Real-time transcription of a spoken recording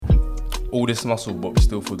All this muscle, but we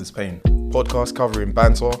still feel this pain. Podcast covering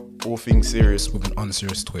banter, all things serious with an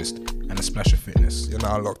unserious twist and a splash of fitness. You're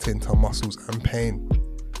now locked into muscles and pain.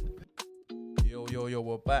 Yo,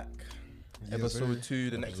 we're back. Episode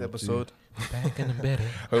 2, the next episode. Back in the better.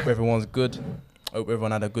 Hope everyone's good. Hope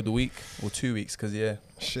everyone had a good week or 2 weeks, because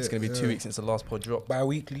it's going to be 2 weeks since the last pod dropped.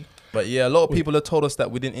 Bi-weekly. But yeah, a lot of people have told us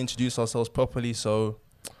that we didn't introduce ourselves properly, so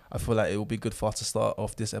I feel like it will be good for us to start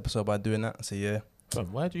off this episode by doing that. So yeah.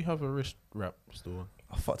 Why do you have a wrist wrap still?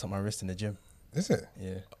 I fucked up my wrist in the gym. Is it?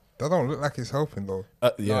 Yeah. That don't look like it's helping though.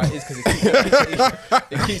 Yeah. No, it is, because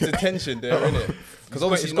it keeps the tension there, innit? Because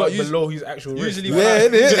obviously it's got below his actual wrist. Usually when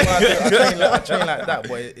I train like that,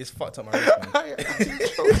 but it's fucked up my wrist, man.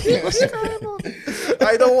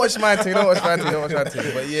 I don't watch my thing,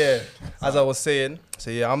 But yeah, as I was saying,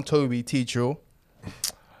 I'm Toby, teacher.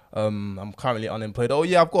 I'm currently unemployed. Oh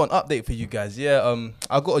yeah, I've got an update for you guys. Yeah,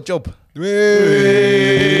 I got a job. Hey,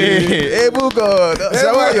 Bugo.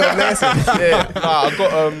 So what your blessings? Yeah, I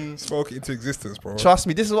got spoke it into existence, bro. Trust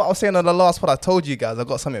me, this is what I was saying on the last pod. I told you guys I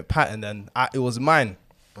got something patterned and it was mine.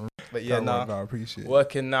 But yeah, I appreciate it.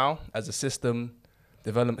 Working now as a systems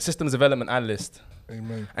development analyst.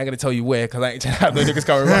 Amen. I ain't gonna tell you where, because I ain't gonna have no niggas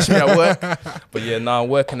come and rush me at work. But yeah, now I'm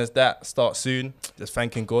working as that. Start soon. Just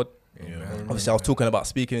thanking God. Yeah. Obviously, I was talking about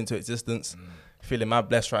speaking into existence. Feeling mad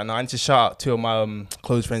blessed right now. I need to shout out two of my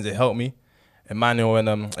close friends that helped me, Emmanuel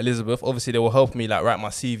and Elizabeth. Obviously, they will help me like write my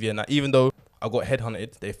CV, and even though I got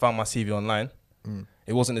headhunted, they found my CV online.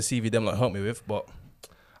 It wasn't the CV them like helped me with, but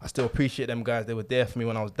I still appreciate them guys. They were there for me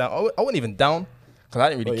when I was down. I wasn't even down because I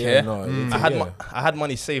didn't really care. I had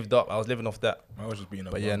money saved up. I was living off that. I was just being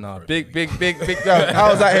big.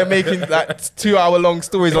 I was out here making like 2 hour long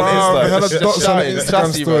stories on Insta.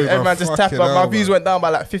 Trust me, bro. Everyone just tapped up. My views went down by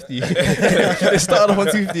like 50. It started off on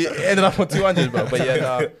 250, it ended up on 200, bro. But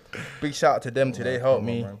yeah, big shout out to them too. They helped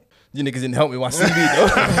me. You niggas didn't help me with my CV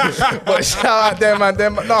though. But shout out them, man.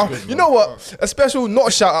 No, you know what? A special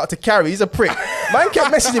not shout out to Carrie. He's a prick. Man kept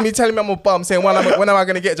messaging me telling me I'm a bum, saying when am I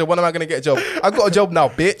gonna get a job? When am I gonna get a job? I got a job now,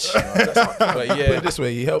 bitch. But yeah, put it this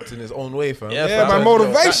way, he helped in his own way, fam. Yeah, my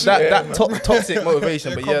motivation. That toxic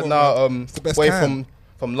motivation. But yeah, now away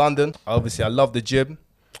from London. Obviously, I love the gym.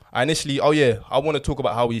 I want to talk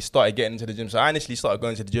about how we started getting into the gym. So I initially started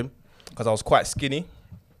going to the gym because I was quite skinny.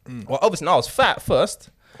 Well, obviously, I was fat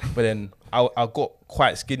first. But then I got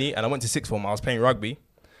quite skinny and I went to sixth form. I was playing rugby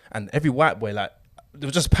and every white boy, like, they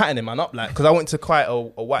were just patting man up, like, because I went to quite a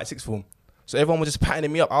white sixth form. So everyone was just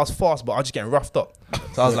patting me up. I was fast, but I was just getting roughed up.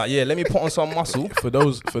 So I was like, yeah, let me put on some muscle. For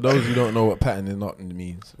those who don't know what patterning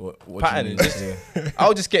means, what patterning, I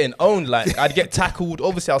was just getting owned. Like, I'd get tackled.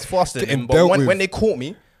 Obviously, I was faster than him, but when they caught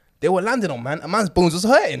me, they were landing on man. A man's bones was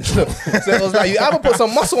hurting. So it was like, you either put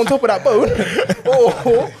some muscle on top of that bone,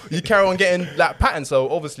 or you carry on getting like pattern. So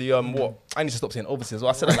obviously, I need to stop saying obviously as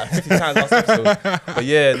well. I said that like 50 times last episode. But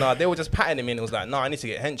yeah, they were just patting me, and it was like, I need to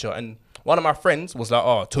get hencher. And one of my friends was like,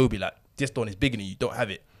 oh, Toby, like, this one is bigger than you, don't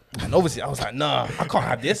have it. And obviously, I was like, I can't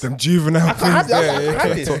have this. Them juvenile I can't have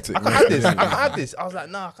this. I can't have this. I was like,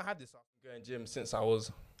 I can't have this. I've been going gym since I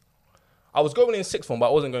was going in sixth form, but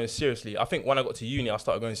I wasn't going seriously. I think when I got to uni, I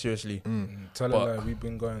started going seriously. Tell her like, we've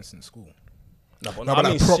been going since school. I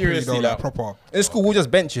mean seriously, like proper. In school, we're just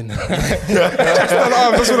benching. Chest and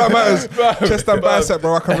arms, that's what that matters. Chest and bicep,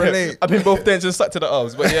 bro, I can relate. I've been both then just stuck to the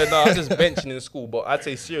arms. But yeah, I was just benching in school. But I'd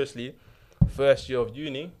say seriously, first year of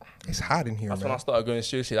uni. It's hard in here, That's when I started going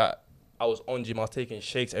seriously. Like, I was on gym, I was taking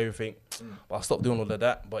shakes, everything. But I stopped doing all of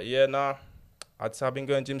that. But yeah, I'd say I've been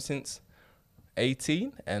going gym since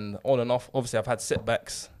 18, and on and off. Obviously, I've had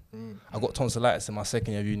setbacks. I got tonsillitis in my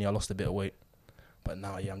second year of uni. I lost a bit of weight, but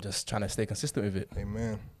now, I'm just trying to stay consistent with it.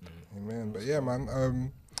 Amen. But yeah,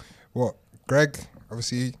 man. Greg?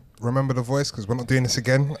 Obviously, remember the voice because we're not doing this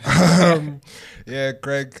again. Yeah,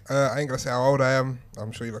 Greg. I ain't gonna say how old I am.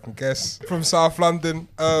 I'm sure you can guess. From South London.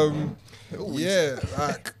 Yeah,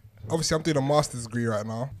 like. Obviously, I'm doing a master's degree right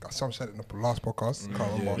now. Some said it in the last podcast.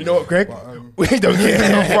 Can't remember. You know what, Greg? But, we don't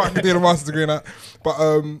care. I'm doing a master's degree in that. But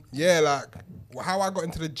how I got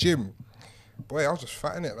into the gym, boy, I was just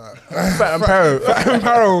fat in it, like fat and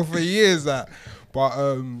paro for years, that. But do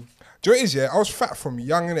you know what it is? Yeah, I was fat from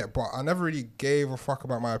young in it, but I never really gave a fuck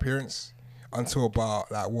about my appearance until about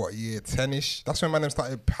year 10ish. That's when my name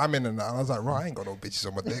started pamming and that. And I was like, right, I ain't got no bitches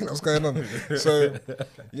on my dick. What's going on? So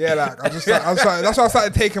yeah, that's why I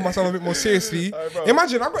started taking myself a bit more seriously.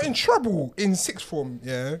 Imagine I got in trouble in sixth form.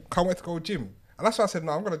 Yeah, can't wait to go gym. And that's why I said,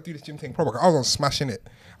 no, I'm gonna do this gym thing proper. I was on Smash in it.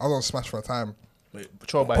 I was on Smash for a time. Wait,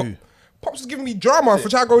 trouble by who? Pops was giving me drama for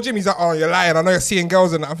trying to go gym. He's like, oh, you're lying. I know you're seeing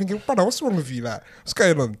girls and that. I'm thinking, brother, what's wrong with you? Like, what's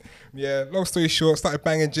going on? Yeah, long story short, started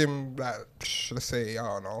banging gym, like, let's say, I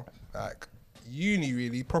don't know, like, uni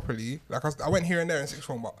really, properly. Like, I went here and there in sixth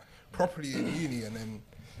form, but properly in uni. And then,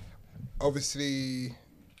 obviously,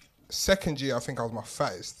 second year, I think I was my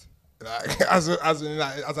fattest. Like, as an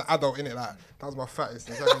adult, innit, like, that was my fattest.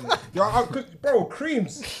 Bro,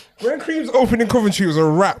 creams. When creams opened in Coventry, it was a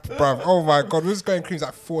wrap, bruv. Oh my God, we was going creams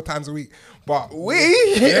like 4 times a week. But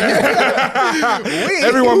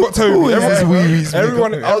everyone got Toby. I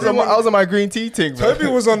was on my green tea thing, bro. Toby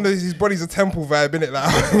was on his body's a temple vibe, innit?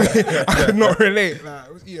 Like, I could not relate. Like,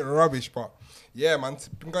 I was eating rubbish, but yeah, man,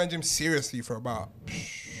 been going gym seriously for about,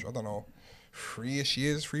 I don't know, 3+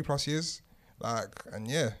 years. Like, and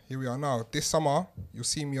yeah, here we are now. This summer, you'll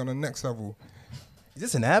see me on the next level. Is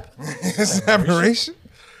this an ab? It's an aberration.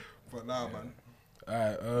 But nah, man.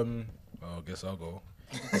 Alright, I guess I'll go.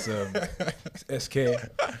 It's SK.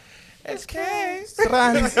 But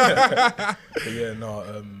yeah, no,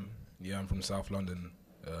 I'm from South London.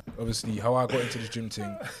 Obviously, how I got into this gym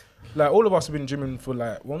thing, like all of us have been gymming for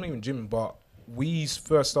like, well, not even gymming, but we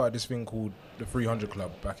first started this thing called the 300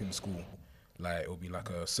 Club back in school. Like, it'll be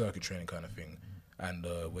like a circuit training kind of thing, and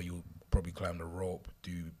where you'll probably climb the rope,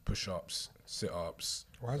 do push-ups, sit-ups.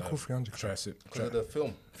 Why is it called 300? Because of the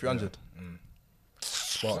film, 300. Yeah.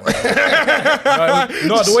 Spartan.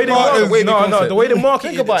 The way they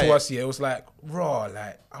marketed it to us, yeah, it was like, raw,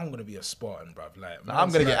 like, I'm gonna be a Spartan, bruv. Like,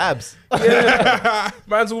 I'm gonna get abs. Yeah,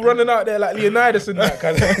 man's all running out there like Leonidas and that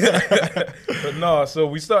kind of. But no, so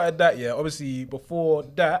we started that, yeah. Obviously, before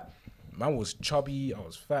that, man was chubby. I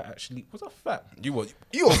was fat, actually. Was I fat? You was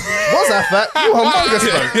that fat? You humongous,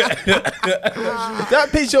 man.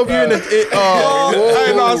 That picture of you in the...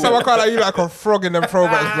 Sam, I can't like you like a frog in them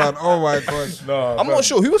throwbacks, man. Oh my God. No, I'm not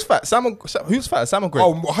sure. Who was fat? Who was fat? Sam or Greg?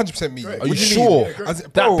 Oh, 100% me. Are you sure?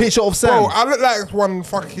 That picture of Sam? Bro, I look like one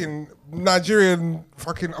fucking Nigerian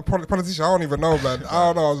fucking politician. I don't even know, man. I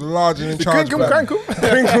don't know. I was large and in charge. Crinkle.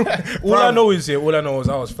 All I know is I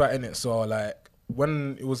was fat in it. So like,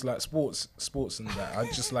 when it was like sports and that, I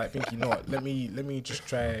just like think, you know what, let me just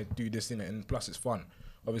try do this in it, and plus it's fun.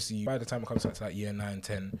 Obviously, by the time it comes out to like year 9,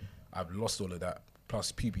 10, I've lost all of that.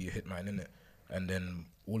 Plus puberty hit mine, innit? And then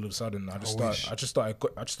all of a sudden, I just started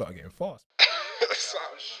getting fast.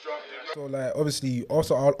 So like, obviously,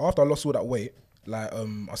 also after I lost all that weight, like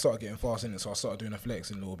I started getting fast in it, so I started doing a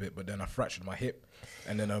flexing a little bit, but then I fractured my hip,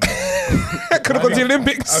 and then could have gone to the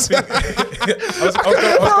Olympics.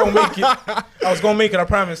 I was gonna make it, I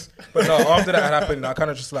promise. But no, after that happened, I kind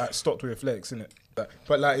of just like stopped with flex, innit?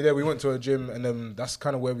 But like, yeah, we went to a gym, and then that's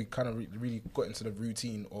kind of where we kind of really got into the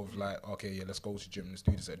routine of like, okay, yeah, let's go to gym, let's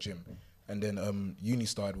do this at gym. And then uni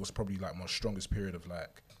started was probably like my strongest period of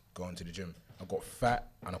like going to the gym. I got fat,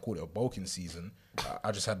 and I called it a bulking season.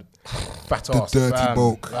 I just had fat ass. The dirty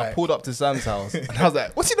bulk. I pulled up to Sam's house, and I was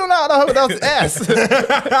like, "What's he doing now?" That was his ass.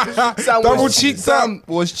 Sam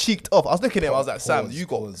was cheeked off. I was looking at him. I was like, "Sam, you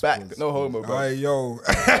got back. No homo, bro." Hey, yo.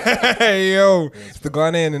 It's the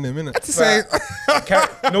Ghanaian in a minute. That's to say.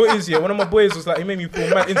 No, it is, yeah. One of my boys was like, he made me feel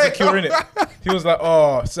mad insecure in it. He was like,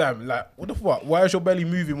 "Oh, Sam, like, what the fuck? Why is your belly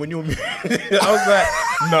moving when you're moving?" I was like,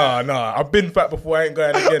 nah, I've been fat before, I ain't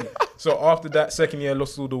going again. So after that, second year, I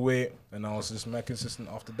lost all the weight, and I was just mad consistent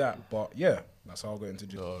after that. But yeah, that's how I got into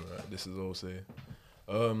gym. All right, this is all say.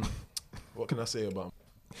 What can I say about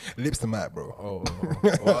lips to Matt, bro?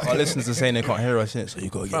 Our listeners are saying they can't hear us, so you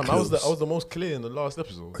gotta get close. I was the most clear in the last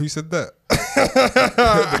episode. Who said that?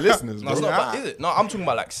 The listeners, No, bro. it's not bad, is it? No, I'm talking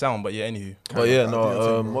about like sound, but yeah, anywho. But yeah,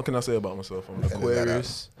 no. What can I say about myself? I'm an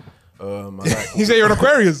Aquarius. You say you're an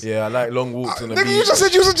Aquarius? Yeah, I like long walks on the nigga, beach. you just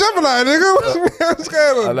said you was a Gemini, nigga. What's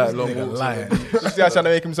going on? I like long walks. This guy's trying to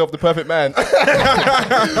make himself the perfect man.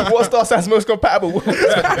 What star sounds most compatible?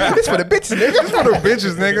 This for the bitches, nigga. This for the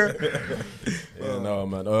bitches, nigga. Yeah, no,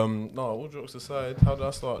 man. No, all jokes aside, how did I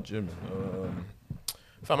start gymming?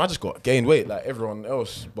 Fam, I just got gained weight like everyone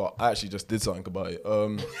else, but I actually just did something about it.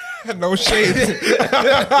 No shade.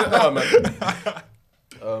 No, man.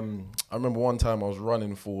 I remember one time I was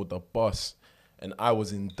running for the bus, and I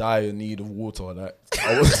was in dire need of water. Like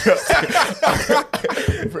I was,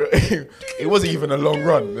 it wasn't even a long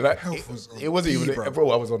run. Like, it wasn't even, bro.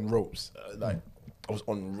 I was on ropes. Like I was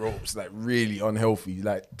on ropes, like really unhealthy.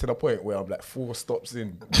 Like to the point where I'm like 4 stops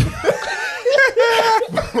in. 4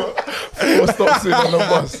 stops in on the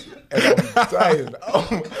bus. And I'm dying.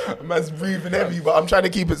 Man's breathing heavy, but I'm trying to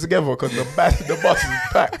keep it together because the bus is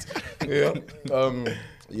packed. Yeah.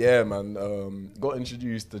 Yeah, man. Got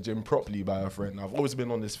introduced to gym properly by a friend. I've always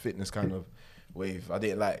been on this fitness kind of wave. I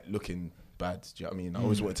didn't like looking bad. Do you know what I mean? I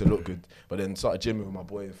always wanted to look good, but then started gymming with my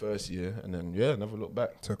boy in first year, and then never looked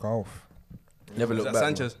back. Took off. Never looked back.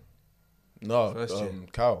 Sanchez? No, First year.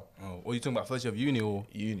 Cal. Oh, what are you talking about? First year of uni or?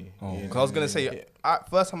 Uni. Oh, Uni. because I was gonna say,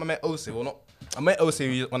 first time I met Ose, well, not I met Ose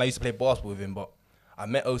when I used to play basketball with him, but I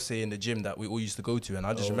met Ose in the gym that we all used to go to, and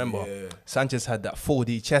I just remember Sanchez had that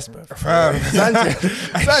 4D chest, bro. Sanchez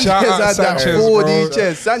had that 4D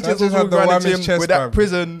chest. Sanchez was walking around the gym with that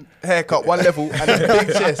prison haircut, one level, and a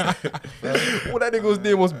big chest. All that nigga was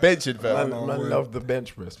doing was benching, fam. Man loved the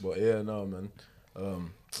bench press, but man. Man.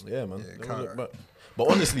 Never look back. But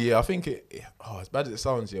honestly, I think as bad as it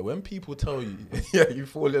sounds, when people tell you, you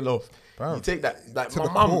falling off, you take that. Like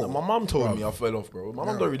my mum told me I fell off, bro. My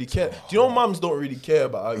mum don't really care. Do you know mums don't really care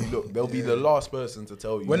about how you look? They'll be the last person to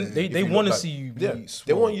tell you. When they want to see you be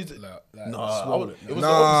they want you to.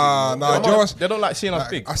 They don't like seeing us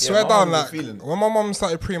big. I swear down, like, when my mum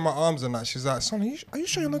started preening my arms and that, she's like, son, are you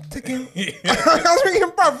sure you're not taking? I was thinking,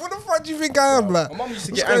 bruv, what the fuck do you think I am? Like, my mum used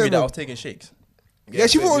to get angry that I was taking shakes. Yeah,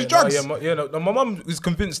 she thought it was drugs. My mum was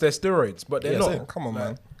convinced they're steroids, but they're not. Come on,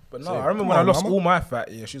 man. But no, I remember when I lost all my fat,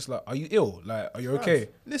 she was like, are you ill? Like, are you okay?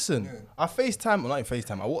 Listen, I FaceTime, not in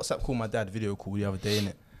FaceTime, I WhatsApp called my dad video call the other day,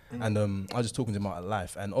 innit? And I was just talking to him about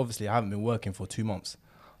life. And obviously, I haven't been working for 2 months.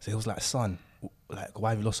 So he was like, son, like,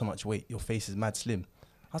 why have you lost so much weight? Your face is mad slim.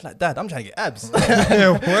 I was like, Dad, I'm trying to get abs.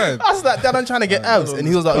 I was like, Dad, I'm trying to get abs. And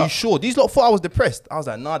he was like, are you sure? These lot thought I was depressed. I was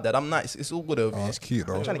like, nah, Dad, I'm nice. It's all good over here. That's cute,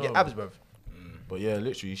 though. I'm trying to get abs, bro. But yeah,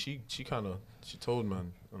 literally, she told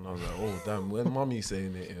man, and I was like, oh damn, when mummy's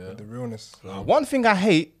saying it, The realness. One thing I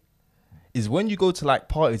hate is when you go to like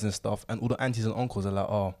parties and stuff, and all the aunties and uncles are like,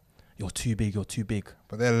 oh, you're too big.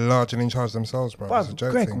 But they're large and in charge themselves, bro. It's a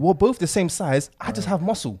joke Greg, thing. we're both the same size. I just have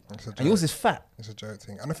muscle, and yours is fat. It's a joke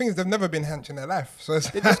thing. And the thing is, they've never been hench in their life. So it's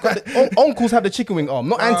Uncles have the chicken wing arm,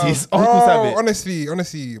 not aunties. Uncles have it.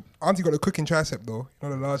 Honestly, auntie got the cooking tricep though. You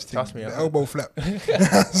know the large thing. Trust me, the elbow flap. I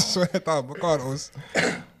swear down, regardless.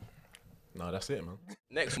 No, that's it, man.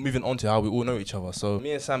 Next, moving on to how we all know each other. So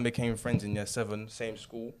me and Sam became friends in year 7, same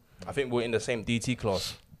school. I think we were in the same DT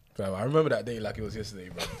class. Fam, I remember that day like it was yesterday,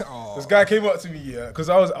 bro. This guy came up to me, because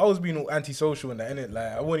I was being all antisocial and that, innit?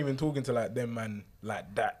 Like, I wasn't even talking to like them man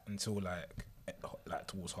like that until like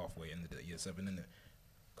towards halfway in the year 7, innit?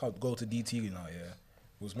 Can't go to DT now,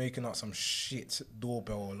 was making up some shit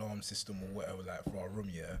doorbell alarm system or whatever, like for our room,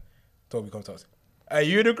 Told me come to us. Are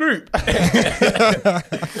you in a group? I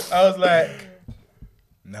was like,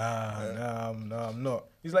 nah, I'm not.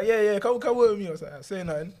 He's like, yeah, come with me. I was like, say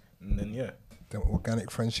nothing. And then, Them organic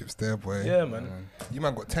friendships there, boy. Yeah, man. You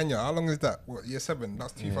man got tenure. How long is that? What, year 7?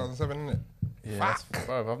 That's 2007, isn't it? Yeah,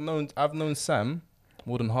 bro, I've known Sam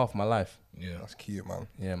more than half my life. Yeah, that's cute, man.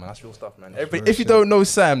 Yeah, man, that's real stuff, man. If you don't know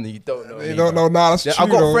Sam, then you don't know. You don't know. Nah, that's true. I've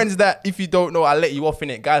got friends that if you don't know, I let you off in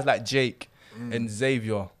it. Guys like Jake and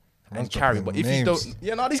Xavier. And Carrie, but if you don't,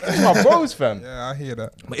 these guys are my bros, fam. Yeah, I hear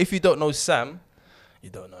that. But if you don't know Sam, you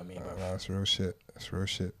don't know me, bro. Nah, that's real shit.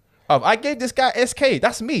 I gave this guy SK.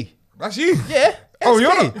 That's me. That's you. Yeah. Oh,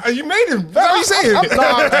 you're not, you made him. Is that what you saying?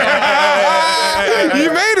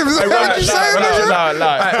 You made him. Is that what you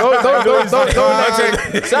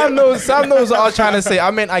saying? Don't. Sam knows what I was trying to say.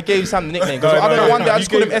 I meant I gave Sam the nickname. Because I don't know, one day I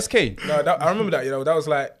just called him SK. No, I remember that, that was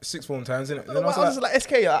like 6th form times, innit? I was like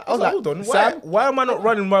SK. I was like, hold on. Sam? Why am I not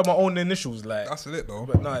running by my own initials? Like, that's lit though.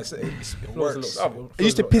 But no, it works. It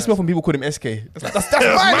used to piss me off when people called him SK. That's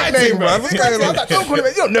my name, bro. Don't call him.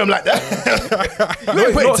 You don't know him like that. You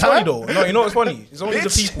know what's funny though? No, you know what's funny? It's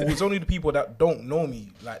only the people that don't know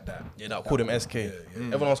me like that. Yeah, that called him SK.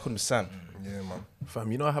 Everyone else called him Sam. Yeah, man.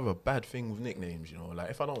 Fam, I have a bad thing with nicknames, Like,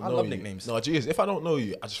 if I don't know you. I love nicknames. No, geez, if I don't know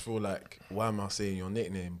you, I just feel like, why am I saying your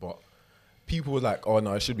nickname? But people were like, oh,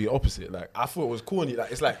 no, it should be opposite. Like, I thought it was corny.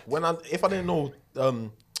 Like, it's like, if I didn't know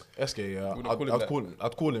SK,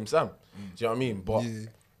 I'd call him Sam. Do you know what I mean?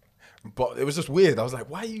 But it was just weird. I was like,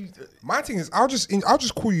 why are you... My thing is, I'll just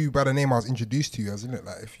call you by the name I was introduced to you as, innit?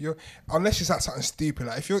 Like, unless it's like something stupid.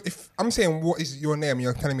 Like, if I'm saying, what is your name, and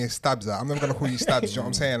you're telling me it's Stabs, I'm never going to call you Stabs, you know what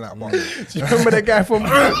I'm saying? Like, but, do you remember that guy from...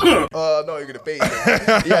 no, you're going to bait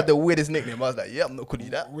him. He had the weirdest nickname. I was like, I'm not calling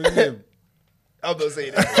you that. With him. I'm not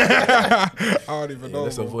saying that. I don't even know.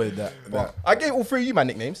 Let's avoid that. But I gave all 3 of you my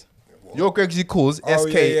nicknames. Your Gregsy Calls,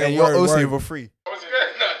 SK, and your OC over 3.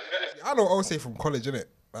 I know Ose from college, innit?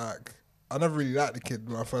 Like, I never really liked the kid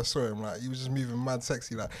when I first saw him. Like, he was just moving mad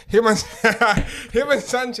sexy. Like, him and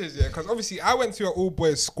Sanchez, because obviously I went to an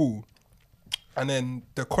all-boys school and then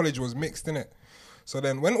the college was mixed, innit? So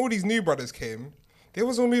then when all these new brothers came, they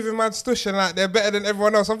was all moving mad stush and like, they're better than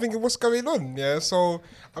everyone else. I'm thinking, what's going on? Yeah, so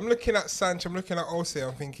I'm looking at Sanch, I'm looking at Ose,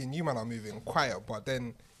 I'm thinking, you man are moving quiet. But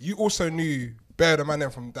then you also knew bear the man them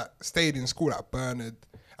from that stayed in school like Bernard.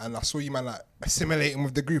 And I saw you man like assimilating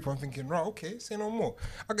with the group. I'm thinking, right, okay, say no more.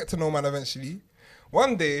 I get to know man eventually.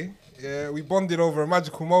 One day, yeah, we bonded over a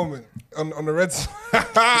magical moment on the red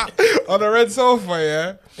on the red sofa,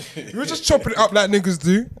 yeah. We were just chopping it up like niggas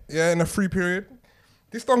do, yeah, in a free period.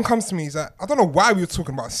 This don comes to me, he's like, I don't know why we were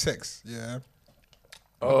talking about sex, yeah.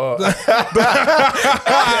 I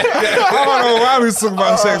don't know why we were talking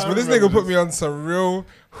about sex, but this nigga put me on some real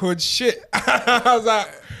hood shit. I was like,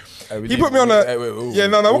 he put me on a we're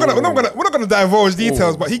not gonna divulge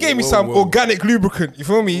details, but he gave me some organic lubricant. You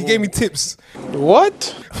feel me? He gave me tips.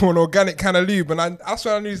 What? For an organic kind of lube, and that's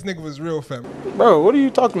when I knew this nigga was real, fam. Bro, what are you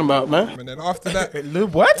talking about, man? And then after that,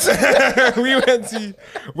 Lube what? we went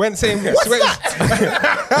same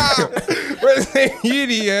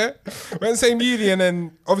uni, yeah. Went same uni, and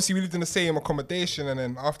then obviously we lived in the same accommodation, and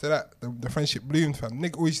then after that, the friendship bloomed, fam.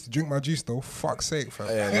 Nigga always used to drink my juice though. Fuck's sake, fam.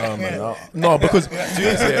 Yeah, no, man. No, because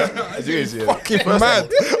juice, yeah. Fucking mad.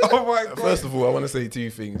 Oh my god. First of all, I want to say two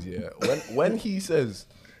things, yeah. When he says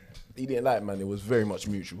he didn't like man, it was very much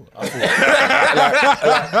mutual. I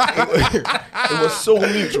thought, it was so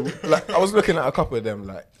mutual. Like I was looking at a couple of them,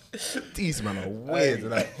 like these man are weird,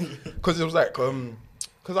 like because it was like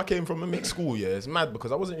because I came from a mixed school, yeah. It's mad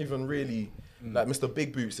because I wasn't even really like Mr.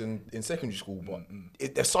 Big Boots in secondary school, but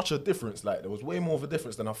there's such a difference. Like there was way more of a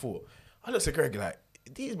difference than I thought. I looked at Greg like,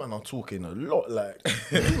 these man are talking a lot, like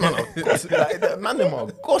these man are gossiping, like them are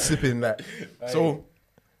gossiping, like so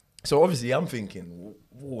obviously I'm thinking,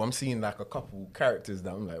 I'm seeing like a couple characters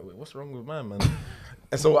that I'm like, wait, what's wrong with man?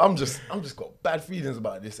 And so I'm just got bad feelings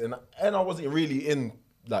about this, and I wasn't really in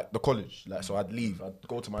like the college, like so I'd leave, I'd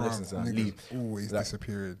go to my lessons and I'd leave. Always like,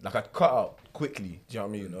 disappeared. Like I'd cut out quickly. Do you know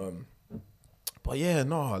what I mean? But yeah,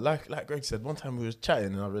 no, like Greg said, one time we was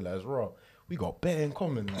chatting and I realized, raw. We got bare in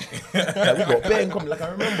common. Like we got bare in common. Like I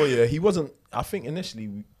remember, yeah, he wasn't. I think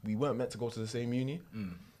initially we weren't meant to go to the same uni,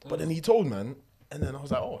 but then he told man, and then I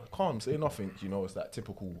was like, oh, calm, say nothing. You know, it's that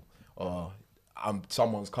typical.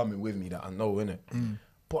 Someone's coming with me that I know, innit?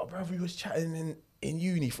 But bro, we was chatting in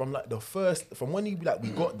uni from like from when we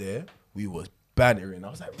got there, we was bantering. I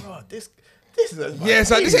was like, bro, this is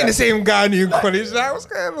this ain't the same guy in college. Like, what's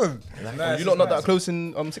going on? Like, you lot not that close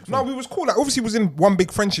in sixth No, form? we was cool. Like, obviously, we was in one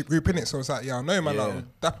big friendship group, innit? So it's like, yeah, I know him, man. I'll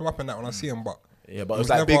dap him up and that when I see him, but yeah, but it was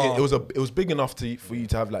like big. It was big enough for you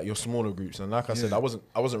to have like your smaller groups. And like I said, I wasn't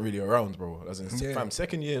really around, bro. As in fam,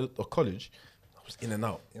 second year of college, I was in and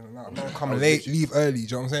out. Don't come late, leave early. Do you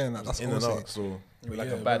know what I'm saying? Like, that's in and out. So You're like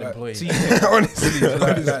a bad employee. honestly,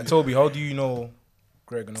 like, Toby, how do you know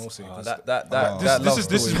Greg and Ose?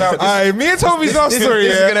 This is how me and Toby's love story.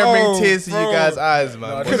 This is gonna bring tears to you guys' eyes,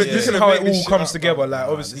 man. This is how it all comes together. Like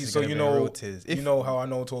obviously, so you know, tears. you know how I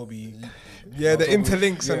know Toby. Yeah, the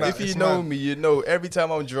interlinks and that. If you know me, you know every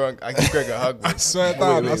time I'm drunk, I give Greg a hug. I swear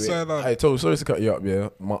down. I swear down. Hey, Toby, sorry to cut you up, yeah.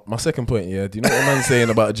 My second point, yeah. Do you know what man's saying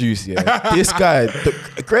about Juice, yeah? This guy,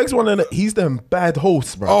 Greg's he's them bad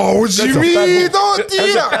hosts, bro. Oh, what do you mean? Don't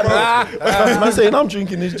do that, bro. Man saying I'm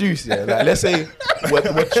drinking this juice, yeah. Like, let's say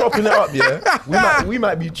we're chopping it up, yeah. We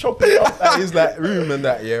might be chopping it up at his like room and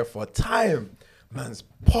that, yeah, for time. Man's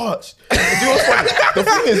parched. Do you know what's funny? The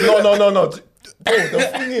thing is, no. Bro, the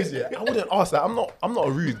thing is, yeah, I wouldn't ask that. I'm not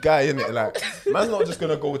a rude guy, innit? Like, man's not just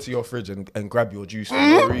gonna go to your fridge and grab your juice for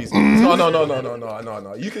no reason.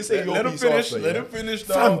 No. You can say your piece after. Let him finish.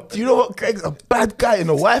 Fam, do you know what? Greg's a bad guy in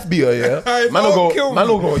a wife beater, yeah. Man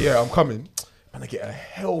will go, yeah, I'm coming. Man, I get a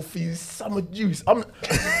healthy summer juice. I'm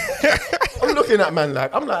looking at man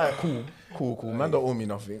like, I'm like, cool. Man don't owe me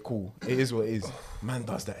nothing. Cool. It is what it is. Man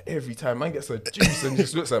does that every time. Man gets a juice and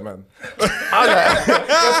just looks at man. I'm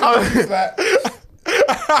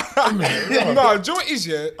like, no, do you know what it is,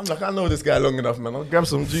 yeah? I'm like, I know this guy long enough, man. I'll grab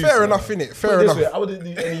some juice. Fair enough, innit? Fair enough. I wouldn't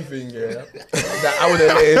do anything, yeah, that I wouldn't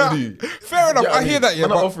let him do. Fair enough. I hear that, yeah. I'm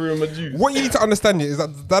not offering him a juice. What you need to understand is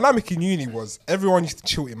that the dynamic in uni was everyone used to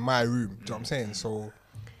chill in my room. Do you know what I'm saying? So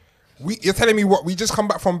you're telling me what? We just come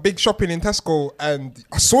back from big shopping in Tesco and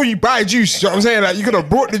I saw you buy juice. Do you know what I'm saying? Like, you could have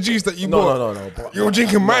brought the juice that you bought. No. You're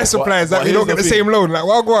drinking my supplies that you don't get the same loan. Like,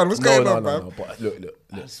 well, go on. What's going on, man? No. But look.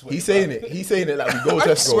 He's saying it like we go to I'm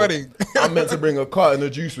Tesco. sweating. I'm meant to bring a carton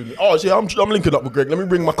of juice with me. Oh, shit, I'm linking up with Greg. Let me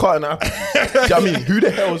bring my carton of apple juice. Do you know what I mean? Who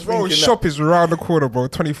the hell is Bro, thinking shop is around the corner, bro.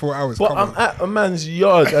 24 hours. But I'm at a man's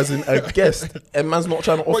yard as in a guest, and man's not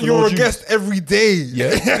trying to offer But you're no a juice. guest every day.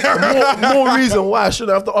 Yeah. more reason why I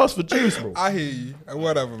shouldn't have to ask for juice, bro. I hear you.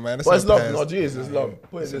 Whatever, man. But it's love. No, Jesus, it's love.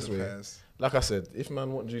 Put it this way. like I said, if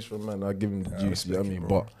man want juice from man, I give him the juice. You know what I mean?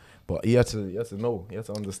 bro. But he had to know, he had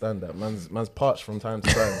to understand that man's parched from time to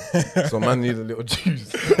time, so man needs a little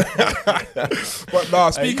juice. But nah,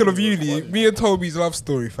 speaking of uni, me and Toby's love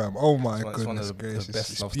story, fam. Oh my It's one goodness of the gracious,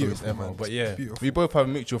 best it's love stories beautiful, ever. man. But It's yeah, beautiful. we both have a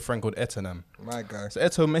mutual friend called Etanam. My guy. So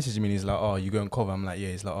Eto messaged me and he's like, "Oh, you going Cov?" I'm like, "Yeah."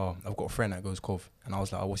 He's like, "Oh, I've got a friend that goes Cov," and I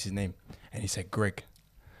was like, "Oh, what's his name?" And he said Greg,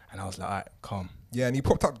 and I was like, "Alright, calm." Yeah, and he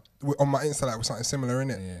popped up on my Insta like with something similar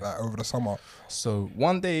in it, like over the summer. So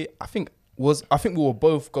one day, I think we were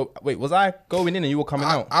both Wait, was I going in and you were coming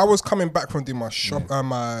out? I was coming back from doing my shop,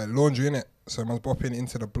 my laundry in it. So I was bopping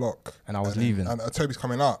into the block, And I was leaving. and Toby's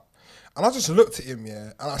coming out, and I just looked at him,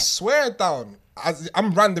 and I swear down,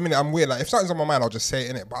 I'm random in it. I'm weird. Like if something's on my mind, I'll just say it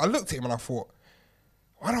in it. But I looked at him and I thought,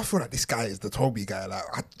 why do I feel like this guy is the Toby guy? Like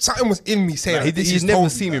something was in me saying, Like, this he's is never Toby,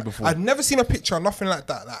 seen me like, before. I'd never seen a picture, nothing like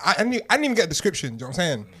that. Like I didn't even get a description. Do you know what I'm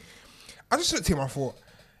saying? I just looked at him and I thought,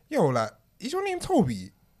 yo, like, is your name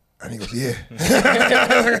Toby? And he goes, yeah. I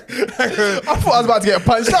thought I was about to get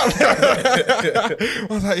punched up. I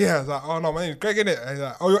was like, yeah. I was like, oh no, my name's Greg, innit? And he's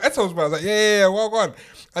like, oh, you're Eto's, bro. I was like, yeah, well gone.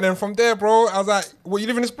 And then from there, bro, I was like, well, you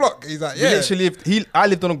live in this block? He's like, We yeah. literally lived. I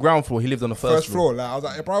lived on the ground floor. He lived on the First first floor. floor. Like, I was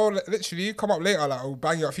like, bro, literally, come up later. Like, I'll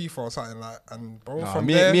bang you at FIFA or something. Like, and bro, Nah, from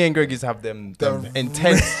me there, and Greg used to have them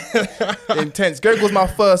intense. Greg was my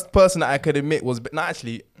first person that I could admit was, but not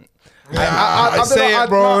actually. I don't say know, it,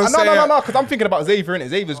 bro. No, because I'm thinking about Xavier, innit?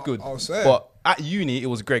 Xavier's good. I'll say it. But at uni, it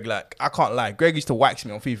was Greg. Like, I can't lie. Greg used to wax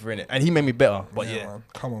me on FIFA, innit? And he made me better. But yeah. man.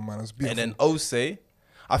 Come on, man. It's And beautiful. then Ose,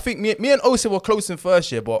 I think me and Ose were close in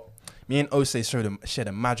first year, but me and Ose shared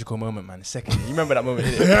a magical moment, man. Second year, you remember that moment?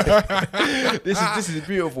 Innit? This is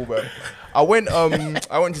beautiful, bro. I went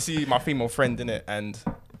to see my female friend, innit? And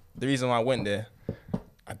the reason why I went there,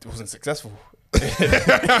 I wasn't successful.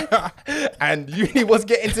 And uni was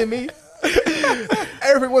getting to me.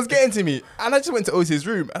 Everything was getting to me. And I just went to Ose's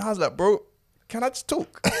room and I was like, bro, can I just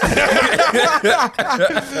talk? And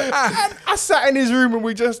I sat in his room and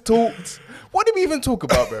we just talked. What did we even talk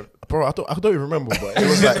about, bro? Bro, I don't even remember, but it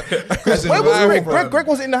was like, Where was Greg? Greg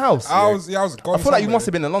wasn't in the house. I was gone. I feel like you somewhere. must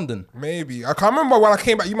have been in London. Maybe. I can't remember when I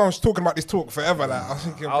came back. You man was talking about this talk forever. Like, I was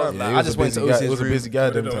thinking, I was bro, like, he I was just a went to busy guy. Ose's He was a room. busy guy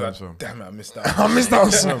Don't them know, times, like, fam. damn it, I missed out. I missed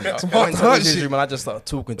out some I hard went to Ose's shit. room and I just started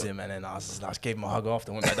talking to him and then I just gave him a hug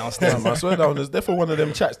after, went back downstairs. Damn, I swear down, there's definitely one of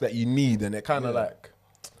them chats that you need, and it kind of like,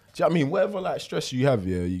 do you know what I mean? Whatever like stress you have,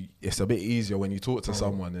 it's a bit easier when you talk to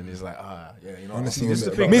someone, and it's like, you know. Honestly, this is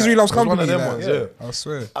the thing. misery loves It's one of company. them Like, ones, yeah. I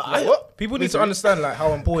swear. What? People need to understand like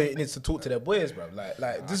how important it is to talk to their boys, bro. Like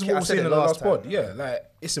this is what I we said saying it in the last last pod. time. Yeah, like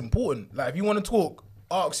it's important. Like if you want to talk,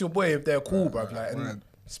 ask your boy if they're cool, bro. Like and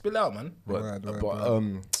spill out, man. Word.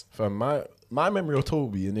 Fam, my memory of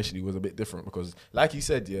Toby initially was a bit different because, like you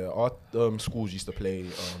said, yeah, our schools used to play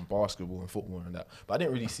basketball and football and that, but I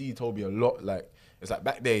didn't really see Toby a lot. Like it's like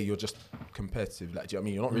back there, you're just competitive. Like, do you know what I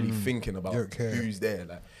mean? You're not really thinking about You don't care. who's there.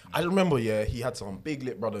 Like I remember, yeah, he had some big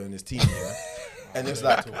lit brother in his team, yeah, and it's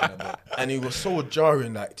like, and he was so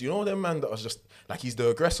jarring. Like, do you know them man that was just like he's the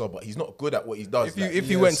aggressor, but he's not good at what he does. If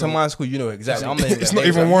you went to my school, you know exactly. I'm naming It's the not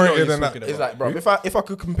names, even like, you know warranted what in you're that. talking It's about. like, bro, if I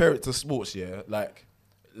could compare it to sports, yeah, like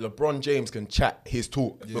LeBron James can chat his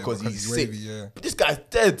talk because he's sick. wavy, yeah. But this guy's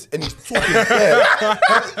dead and he's talking dead.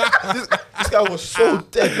 this guy was so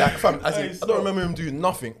dead, like fam. As in, I don't remember him doing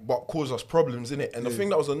nothing but cause us problems in it. And the thing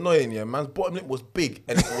that was annoying, yeah, man's bottom lip was big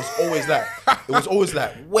and it was always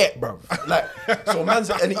like wet, bro. Like so,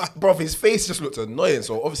 bro, his face just looked annoying.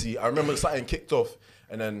 So obviously, I remember something kicked off,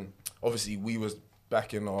 and then obviously we was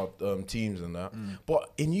back in our teams and that. But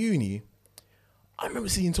in uni, I remember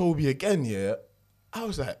seeing Toby again, yeah. I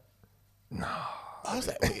was like, nah. I was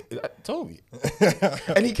like, wait, like, Toby.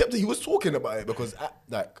 And he was talking about it because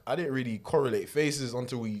I didn't really correlate faces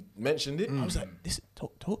until we mentioned it. I was like, this is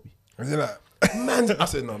Toby. Is it like, I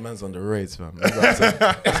said, no, man's on the raids, fam. I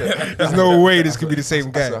said, there's no way this could be the same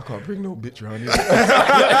I said, guy. I can't bring no bitch around here.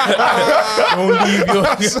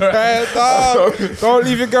 Don't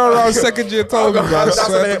leave your girl around second year Toby, bro. I That's when I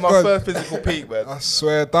swear hit to my God. first physical peak, man. I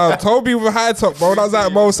swear, dog. Toby with a high top, bro. That was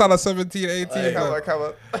like Mo Salah 17, 18. man. Come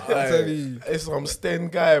on. I'm telling you. It's some Sten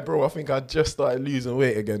guy, bro. I think I just started losing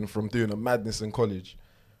weight again from doing a madness in college.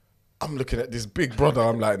 I'm looking at this big brother.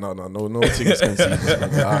 I'm like, no things can see this,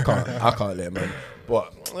 man. I can't let him, man.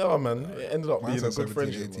 But yeah, man, it ended up being a Man's good 17,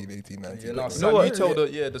 friendship. 18, man. 18, 19. You know what? you told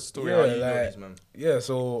the story how you know these, man. Yeah,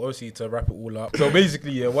 so obviously to wrap it all up. So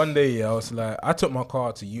basically, yeah, one day, yeah, I was like, I took my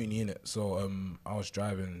car to uni, innit? So I was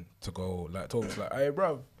driving to go, like, Toby was like, hey,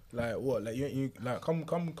 bro, like, what? Like, you like,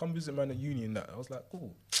 come visit man at uni and that. I was like,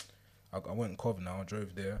 cool. I went in Cov now, I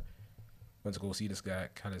drove there, went to go see this guy,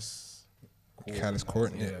 Callis Callous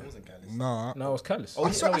Court. Yeah. Nah. No, it was Callous.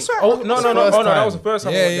 I swear. Oh no, that was the first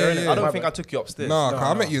time. Yeah, I went there, yeah, innit? yeah. I don't think I took you upstairs. Nah, 'cause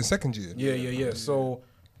I met you in second year. Yeah. So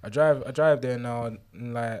I drive there now, and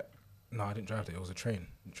like, no, I didn't drive there. It was a train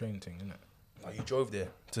thing, innit? Oh, you drove there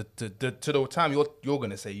to the time you're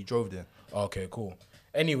gonna say you drove there. Okay, cool.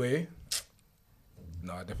 Anyway,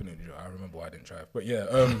 no, I definitely drove. I remember why I didn't drive, but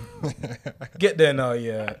yeah, get there now.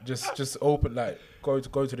 Yeah, just open, like go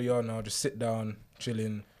to the yard now. Just sit down,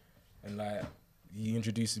 chilling, and like he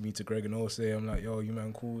introduces me to Greg and Osei. I'm like, yo, you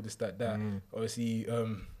man, cool, this, that. Obviously, I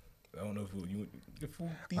don't know if you the full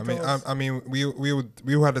details. I mean, we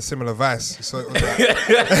all had a similar vice, so it was like, you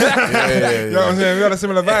know what I'm saying? We had a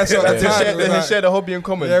similar vice. So at the time, They shared a hobby in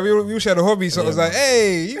common. yeah, we all shared a hobby, so it was like,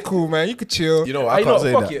 hey, you cool, man, you could chill. You know, I can't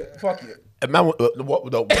say that. Fuck it. A man, what?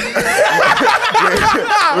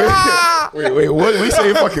 Wait, what are we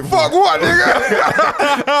saying? Fucking Fuck what,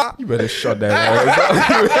 nigga? You better shut that.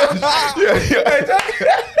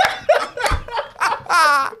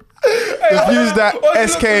 The views that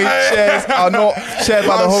SK shares are not shared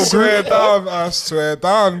by the whole group. I swear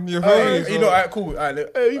down. You feel me? You know, alright, cool. Alright,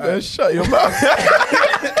 Hey, you better shut your mouth.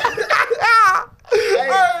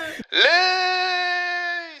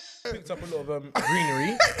 picked up a lot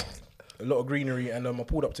of greenery. And I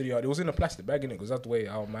pulled up to the yard. It was in a plastic bag, innit? Because that's the way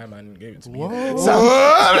how my man gave it to me.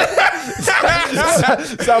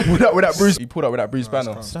 Sam pulled up with that Bruce. He pulled up with that Bruce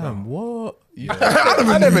Banner. Sam, what?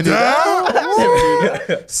 I never knew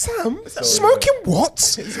that. Sam, smoking what?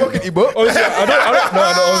 Smoking E-book. Honestly,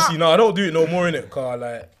 I don't do it no more, innit? Cause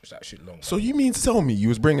like that shit long. So you mean to tell me you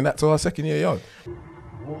was bringing that to our second year yard?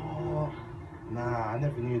 What? Nah, I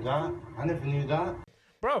never knew that.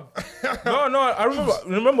 Bruv. No, I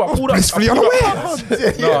remember I pulled up. Blissfully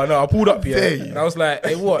unaware. No, I pulled up here. And I was like,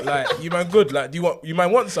 hey, what? Like, you man good? Like, you might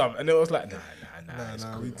want some? And it was like, nah.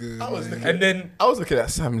 Nah, we good. And then I was looking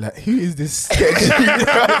at Sam like, who is this sketchy,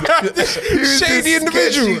 Shady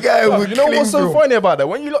individual. guy? With You know what's so cling funny about that?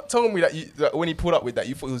 When you lot told me that when he pulled up with that,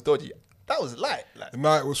 you thought he was dodgy. That was light. Like,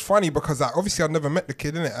 No, it was funny because like obviously I'd never met the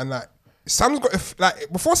kid, innit? And like Sam's got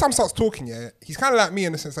like before Sam starts talking, yeah, he's kind of like me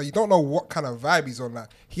in the sense that you don't know what kind of vibe he's on. Like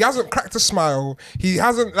he hasn't cracked a smile, he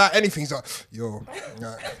hasn't like anything. He's like, yo,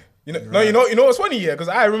 like, you know what's funny, yeah? Because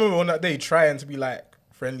I remember on that day trying to be like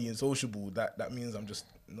friendly and sociable. That means I'm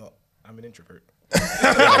an introvert.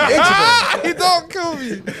 he don't kill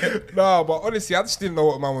me. No, but honestly, I just didn't know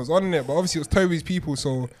what man was on it. But obviously, it was Toby's people,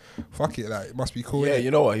 so fuck it. Like, it must be cool. Yeah, innit?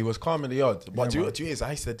 you know what? He was calm in the yard. But Yeah, do you know man. what is?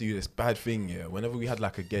 I used to do this bad thing, yeah. Whenever we had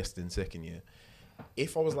like a guest in second year,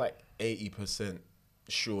 if I was like 80%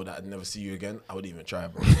 sure that I'd never see you again, I wouldn't even try,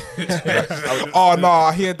 bro. Oh no,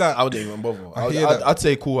 I hear that. I wouldn't even bother. hear that. I'd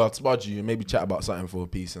say cool, I'd spud you and maybe chat about something for a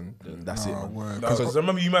piece and that's it, man. word. Because I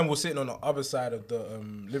remember you man was sitting on the other side of the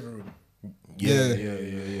living room. Yeah. Yeah.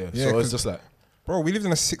 Yeah, So 'cause- it's just like, Bro, we lived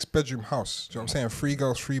in a 6-bedroom house. Do you know what I'm saying? 3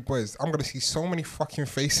 girls, 3 boys. I'm gonna see so many fucking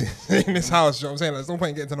faces in this house. Do you know what I'm saying? There's no point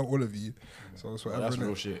in getting to know all of you. So it's whatever. that's innit?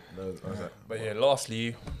 real shit. That's like, but yeah,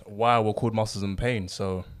 lastly, why we're called Muscles and Pain.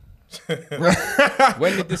 So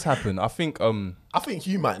when did this happen? I think I think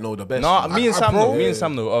you might know the best. nah, man. me and Sam bro, know. Me and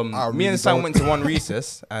Sam know. I Me really and Sam don't. went to one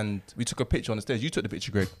recess and we took a picture on the stairs. You took the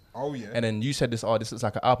picture, Greg. Oh yeah. And then you said this looks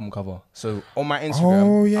like an album cover. So on my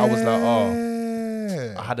Instagram, I was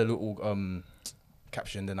like, I had a little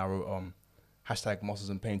caption, then I wrote hashtag Muscles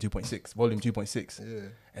and Pain 2.6, volume 2.6. Yeah.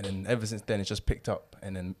 And then ever since then, it's just picked up.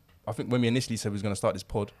 And then I think when we initially said we was going to start this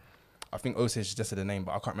pod, I think Osei suggested the name,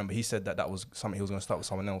 but I can't remember. He said that was something he was going to start with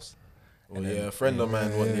someone else. Oh, yeah, a friend of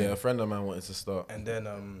mine wanted to start. And then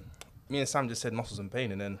me and Sam just said Muscles and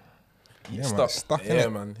Pain, and then Yeah, stuck. man. Stuck in Yeah, it.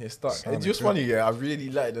 man, it's stuck. Sounded It's just good. funny, yeah. I really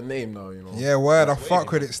like the name now, you know. Yeah, word. I fuck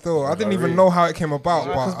with it still. I didn't even know how it came about,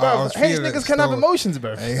 but I was Hench feeling niggas it can have still. emotions,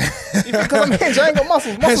 bro. Because I'm Hench, I ain't got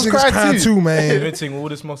muscles. Muscles Hench cry niggas cry too. too, man. Admitting all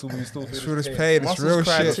this muscle, we still Through this pain. pain, it's Muscles real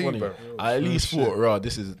cry shit. too, bro. I at least thought, raw,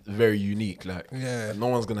 this is very unique. Like, Yeah. no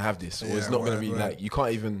one's gonna have this, or Yeah, it's not gonna word, be word. like you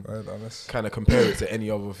can't even Word, honest. kind of compare it to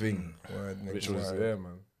any other thing, Word, nigga, which was word. yeah,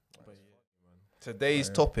 man. Today's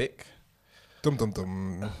topic, Dum dum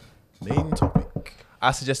dum. Main topic.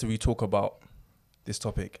 I suggested we talk about this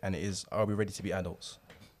topic, and it is: are we ready to be adults?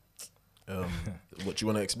 What do you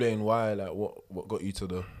want to explain? Why? Like, what got you to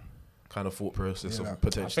the kind of thought process Yeah, of like-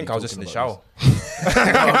 potentially? I think I was just in the talking shower.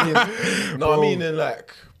 about this? No, I mean, in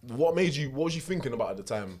like, what was you thinking about at the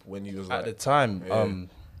time when you was like? At the time, Yeah.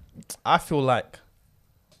 I feel like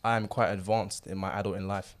I am quite advanced in my adulting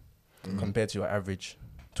life compared to your average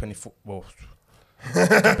 24. Well,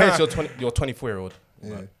 compared to your 24-year-old.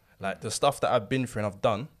 Yeah. Like the stuff that I've been through and I've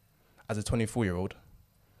done as a 24-year-old,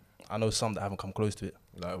 I know some that haven't come close to it.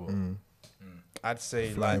 Like, what? I'd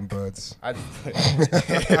say Flying birds. I'd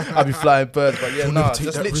be flying birds, but yeah,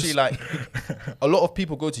 just literally like a lot of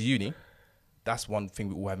people go to uni. That's one thing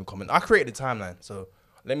we all have in common. I created the timeline, so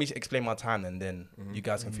let me explain my timeline, and then you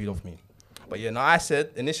guys can feed off me. But yeah, I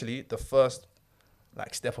said initially the first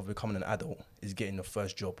like step of becoming an adult is getting the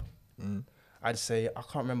first job. I'd say I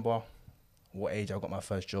can't remember what age I got my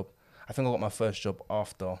first job. I think I got my first job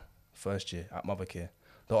after first year at Mothercare.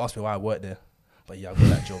 Don't ask me why I worked there, but yeah, I got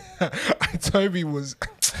that job.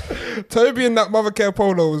 Toby in that Mothercare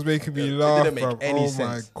polo was making me laugh. It didn't make any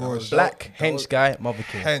sense. My gosh. Black hench guy,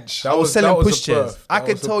 Mothercare. Hench. I was selling push chairs. I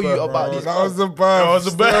could tell you about these. That was the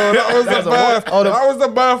birth. That was the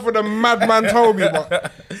birth for the madman Toby.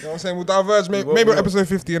 But, you know what I'm saying? We'll diverge. Maybe episode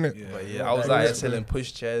 50, innit? Yeah. But yeah, I was out here selling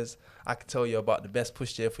push chairs. I could tell you about the best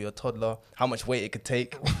push chair for your toddler, how much weight it could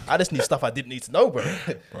take. I just knew stuff I didn't need to know, bro.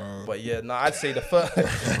 But yeah, I'd say the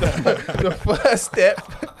first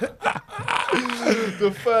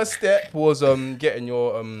step was getting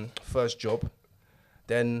your first job.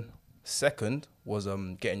 Then second was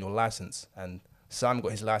getting your license. And Sam got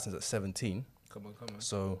his license at 17. Come on.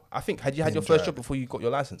 So I think, had you had your first job before you got your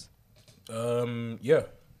license? Yeah.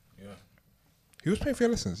 Who was paying for your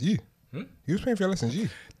lessons? You. He was paying for your lessons, you.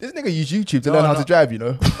 This nigga used YouTube to learn how to drive, you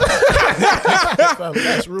know. Fam,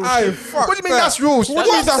 that's rules. What do you mean that's rules? What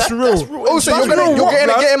do you mean that's real? Also, you're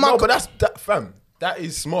getting my... No, but that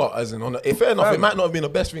is smart, as in, fair enough, it might not have been the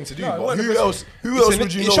best thing to do, but who else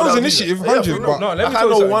would you know? It shows initiative, 100, but... I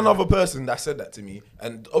know one other person that said that to me,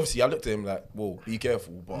 and obviously I looked at him like, whoa, be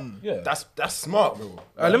careful, but that's smart, bro.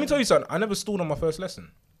 Let me tell you something, I never stalled on my first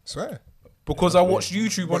lesson. Swear. Because I watched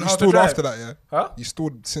YouTube on how to drive. You stalled after that, yeah? Huh? You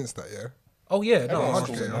stalled since that, yeah? Oh yeah, no,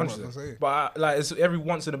 100%. 100%. But it's every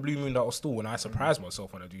once in a blue moon that I'll stall, and I surprise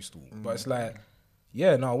myself when I do stall. But it's like,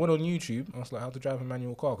 I went on YouTube. I was like, how to drive a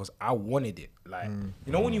manual car, because I wanted it. Like,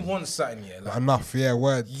 you know when you want something, like enough,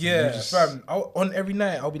 word. Yeah, fam. On every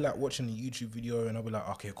night, I'll be like watching a YouTube video, and I'll be like,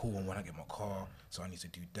 okay, cool. And when I get my car, so I need to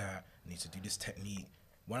do that. I need to do this technique.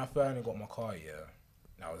 When I finally got my car,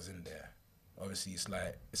 I was in there. Obviously, it's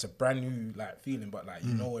like it's a brand new like feeling, but like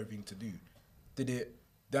you know everything to do. Did it?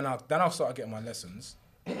 Then I started getting my lessons,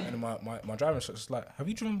 and my driving instructor's like, "Have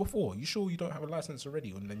you driven before? You sure you don't have a license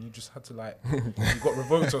already?" And then you just had to like, you got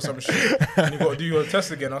revoked or some shit, and you got to do your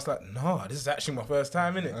test again. I was like, "Nah, this is actually my first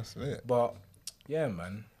time, innit?" That's it. But yeah,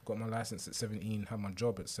 man, got my license at 17, had my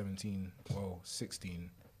job at 16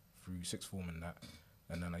 through sixth form and that,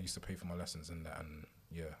 and then I used to pay for my lessons and that, and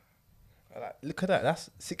Like, look at that.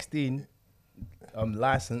 That's 16.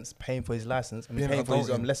 License, paying for his license, and paying for his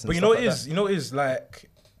lessons. But you know what it is like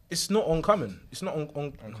it's not uncommon. It's not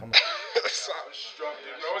uncommon.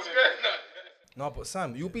 No, but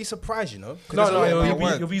Sam, you'll be surprised, you know.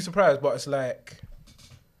 You'll be surprised, but it's like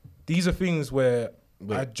these are things where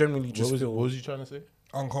I generally just feel. What was you trying to say?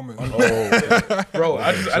 Uncommon. Bro,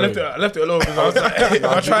 I left it alone because I was like,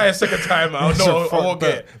 I'll try a second time. I won't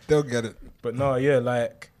get it. They'll get it. But no,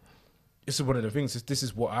 like. This is one of the things. This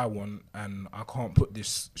is what I want, and I can't put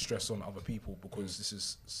this stress on other people because this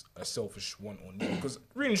is a selfish want or need. Because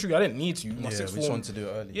really and truly, I didn't need to. My sixth form, just wanted to do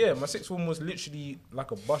it early. Yeah, my sixth form was literally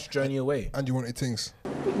like a bus journey away. And you wanted things.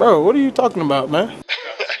 Bro, what are you talking about, man?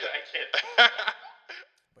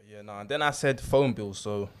 But and then I said phone bills.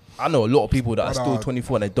 So I know a lot of people that are still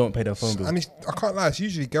 24 and they don't pay their phone bill. And I can't lie, it's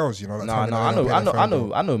usually girls, you know. I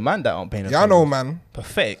know man that aren't paying their phone bill. Yeah, I know man.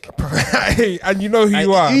 Pathetic. And you know who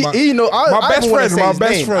you are. My best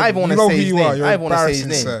friend. I even want to say his name. I want to say his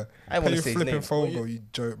name. Sir. I want to say flipping phone bill, you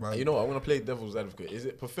joke, man. You know what? I'm gonna play devil's advocate. Is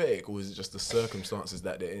it pathetic or is it just the circumstances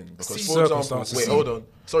that they're in? Because for example, wait, hold on.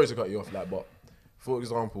 Sorry to cut you off, but for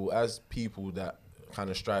example, as people that kind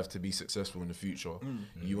of strive to be successful in the future,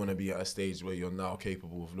 you want to be at a stage where you're now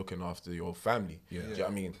capable of looking after your family. Yeah. Do you know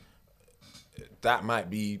what I mean? That might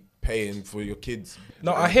be paying for your kids.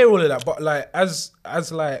 No, I hear all of that, but like as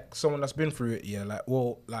like someone that's been through it,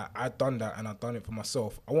 I've done that and I've done it for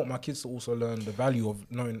myself. I want my kids to also learn the value of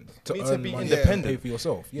knowing to earn be money, independent, pay for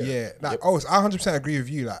yourself. I 100% agree with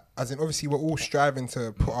you. Like, as in, obviously, we're all striving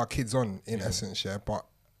to put our kids on in essence, but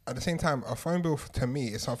at the same time, a phone bill to me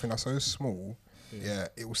is something that's so small. Yeah,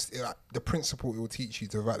 the principle it will teach you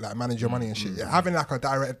to manage your money and shit. Yeah, having like a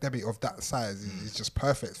direct debit of that size is just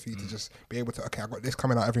perfect for you to just be able to, okay, I got this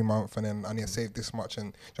coming out every month and then I need to save this much,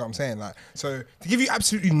 and do you know what I'm saying? Like, so to give you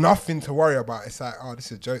absolutely nothing to worry about, it's like, oh, this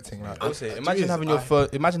is a joke thing. Like, imagine having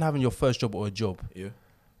your first job or a job. Yeah.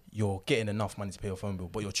 You're getting enough money to pay your phone bill,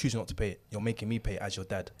 but you're choosing not to pay it. You're making me pay it as your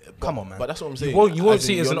dad. Come on, man. But that's what I'm saying. You won't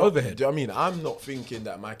see it as an overhead. Do you know what I mean? I'm not thinking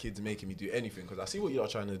that my kid's making me do anything, because I see what you're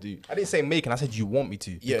trying to do. I didn't say making, I said you want me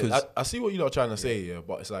to. Yeah, I see what you're trying to say,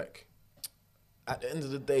 but it's like, at the end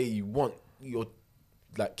of the day, you want your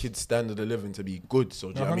like kids' standard of living to be good.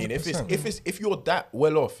 So do you know what I mean? 100%. If you're that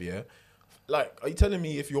well off, yeah. Like, are you telling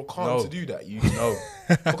me if you're calm to do that, you know?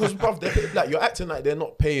 Because, bruv, like, you're acting like they're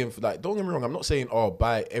not paying for, like, don't get me wrong, I'm not saying,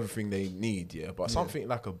 buy everything they need, yeah? But something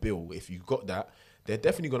like a bill, if you got that, they're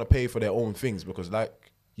definitely going to pay for their own things because,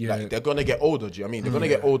 like they're going to get older, do you know what I mean? They're going to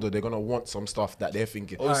get older, they're going to want some stuff that they're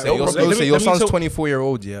thinking. Your son's 24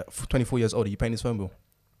 years old, are you paying his phone bill?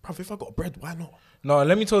 Bruv, if I got bread, why not? No,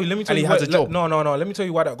 let me tell you. And he has a job. No. Let me tell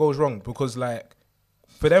you why that goes wrong. Because like,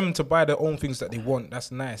 for them to buy their own things that they want,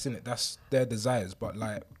 that's nice, isn't it? That's their desires. But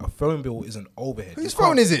like, a phone bill is an overhead. Whose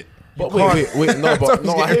phone is it? But wait, no,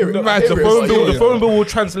 I hear it. The phone bill will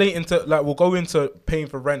translate into like, we'll go into paying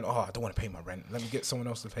for rent. Oh, I don't want to pay my rent. Let me get someone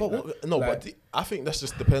else to pay. But I think that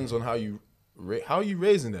just depends on how you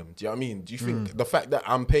raising them. Do you know what I mean? Do you think the fact that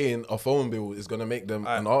I'm paying a phone bill is gonna make them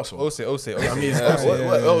an arsehole? Also. I mean,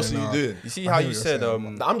 what else are you doing? You see how you said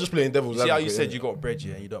I'm just playing devil's advocate. See how you said you got bread,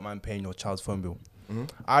 yeah, and you don't mind paying your child's phone bill.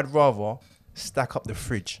 I'd rather stack up the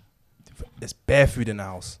fridge. There's bare food in the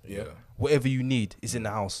house. Yeah. Whatever you need is in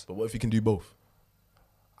the house. But what if you can do both?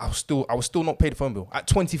 I will still not pay the phone bill. At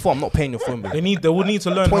 24, I'm not paying your phone bill. They would need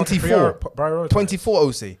to learn 24. how to prioritize. 24,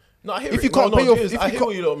 Ose. No, I hear if it. you can't pay your, I hear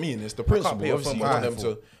what you don't mean. It's the principle. pay your Obviously, you phone want them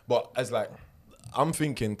to. But as like, I'm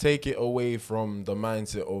thinking, take it away from the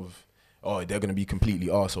mindset of, they're gonna be completely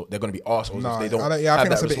arsehole. They're gonna be arseholes if they don't I have think that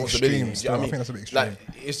that's a bit responsibility. extreme. Do you know what I think that's a bit extreme. Like,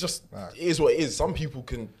 it's just, it is what it is. Some people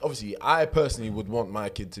can, obviously, I personally would want my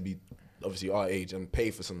kid to be, obviously, our age and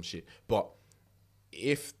pay for some shit. But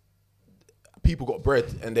if people got bread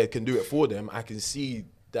and they can do it for them, I can see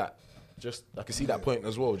that. I can see that point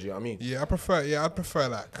as well. Do you know what I mean? Yeah, I'd prefer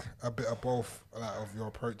like a bit of both, like, of your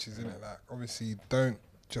approaches, innit? Like, obviously, don't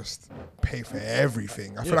just pay for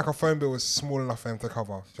everything. I feel like a phone bill is small enough for them to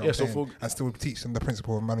cover. Do you know what I'm saying? And still teach them the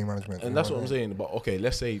principle of money management. And that's what I'm saying. But okay,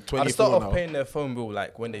 let's say 24 I'd start now. off paying their phone bill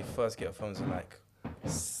like when they first get a phone, so like,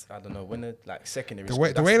 I don't know, when they're like secondary.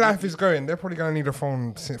 The way life is going, they're probably gonna need a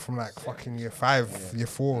phone from like fucking year 5, year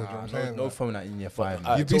 4. you know what I'm saying? No phone in year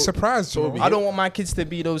 5. You'd be surprised. I don't want my kids to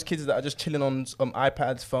be those kids that are just chilling on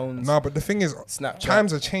iPads, phones. No, but the thing is, Snapchat.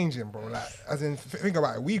 times are changing, bro. Like, as in, think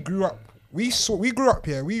about it. We grew up. We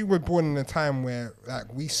were born in a time where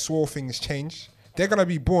like we saw things change. They're gonna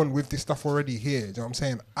be born with this stuff already here. Do you know what I'm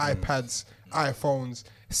saying? iPads, iPhones,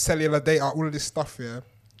 cellular data, all of this stuff here.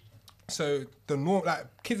 So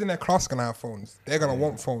kids in their class are gonna have phones. They're gonna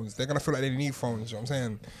want phones. They're gonna feel like they need phones. You know what I'm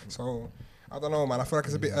saying? So I don't know, man. I feel like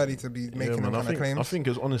it's a bit early to be making them kind of claims. I think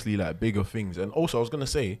it's honestly like bigger things. And also, I was gonna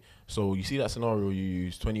say, so you see that scenario you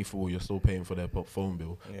use 24, you're still paying for their phone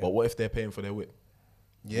bill. Yeah. But what if they're paying for their whip?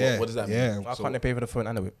 Yeah. What does that mean? Why can't they pay for the phone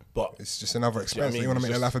and the whip? But it's just another expense. You want to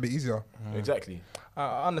make their life a bit easier. Exactly.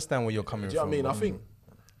 I understand where you're coming from. Do you know what I mean? I think,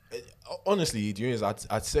 honestly,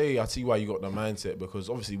 I'd see why you got the mindset, because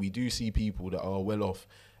obviously we do see people that are well off,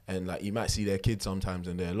 and like you might see their kids sometimes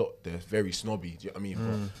and they're very snobby. Do you know what I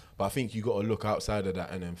mean? But I think you got to look outside of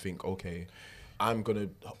that and then think, okay,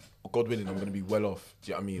 God willing, I'm gonna be well off.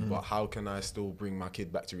 Do you know what I mean? But how can I still bring my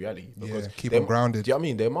kid back to reality? Because keep them grounded. Do you know what I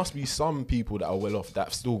mean? There must be some people that are well off that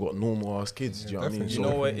have still got normal ass kids. Do you know what I mean? You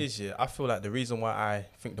know what it is, yeah? I feel like the reason why I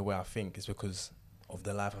think the way I think is because of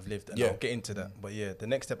the life I've lived, and I'll get into that. But yeah, the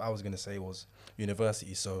next step I was gonna say was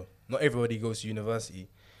university. So not everybody goes to university.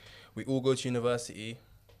 We all go to university.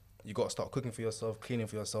 You got to start cooking for yourself, cleaning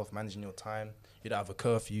for yourself, managing your time. You don't have a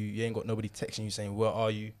curfew. You ain't got nobody texting you saying, where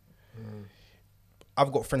are you?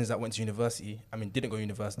 I've got friends that went to university. Didn't go to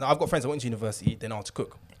university. No, I've got friends that went to university. They know how to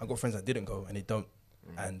cook. I've got friends that didn't go and they don't.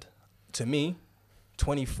 And to me,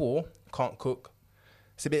 24, can't cook.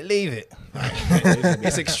 It's a bit leave it.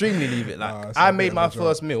 It's extremely leave it. Like, I made my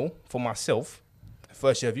first meal for myself.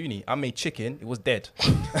 First year of uni, I made chicken. It was dead.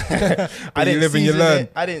 I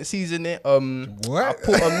didn't season it. What?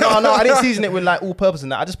 I didn't season it with like all purpose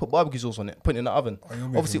and that. I just put barbecue sauce on it, put it in the oven.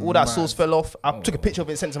 Obviously, all that sauce fell off. I took a picture of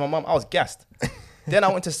it and sent it to my mum. I was gassed. Then I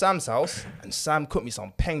went to Sam's house and Sam cooked me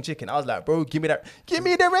some peng chicken. I was like, bro, give me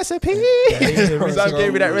the recipe. Sam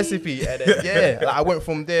gave me that recipe. And then, I went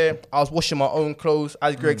from there. I was washing my own clothes.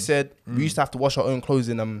 As Greg said, we used to have to wash our own clothes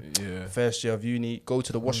in first year of uni, go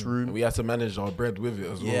to the washroom. We had to manage our bread with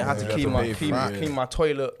it as well. Yeah, I had to clean my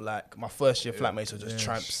toilet. Like my first year flatmates were just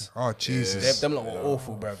tramps. Oh Jesus. Them lot were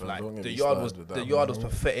awful, bruv. Like the yard was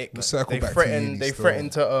pathetic. They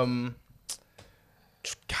threatened to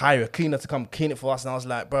hire a cleaner to come clean it for us, and I was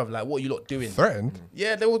like, bruv, like, what are you lot doing? Threatened?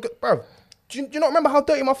 Yeah, they were good, bruv. Do you not remember how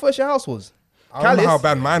dirty my first year house was? I don't know how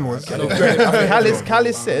bad mine was.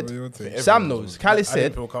 Callis said, Sam knows. Callis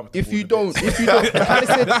said, if you don't,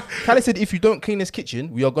 Callis said, if you don't clean this kitchen,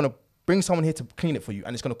 we are gonna bring someone here to clean it for you,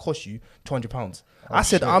 and it's gonna cost you £200. I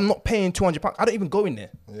said, I'm not paying £200. I don't even go in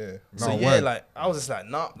there. Yeah. So like I was just like,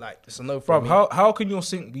 nah, like it's a no for Bro, me. how can your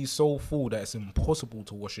sink be so full that it's impossible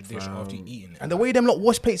to wash a dish after you eating it? And the way them lot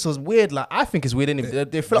wash plates was weird. Like I think it's weird.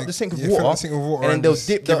 They fill up the sink with water, and then they'll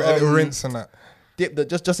dip give it a little the rinse and that. dip the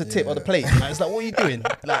just a tip of the plate. Like, it's like, what are you doing?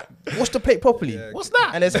 Like, wash the plate properly. What's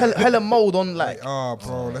that? And there's hella mold on like. Oh,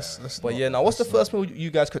 bro, let's. But yeah, now what's the first meal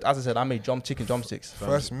you guys cooked? As I said, I made chicken drumsticks.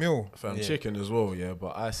 First meal? Chicken as well, yeah,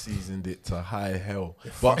 but I seasoned it to high hell.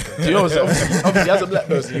 But do you know, obviously as a black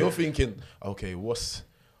person, you're thinking, okay, what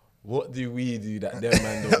do we do that them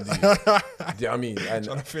man don't do? Do you know what I mean? And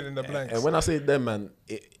trying to fill in the blanks. And when I say them man,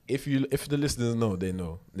 if the listeners know, they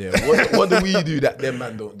know. Yeah. What do we do that them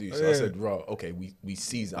man don't do? So I said, right, okay, we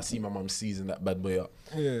season. I see my mum season that bad boy up.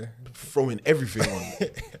 Yeah. Throwing everything on.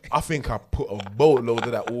 I think I put a boatload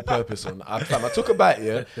of that all-purpose on. I took a bite,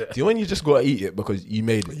 yeah. Do you know when you just gotta eat it because you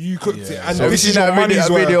made it? You cooked it, and So this is that your money's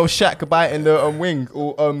worth. video of Shaq biting the wing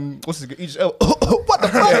or what's it? What the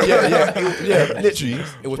fuck? Yeah, literally,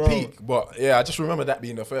 it was peak. But yeah, I just remember that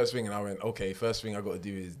being the first thing, and I went, okay, first thing I got to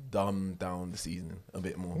do is dumb down the seasoning a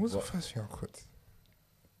bit more. What was the first thing I cooked?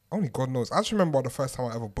 Only God knows. I just remember the first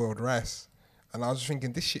time I ever boiled rice. And I was just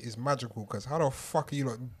thinking, this shit is magical, because how the fuck are you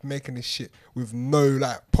like making this shit with no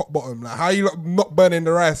like pot bottom? Like, how are you like not burning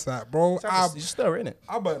the rice, like, bro? You just stir it, innit?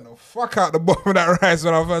 I burnt the fuck out the bottom of that rice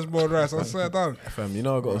when I first boiled rice. I swear down. Fam, you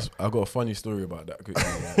know, I got a funny story about that quickly.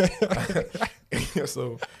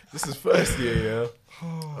 So this is first year,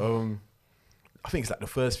 yeah. I think it's like the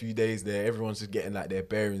first few days there, everyone's just getting like their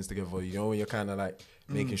bearings together. You know, when you're kind of like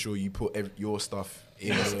making sure you put your stuff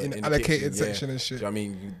in the allocated kitchen, section and shit. Do you know what I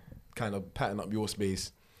mean? You kind of patting up your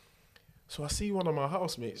space. So I see one of my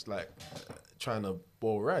housemates like trying to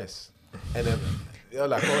boil rice, and then they're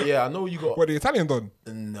like, "Oh yeah, I know you got." What, the Italian done?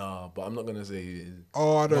 Nah, but I'm not gonna say. Who it is.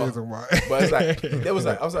 Oh, I know what you're talking about. But it's like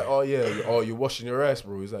I was like, "Oh yeah, you're washing your rice,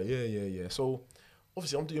 bro." He's like, "Yeah." So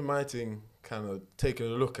obviously I'm doing my thing, kind of taking a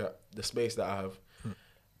look at the space that I have.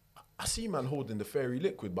 I see man holding the fairy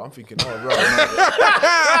liquid, but I'm thinking, oh,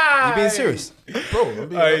 right. You being serious? Bro, I'm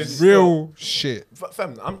being honest. Real shit.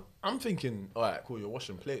 Fam, I'm thinking, all right, cool, you're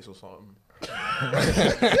washing plates or something.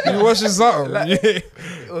 You washing something? Like,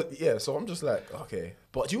 yeah, so I'm just like, okay.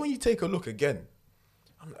 But when you take a look again,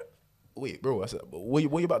 I'm like, wait, bro, I said, what you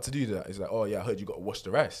about to do to that? He's like, oh yeah, I heard you got to wash the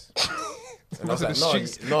rice. And I was like,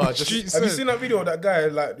 no, I just... Have you seen that video of that guy,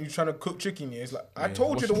 like, who's trying to cook chicken? He's like, I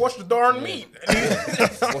told you to wash the darn meat. And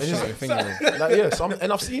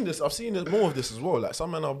I've seen more of this as well. Like,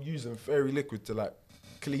 some men are using fairy liquid to, like,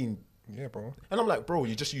 clean. Yeah, bro. And I'm like, bro,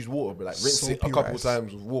 you just use water, but, like, rinse it a Soapy couple rice.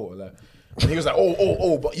 times with water. Like, and he was like,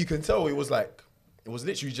 oh, but you can tell it was like, it was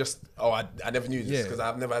literally just, I never knew this because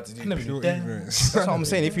I've never had to do this. Pure ignorance. That's what I'm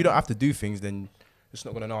saying. If you don't have to do things, then you're just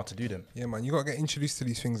not gonna know how to do them. Yeah, man, you gotta get introduced to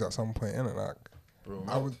these things at some point, innit? Like, Bro,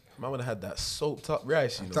 man would have had that soaked up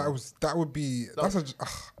rice, you know. that would be. That's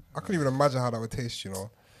I couldn't even imagine how that would taste, you know.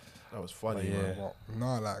 That was funny, yeah. man. But,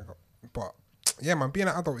 no, like, but yeah, man, being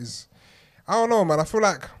an adult is, I don't know, man. I feel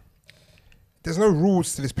like there's no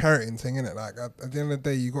rules to this parenting thing, innit? Like, at the end of the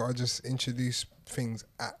day, you gotta just introduce things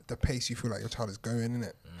at the pace you feel like your child is going,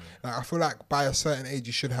 innit? Like, I feel like by a certain age,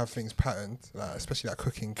 you should have things patterned, like, especially like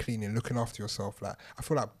cooking, cleaning, looking after yourself. Like, I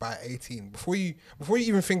feel like by 18, before you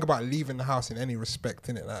even think about leaving the house in any respect,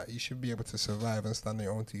 innit? Like, you should be able to survive and stand on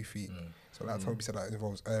your own 2 feet. So, like Toby said, that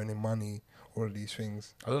involves earning money, all of these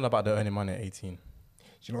things. I don't know about the earning money at 18. Do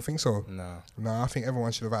you not think so? No. No, I think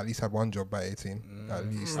everyone should have at least had one job by 18. At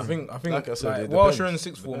least. I think Like I said, like, it whilst depends. you're in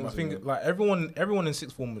sixth form, I think like everyone in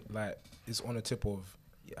sixth form like is on the tip of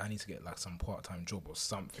I need to get like some part-time job or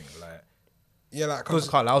something like. Yeah, like, Because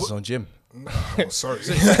Carl Lowes is on gym. oh, sorry.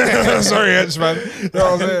 Sorry, Edge, man. You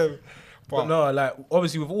know what I'm saying? But no, like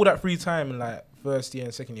obviously with all that free time in like first year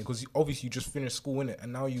and second year, because obviously you just finished school in it,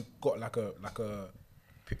 and now you got like a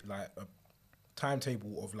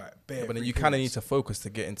timetable of like bare. But then free you kind of need periods. to focus to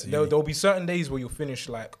get into There'll be certain days where you'll finish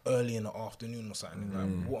like early in the afternoon or something.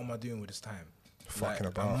 Like, what am I doing with this time? Fucking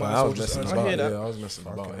Like, about. I might as I well was just messing earn about. hear that. Yeah, I was messing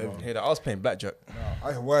about heavy. Hey, I was playing blackjack.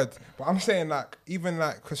 I heard. But I'm saying, like, even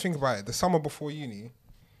like, because think about it, the summer before uni,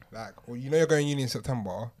 like, well, you know you're going uni in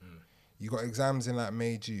September, you got exams in like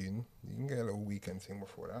May, June, you can get a little weekend thing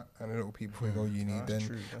before that, and a little peak before you go uni.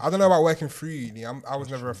 Then I don't know about working through uni. I was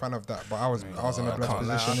never a fan of that, but I was in a blessed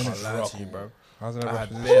position, innit? bro. I was in a I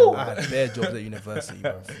blessed had position. bare jobs at university,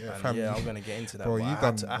 bro. fam, Yeah, I'm gonna get into that. bro, But you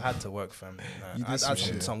I had to work, fam. You I did had some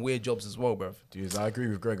shit. some weird jobs as well, bro. Dude, I agree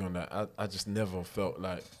with Greg on that. I just never felt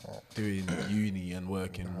like doing uni and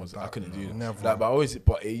working I couldn't do that. never. Like,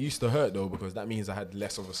 but it used to hurt though, because that means I had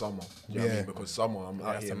less of a summer. Do you know what I Yeah. mean? Because summer I'm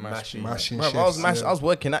out here mashing. Mashing Bro, shifts, I was yeah. I was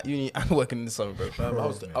working at uni uni and working in the summer, bro.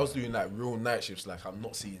 I was doing like real night shifts. Like I'm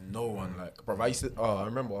not seeing no one. Like, bro, I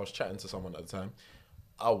remember I was chatting to someone at the time.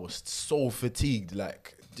 I was so fatigued.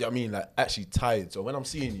 Like, do you know what I mean? Like actually tired. So when I'm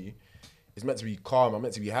seeing you, it's meant to be calm. I'm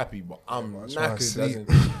meant to be happy, but I'm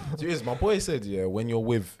knackered. Serious, my boy said, yeah, when you're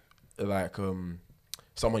with like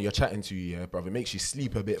someone you're chatting to, yeah, brother, it makes you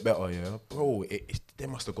sleep a bit better, yeah, bro. They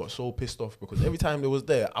must have got so pissed off because every time they was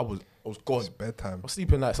there, I was gone. It's bedtime. I was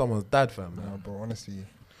sleeping like someone's dad, fam. Nah, bro, honestly.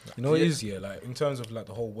 You know what it is, yeah? Like, in terms of, like,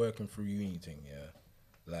 the whole working through uni thing, yeah?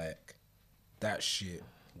 Like, that shit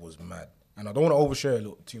was mad. And I don't want to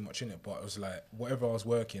overshare too much in it, but it was like, whatever I was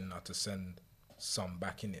working, I had to send some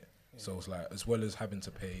back in it. So it was like, as well as having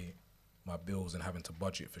to pay my bills and having to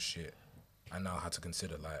budget for shit, I now had to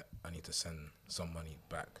consider, like, I need to send some money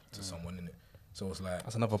back to someone in it. So it was like...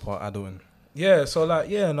 That's another part adulting. Yeah, so, like,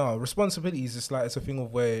 yeah, no, responsibilities, it's like, it's a thing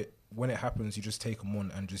of where, when it happens, you just take them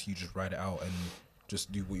on and you just ride it out and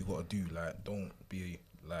just do what you got to do. Like, don't be,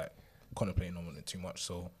 like, contemplating on it too much.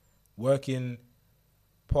 So, working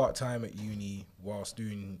part-time at uni whilst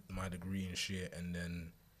doing my degree and shit, and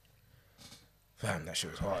then... Fam, that shit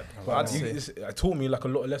was hard. But it taught me like a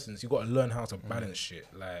lot of lessons. You got to learn how to balance shit,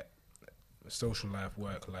 like social life,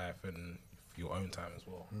 work life, and your own time as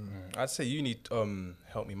well. I'd say uni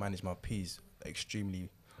helped me manage my P's extremely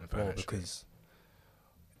well because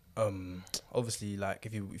obviously, like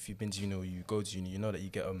if you've been to uni or you go to uni, you know that you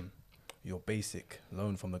get your basic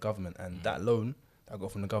loan from the government, and that loan that I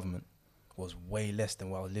got from the government was way less than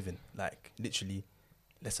where I was living. Like literally.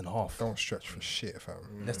 Less than half. Don't stretch for shit, fam.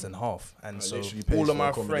 Less than half. And I so literally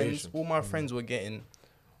all my friends were getting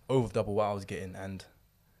over double what I was getting. And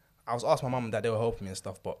I was asking my mum and dad, they were helping me and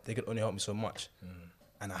stuff, but they could only help me so much.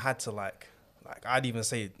 And I had to like I'd even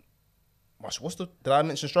say, did I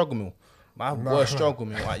mention struggle meal? My worst struggle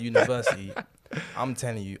meal at university, I'm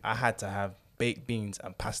telling you, I had to have baked beans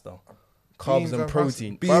and pasta. Carbs and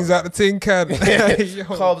protein. Beans out the tin can.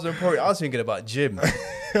 Carbs and protein. I was thinking about gym.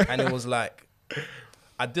 And it was like,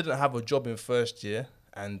 I didn't have a job in first year,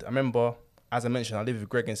 and I remember, as I mentioned, I live with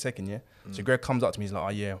Greg in second year. So Greg comes up to me, he's like, "Oh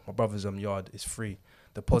yeah, my brother's yard is free,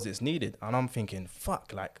 deposits needed," and I'm thinking,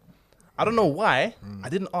 "Fuck!" Like, I don't know why I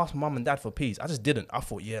didn't ask mum and dad for P's. I just didn't. I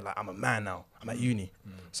thought, yeah, like I'm a man now. I'm at uni,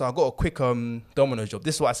 so I got a quick Domino's job.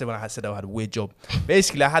 This is what I said when I said I had a weird job.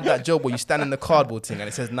 Basically, I had that job where you stand in the cardboard thing and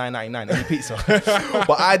it says $9.99 any pizza.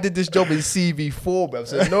 But I did this job in CV4, bro.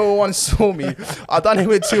 So no one saw me. I done it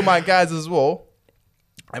with two of my guys as well.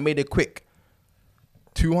 I made a quick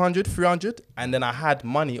 200, 300, and then I had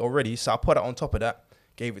money already, so I put it on top of that,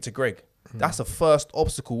 gave it to Greg. That's the first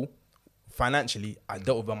obstacle financially I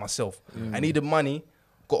dealt with by myself. I needed money,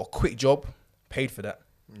 got a quick job, paid for that.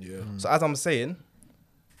 Yeah. So as I'm saying,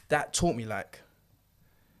 that taught me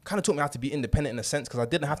kind of taught me how to be independent in a sense, because I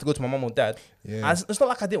didn't have to go to my mum or dad. Yeah. It's not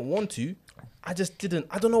like I didn't want to, I just didn't.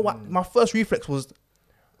 I don't know what, my first reflex was,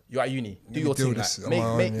 you're at uni, do your thing,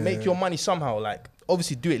 like, make your money somehow, like,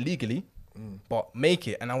 obviously do it legally, but make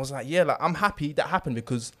it. And I was like, yeah, like I'm happy that happened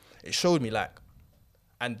because it showed me like,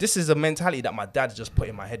 and this is a mentality that my dad just put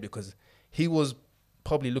in my head because he was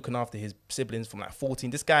probably looking after his siblings from like 14.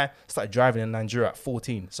 This guy started driving in Nigeria at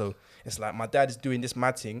 14. So it's like my dad is doing this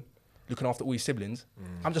mad thing, looking after all his siblings.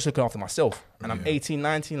 I'm just looking after myself. And I'm 18,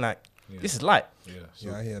 19, like this is light.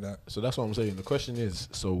 Yeah, I hear that. So that's what I'm saying. The question is,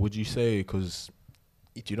 so would you say, because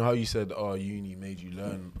do you know how you said, uni made you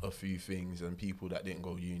learn a few things, and people that didn't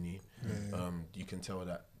go uni, you can tell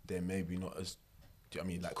that they're maybe not as, I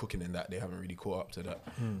mean, like cooking and that, they haven't really caught up to that.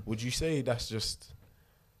 Would you say that's just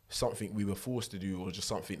something we were forced to do, or just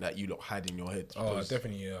something that you lot had in your head? Oh,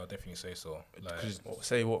 definitely, yeah, I'll definitely say so.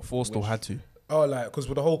 Like, Forced or had to? Oh, like, because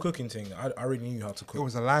with the whole cooking thing, I already knew how to cook. It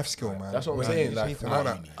was a life skill, man. That's what I'm saying. You Like, need to know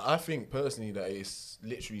that. I think personally that it's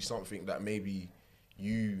literally something that maybe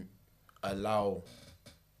you allow,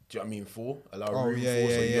 do you know what I mean, allow room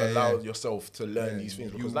for, so you allow yourself to learn these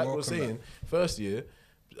things. Because like we were saying, first year,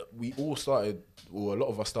 we all started, or a lot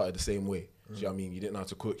of us started the same way. Do you know what I mean? You didn't know how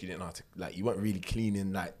to cook, you didn't know how to, like, you weren't really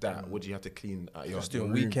cleaning like that. What do you have to clean at your Just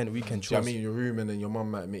doing room? weekend Do you know what I mean? Your room, and then your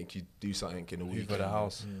mum might make you do something in the week for the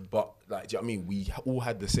house. But like, do you know what I mean? We all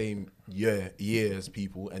had the same year as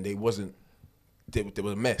people, and there was a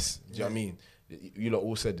mess. Do you know what I mean? You lot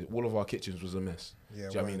all said all of our kitchens was a mess. Yeah, do you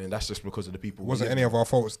know what I mean? And that's just because of the people. It wasn't any of our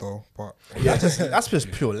faults though, but yeah, that's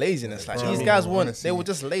just pure laziness. Like these guys they were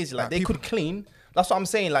just lazy. Like they could clean. That's what I'm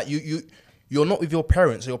saying. Like you're not with your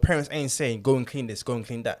parents, so your parents ain't saying go and clean this, go and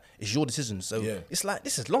clean that. It's your decision. So it's like,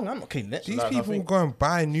 this is long, I'm not cleaning it. These people go and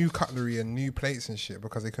buy new cutlery and new plates and shit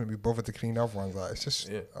because they couldn't be bothered to clean the other ones. Like, it's just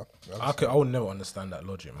I would never understand that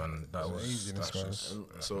logic, man. That was laziness,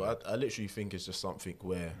 man. So I literally think it's just something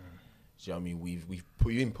where, you know what I mean? We've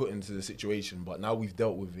been put into the situation, but now we've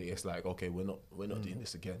dealt with it. It's like, okay, we're not doing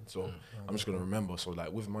this again. So I'm just gonna remember. So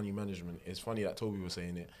like with money management, it's funny that Toby was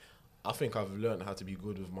saying it. I think I've learned how to be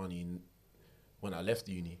good with money when I left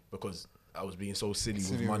uni, because I was being so silly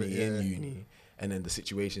with money in uni. And then the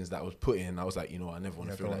situations that I was put in, I was like, you know, I never want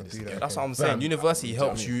to feel like this again. That's what I'm saying. University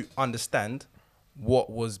helps you understand what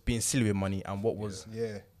was being silly with money and what was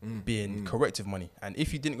being correct with money. And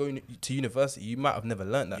if you didn't go to university, you might have never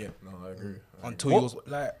learned that. Yeah, no, I agree. Until you was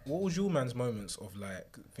like, what was your man's moments of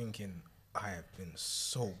like thinking, I have been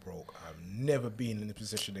so broke, I've never been in a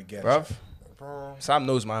position again, Bruv, Bro, Sam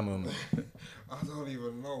knows my moment. I don't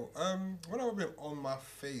even know. When I've been on my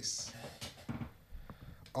face.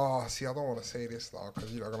 Oh, see, I don't want to say this now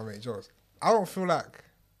because you're not gonna make jokes. I don't feel like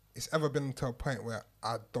it's ever been to a point where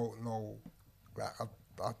I don't know. Like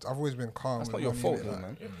I've always been calm. That's not your fault, though, like,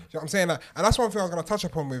 man. You know what I'm saying? Like, and that's one thing I was gonna touch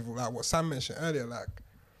upon with like what Sam mentioned earlier. Like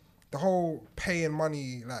the whole paying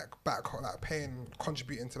money, like back, like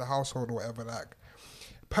contributing to the household or whatever. Like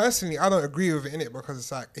personally, I don't agree with it innit, because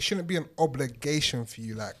it's like it shouldn't be an obligation for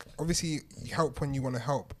you. Like obviously, you help when you want to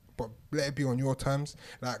help, but let it be on your terms.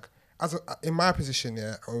 Like. In my position,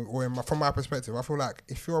 from my perspective, I feel like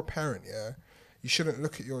if you're a parent, you shouldn't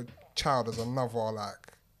look at your child as another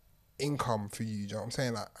like income for you. Do you know what I'm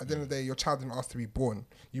saying? Like at the end of the day, your child didn't ask to be born.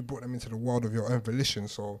 You brought them into the world of your own volition.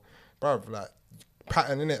 So, bruv, like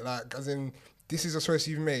pattern in it, like as in this is a choice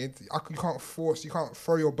you've made. You can't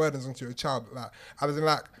throw your burdens onto your child. Like as in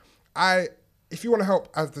like if you want to help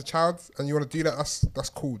as the child and you want to do that, that's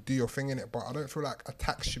cool. Do your thing in it. But I don't feel like a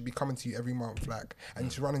tax should be coming to you every month, like, and you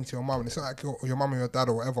should run into your mum. And it's not like your mum or your dad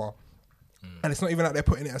or whatever. And it's not even like they're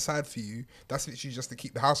putting it aside for you. That's literally just to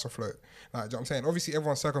keep the house afloat. Like, do you know what I'm saying? Obviously,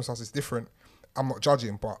 everyone's circumstance is different. I'm not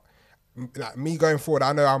judging, but like me going forward,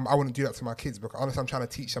 I know I wouldn't do that to my kids because honestly, I'm trying to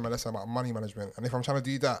teach them a lesson about money management. And if I'm trying to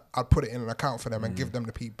do that, I'd put it in an account for them and give them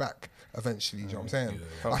the P back eventually. Do you know what I'm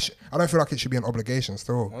saying? I don't feel like it should be an obligation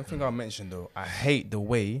still. One thing I mentioned though, I hate the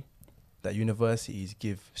way that universities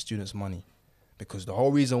give students money, because the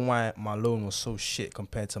whole reason why my loan was so shit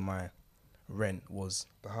compared to my rent was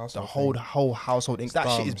the whole household income.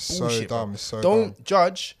 That shit is bullshit. Don't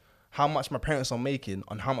judge how much my parents are making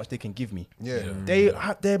on how much they can give me.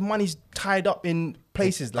 Their money's tied up in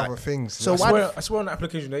places like other things. So I swear on the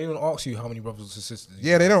application they don't ask you how many brothers or sisters.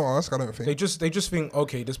 Yeah, they don't ask. I don't think they just think,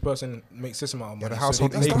 okay, this person makes this amount of money. The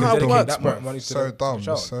household so they can dedicate that amount of money to so dumb.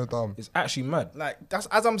 the So dumb. It's actually mad. Like that's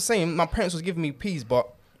as I'm saying, my parents was giving me peas, but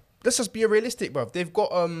let's just be realistic, bruv. They've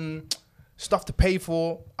got stuff to pay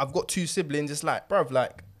for. I've got 2 siblings. It's like, bruv,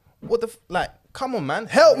 like what the come on, man.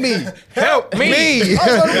 Help me. Help me.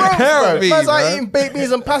 Help me. Man's like eating baked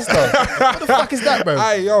beans and pasta. What the fuck is that, bro?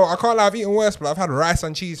 Hey, yo, I can't lie. I've eaten worse, but I've had rice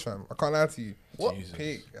and cheese, fam. I can't lie to you. What?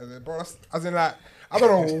 Peak. Bro, as in, like, I don't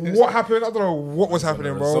know what happened. I don't know what was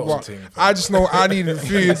happening, bro. But I just know I needed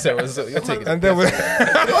food. You're taking and then you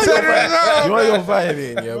know you're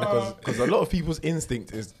violating, yeah? Because a lot of people's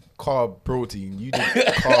instinct is carb protein. You did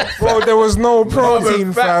carb. Bro, there was no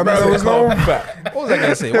protein, fam. There was no fat. What was I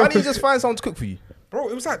gonna say? Why didn't you just find someone to cook for you? Bro,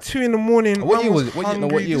 it was like 2 in the morning. What year was it?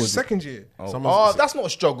 What year was it? Second year. Oh, that's not a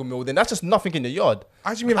struggle meal then. That's just nothing in the yard.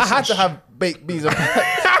 How do you mean? I had to have baked beans and pasta.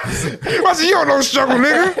 I said, you don't know struggle,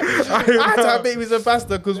 nigga. I had to have baked beans and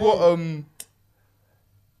pasta because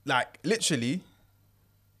like literally,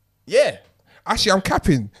 yeah. Actually, I'm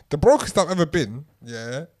capping. The brokest I've ever been,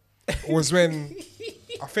 was when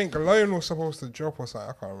I think a loan was supposed to drop or something.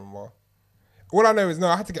 I can't remember. All I know is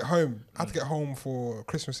I had to get home. I had to get home for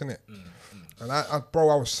Christmas, innit? And I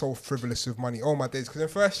was so frivolous with money all my days. Because in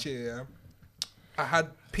first year, I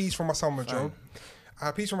had peas from my summer job.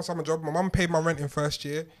 My mum paid my rent in first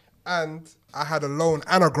year, and I had a loan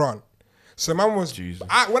and a grant. So man was,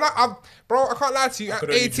 I can't lie to you.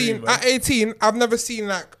 At 18, I've never seen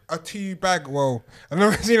like a 2-bag. Well, I've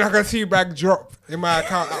never seen like a 2-bag drop in my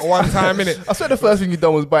account at one time, innit? I swear the first thing you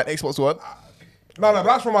done was buy an Xbox One. No, but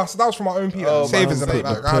that was from my own savings and like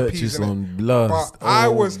I had peas in it. Blast. But I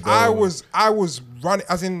was running,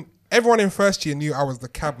 as in everyone in first year knew I was the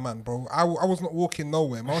cab man, bro. I was not walking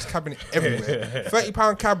nowhere. I was cabbing it everywhere.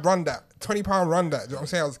 £30 cab, run that. £20 run that. You know what I'm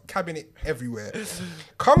saying? I was cabbing it everywhere.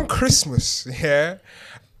 Come Christmas, I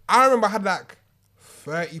remember I had like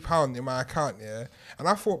 £30 in my account, and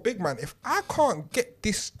I thought, big man, if I can't get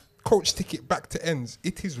this coach ticket back to ends,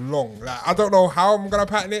 it is long. Like I don't know how I'm gonna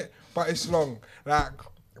pattern it, but it's long. Like,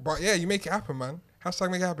 but yeah, you make it happen, man.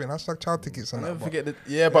 Hashtag make it happen. Hashtag child tickets. And I'll never forget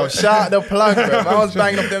that. Bro. Shout out the plug, bro. I was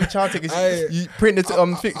banging up them child tickets. You print the ticket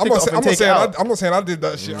off and take it out. I'm not saying I did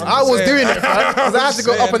that shit. I was doing it, fam. Because I had to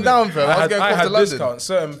go up and down, fam. I was going across to London. Discount.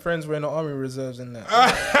 Certain friends were in the army reserves in there. Are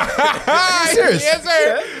you serious? Yes,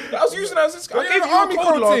 sir. I was using that as I gave the you army a code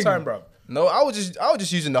code last thing. time, bro. No, I was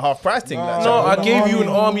just using the half price thing. Like, No, I gave you an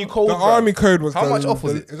army code. The bro. army code was How much off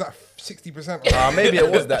was it? It was like 60%. Maybe it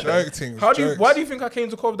was that. Joke thing. Why do you think I came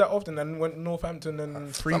to Cove that often and went to Northampton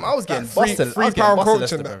and free? I was getting free, busted. free I was getting pound busted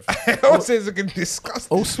coach and Leicester, that. I was saying it's looking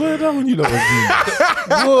disgusting. Oh, swear down you lot was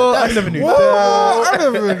doing. I never knew. I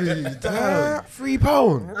never knew that.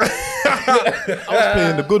 £3. I was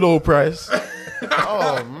paying the good old price.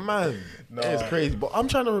 Oh man, it's crazy. But I'm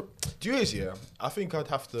trying to. Do you is I think I'd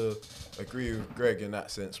have to agree with Greg in that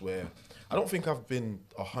sense where I don't think I've been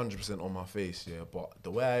 100% on my face. But the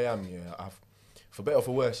way I am, I've, for better or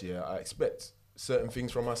for worse, I expect certain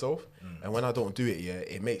things from myself, and when I don't do it,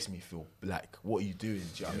 it makes me feel like, what are you doing?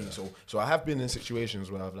 Do you know what I mean? So I have been in situations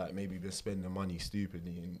where I've like maybe been spending money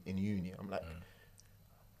stupidly in uni. I'm like,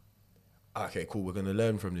 okay, cool, we're gonna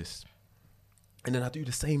learn from this. And then I do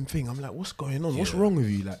the same thing. I'm like, what's going on? What's wrong with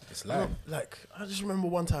you? Like, It's life. like, I just remember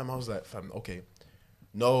one time I was like, fam, okay,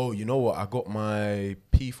 no, you know what? I got my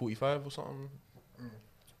P45 or something.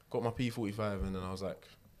 Got my P45, and then I was like,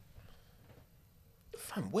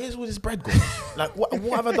 fam, where's all this bread gone? Like, what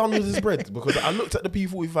have I done with this bread? Because I looked at the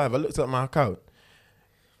P45, I looked at my account.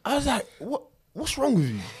 I was like, what's wrong with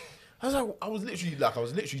you? I was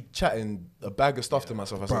literally chatting a bag of stuff to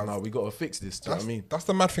myself. I said, no, we got to fix this. Do you know what I mean? That's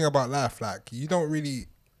the mad thing about life. Like, you don't really.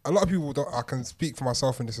 A lot of people don't. I can speak for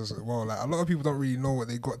myself in this as well. Like, a lot of people don't really know what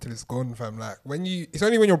they got till it's gone, fam. Like, it's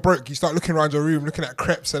only when you're broke you start looking around your room, looking at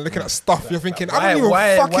crepes and looking at stuff. You're thinking, I don't even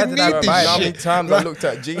fucking need this How many shit. times I looked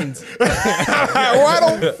at jeans? Why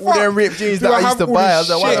the All them fuck? ripped jeans do that I I used have to all buy. I this was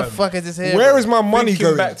like, why the shit? fuck is this here? Where bro? is my money Thinking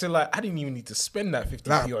going? back to like, I didn't even need to spend that 50p.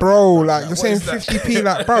 Like, on bro, it. like, you're what saying is that? 50p,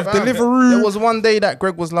 like, bruv, There Deliveroo. was one day that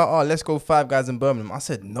Greg was like, "Oh, let's go Five Guys in Birmingham." I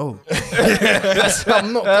said, "No,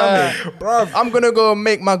 I'm not coming, Bruv. I'm gonna go and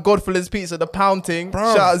make my Godfellas pizza, the pound thing."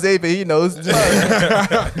 Bruv. Shout out Xavier, he knows.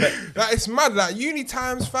 Like, it's mad. Like, uni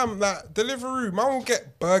times, fam. Like, Deliveroo, man will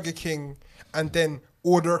get Burger King and then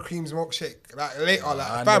order a creams milkshake. Like, later, I like,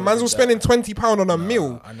 never fam, man's did all spending £20 on a Nah,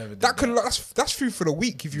 meal. I never did That could that. that's food for the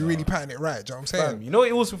week if you really pattern it right. Do you know what I'm saying? Fam, you know what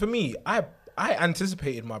it was for me? I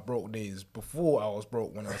anticipated my broke days before I was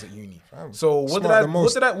broke when I was at uni. So what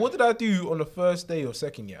did I do on the first day of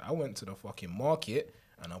second year? I went to the fucking market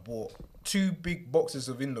and I bought 2 big boxes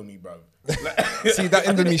of Indomie, bro. See, that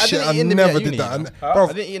Indomie I shit, didn't I eat Indomie never at did uni, that. you know. Bro,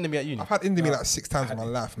 I didn't eat Indomie at uni. I've had Indomie like 6 times in my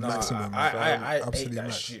life, maximum. I Absolutely ate that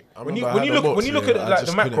max. shit. I When remember you I had look at I like the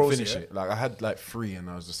just couldn't macros, finish yeah? it. Like I had like 3 and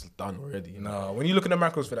I was just done already. Nah, when you look at the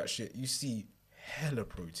macros for that shit, you see hella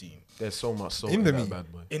protein. There's so much salt in Indomie. that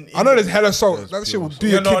bad boy. I know there's hella salt. That shit will do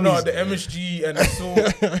your kidneys. The MSG and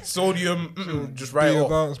the sodium, just right Do your off.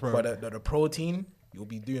 dance, bro. But the protein, you'll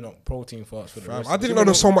be doing up protein fast for the rest. I didn't know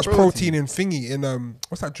there was so much protein in thingy in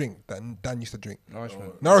what's that drink that Dan used to drink?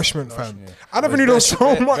 Nourishment, fam. I never knew there was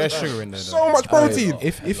so much There's sugar in there, so much protein.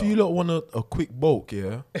 If you lot want a quick bulk,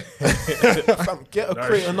 yeah, fam, get a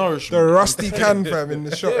crate of nourishment. The rusty can, fam, in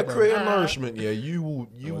the shop, Get a bro. crate of nourishment, yeah. You will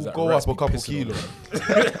was that go rats up a be couple pissing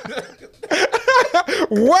kilos.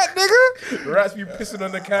 What, nigga? Rats be pissing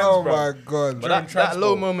on the cans, Oh bro. my god. But that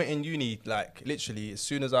low moment in uni, like literally, as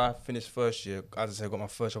soon as I finished first year, as I said, I got my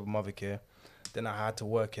first job at Mothercare. Then I had to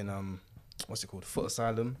work in what's it called, Foot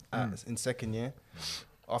Asylum in second year.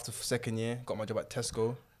 After second year, got my job at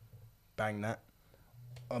Tesco, bang that.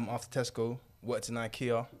 After Tesco, worked in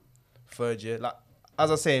IKEA. Third year, like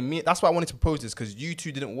as I say, that's why I wanted to propose this because you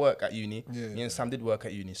two didn't work at uni. Yeah. Me and Sam did work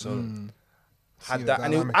at uni, so See had the that.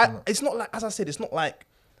 And dynamic in that. it's not like, as I said, it's not like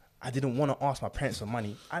I didn't want to ask my parents for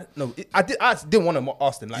money. I didn't want to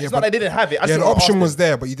ask them. Like, Yeah, it's not but- that they didn't have it. I Yeah, just the didn't wanna option ask was them.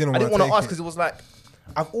 there, but you didn't I want didn't to want to ask take because it. it was like,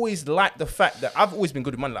 I've always liked the fact that I've always been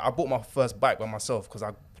good with money. Like, I bought my first bike by myself because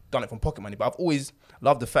I've done it from pocket money. But I've always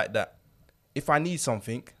loved the fact that if I need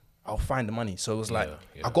something, I'll find the money. So it was like,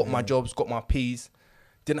 I got my jobs, got my P's.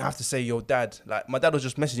 Didn't have to say, yo, dad. Like, my dad was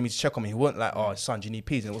just messaging me to check on me. He weren't like, oh, son, do you need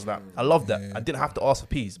P's? And it was like, I love that. I didn't have to ask for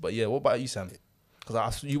P's. But yeah, what about you, Sam?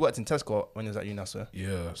 Because you worked in Tesco when you was at uni, sir.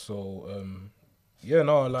 Yeah, so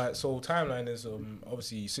so timeline is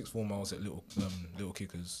obviously sixth form I was at Little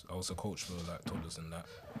Kickers. I was a coach for like toddlers and that,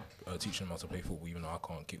 teaching them how to play football even though I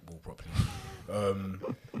can't kick ball properly.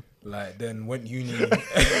 Like then went uni.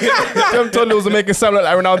 Them toddlers were making Sam look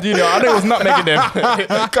like Ronaldinho. I know it was not making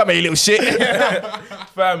them. Come here, you little shit.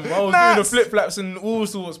 Fam, I was doing the flip flaps and all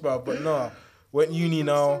sorts, bro. But nah, went uni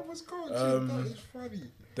now.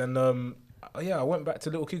 Then I went back to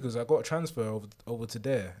Little Kickers. I got a transfer over to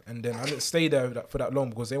there, and then I didn't stay there for that long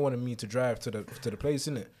because they wanted me to drive to the place,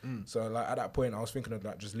 innit? So like at that point, I was thinking of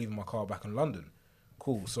like just leaving my car back in London.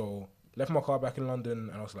 Cool. So left my car back in London,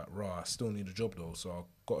 and I was like, I still need a job though. So I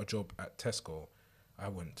got a job at Tesco. I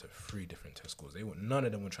went to 3 different test schools. None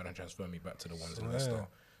of them were trying to transfer me back to the ones in Leicester.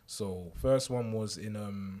 So first one was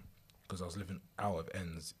in because I was living out of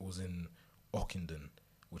ends. It was in Ockenden,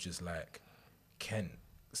 which is like Kent,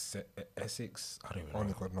 Essex. I don't even know.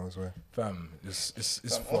 Only God knows where. Fam, it's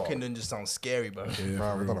far. Ockenden just sounds scary, bro. I don't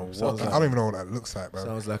know. I don't even know what that looks like, bro.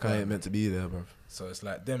 Sounds like I ain't meant to be there, bro. So it's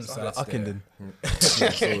like them sides Like Ockenden. So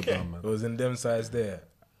dumb, man. It was in them sides there.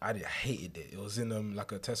 I hated it. It was in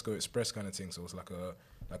like a Tesco Express kind of thing. So it was like a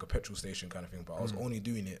petrol station kind of thing. But I was only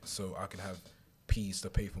doing it so I could have peas to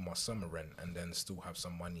pay for my summer rent and then still have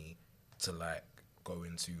some money to like go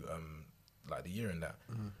into like the year and that.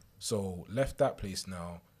 So left that place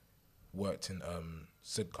now, worked in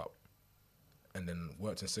Sidcup, and then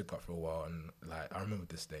worked in Sidcup for a while. And like I remember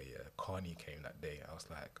this day, Carney came that day. I was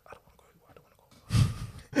like, I don't want to go.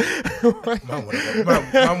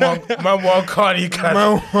 Man want Carney. So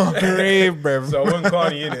I went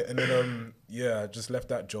Carney in it, and then I just left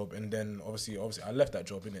that job, and then obviously I left that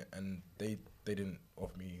job in it, and they didn't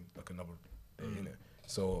offer me like another day in it.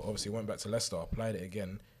 So obviously went back to Leicester, applied it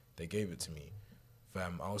again. They gave it to me.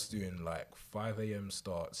 Fam, I was doing like 5 a.m.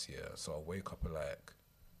 starts here, so I wake up at like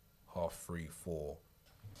 3:30, 4,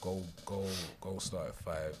 go start at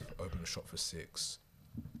 5, open the shop for 6,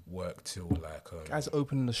 work till like Guys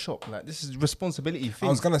opening the shop, like this is responsibility thing.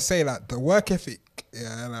 I was gonna say like the work ethic,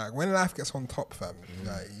 like when life gets on top, fam,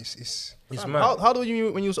 like it's mad. How old were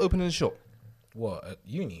you when you was opening the shop? What, at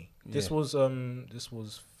uni? Yeah. This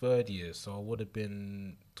was third year, so I would have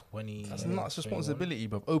been 20. That's nuts responsibility,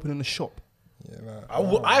 bro. Opening the shop.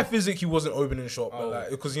 I physically wasn't opening the shop, but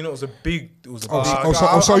like because it was a big.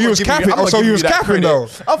 So you was capping. So you was capping though.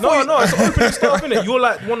 No, it's opening stuff, innit? You're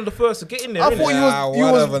like one of the first to get in there. I thought you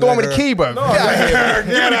was the one with the key, bro. Get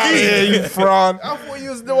out of here, you fraud. I thought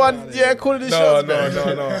you was the one, calling the shots.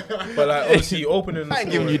 No. But like obviously opening the store. I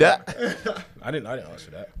ain't giving you that. I didn't ask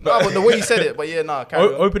for that. No, but the way you said it, but carry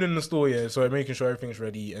on. Opening the store, so making sure everything's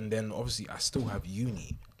ready, and then obviously I still have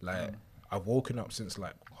uni. Like I've woken up since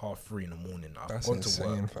like 3:30 in the morning. I've gone to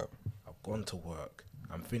work. Fam. I've gone to work.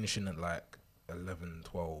 I'm finishing at like 11,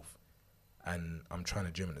 12, and I'm trying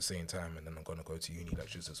to gym at the same time, and then I'm gonna go to uni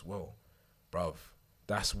lectures as well, bruv.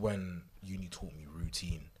 That's when uni taught me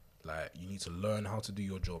routine. Like you need to learn how to do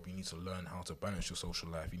your job. You need to learn how to balance your social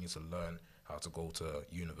life. You need to learn how to go to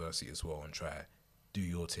university as well and try do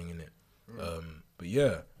your thing in it. But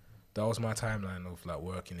yeah, that was my timeline of like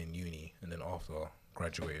working in uni, and then after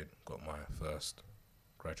graduated, got my first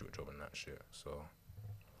graduate job in that shit. So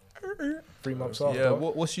 3 months after. Yeah,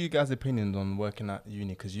 what's you guys' opinions on working at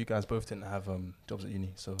uni? Because you guys both didn't have jobs at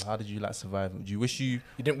uni. So how did you like survive? Do you wish you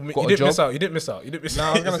didn't got a job? miss out? You didn't miss out. No,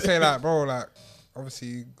 I was gonna say like, bro, like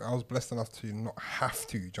obviously I was blessed enough to not have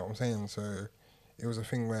to. Do you know what I'm saying? So it was a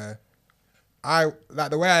thing where I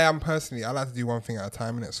like the way I am personally. I like to do one thing at a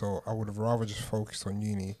time, innit? So I would have rather just focused on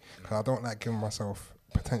uni because I don't like giving myself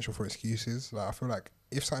potential for excuses. Like I feel like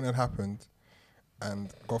if something had happened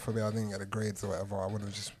and God forbid I didn't get the grades or whatever, I would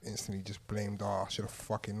have just instantly just blamed, I should have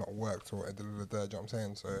fucking not worked or do you know what I'm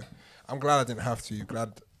saying? So I'm glad I didn't have to,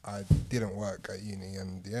 glad I didn't work at uni,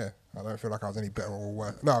 and I don't feel like I was any better or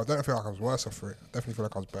worse. No, I don't feel like I was worse off for it. I definitely feel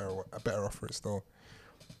like I was better off for it still.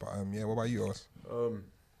 But what about you, Oz?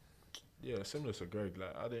 Yeah, similar to Greg.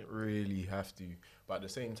 Like I didn't really have to, but at the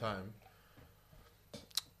same time,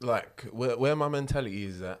 like where my mentality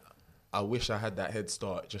is that I wish I had that head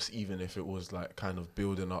start, just even if it was like kind of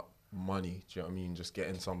building up money. Do you know what I mean? Just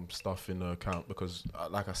getting some stuff in the account because,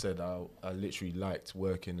 like I said, I literally liked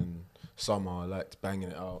working in summer. I liked banging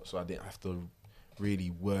it out, so I didn't have to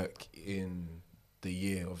really work in the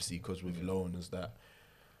year, obviously, because with loans that.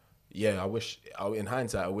 Yeah, in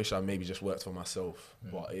hindsight, I wish I maybe just worked for myself.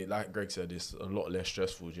 But like Greg said, it's a lot less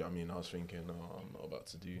stressful. Do you know what I mean? I was thinking, I'm not about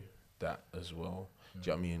to do that as well. Do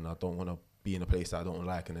you know what I mean? I don't want to be in a place that I don't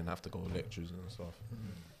like and then have to go lectures and stuff.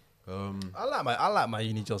 I like my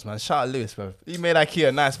uni jobs, man. Shout out Lewis, bro. He made IKEA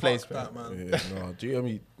a nice place, bro. Yeah, no, do you know what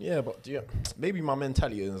I mean? Yeah, but maybe my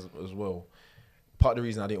mentality is as well. Part of the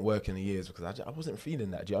reason I didn't work in the years because I wasn't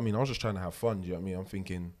feeling that. Do you know what I mean? I was just trying to have fun. Do you know what I mean? I'm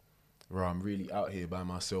thinking, bro, I'm really out here by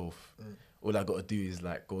myself. All I got to do is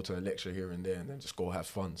like go to a lecture here and there and then just go have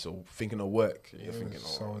fun. So thinking of work, you're thinking,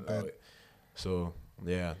 so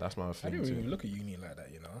yeah, that's my thing. I didn't too. really look at uni like that,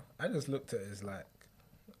 I just looked at it as like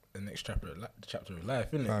the next chapter of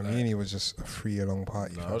life, innit? Like, uni was just a 3-year-long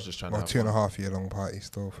party. No, I was just trying to have 2.5-year-long party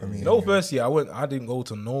still for me. First year I didn't go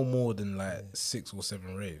to no more than like 6 or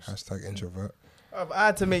 7 raves. # introvert. I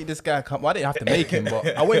had to make this guy come. Well, I didn't have to make him,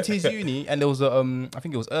 but I went to his uni and there was a I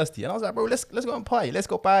think it was Ersty, and I was like, bro, let's go and party. Let's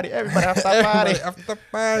go party. Everybody have to party. After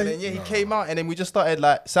party. And then he came out, and then we just started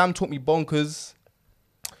like Sam taught me bonkers.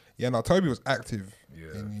 Yeah, no, Toby was active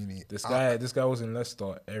in uni. This guy was in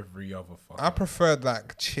Leicester every other fucking. I preferred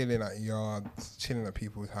like chilling at yards, chilling at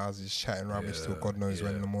people's houses, chatting rubbish till God knows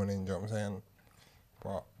when in the morning. Do you know what I'm saying?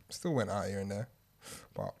 But still went out here and there.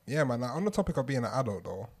 But yeah, man. Like, on the topic of being an adult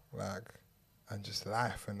though, like, and just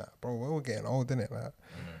life and that, bro. We're all getting old, innit? Like,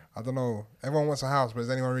 I don't know. Everyone wants a house, but is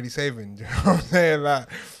anyone really saving? Do you know what I'm saying? Like,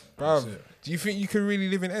 bro, do you think you can really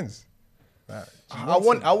live in ends? Like,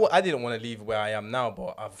 I didn't want to leave where I am now,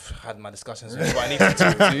 but I've had my discussions with who I need to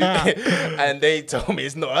talk to, and they told me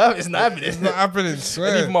it's not happening. It's not happening, swear.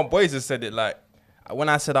 And even my boys have said it. Like, when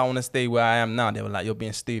I said I want to stay where I am now, they were like, "You're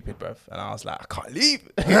being stupid, bruv." And I was like, "I can't leave."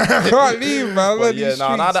 I can't leave, man. But yeah,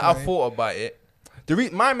 now that I've thought about it,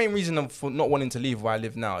 my main reason for not wanting to leave where I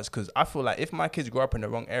live now is because I feel like if my kids grow up in the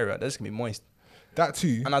wrong area, they're just gonna be moist. That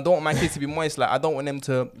too. And I don't want my kids to be moist. Like, I don't want them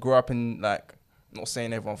to grow up in, like, not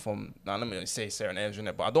saying everyone from, let me say certain areas,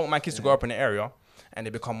 but I don't want my kids to grow up in an area and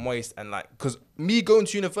they become moist and like, because me going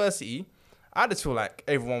to university, I just feel like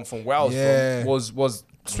everyone from where I was from was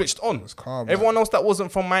switched on. It was calm, everyone else that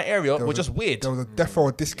wasn't from my area was just weird. There was a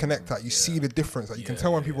definite disconnect that you see the difference. That you can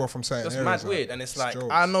tell when people are from certain areas. That's mad weird. And it's like,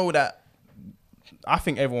 I know that I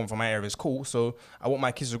think everyone from my area is cool, so I want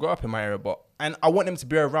my kids to grow up in my area, and I want them to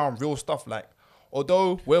be around real stuff. Like,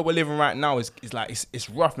 although where we're living right now is like it's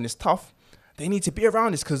rough and it's tough, they need to be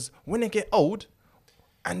around this because when they get old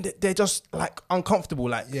and they're just like uncomfortable,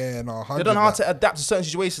 like they don't know how to adapt to certain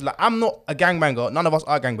situations. Like, I'm not a gangbanger, none of us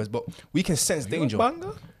are gangbangers, but we can sense danger.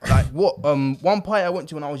 Like what? One party I went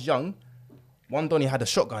to when I was young, one Donny had a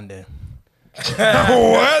shotgun there.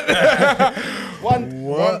 What?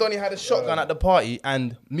 One Donny had a shotgun at the party,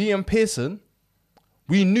 and me and Pearson,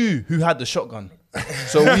 we knew who had the shotgun.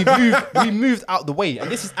 So we moved out the way,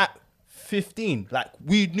 and this is at 15. Like,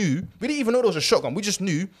 we didn't even know there was a shotgun. We just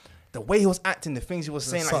knew the way he was acting, the things he was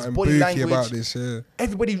saying, like his body language. About this, yeah.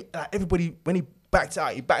 Everybody, when he backed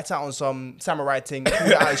out on some samurai thing,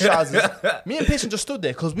 pulled out his trousers. Me and Pearson just stood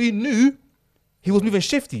there because we knew he was moving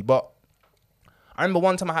shifty. But I remember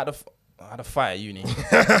one time I had a fight at uni.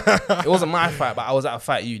 It wasn't my fight, but I was at a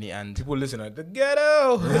fight at uni, and people listening at the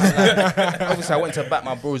ghetto. Obviously, I went to back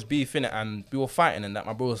my bro's beef in it, and we were fighting, and that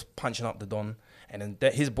my bro was punching up the Don, and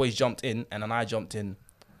then his boys jumped in, and then I jumped in,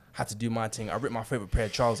 had to do my thing. I ripped my favorite pair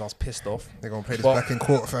of trousers. I was pissed off. They're gonna play this back in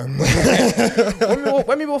court, fam.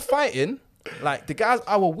 when we were fighting, like the guys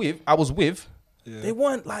I was with, they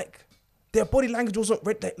weren't like. Their body language wasn't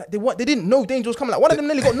ready. Like they didn't know danger was coming. Like, one of them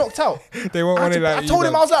nearly got knocked out. They weren't wanting like. I told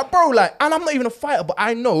him, I was like, bro, like, and I'm not even a fighter, but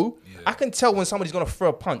I know I can tell when somebody's gonna throw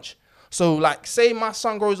a punch. So like, say my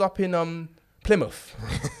son grows up in Plymouth,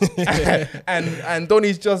 and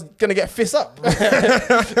Donny's just gonna get fist up,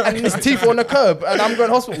 and his teeth are on the curb, and I'm going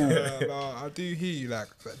to hospital. No, I do hear you. Like,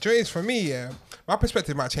 Joyce, for me, my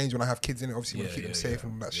perspective might change when I have kids in it. Obviously, we keep them safe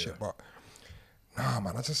and all that shit, but. Nah,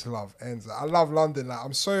 man, I just love ends. I love London. Like,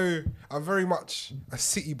 I'm very much a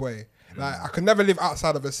city boy. Like, I could never live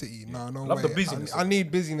outside of a city. No way. Love the busyness. I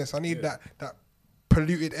need busyness. I need that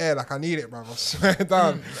polluted air. Like, I need it, bro. I swear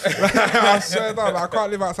down. I swear down. Like, I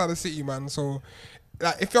can't live outside the city, man. So,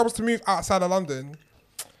 like, if I was to move outside of London,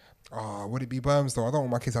 would it be Birms though? I don't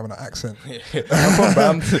want my kids having an accent. I'm from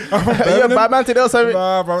Birmingham. You're a bad man today or something?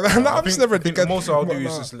 Nah, bro. I'm just never. The most I'll do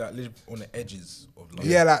is just like live on the edges of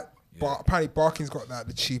London. Yeah, like. But apparently Barking's got like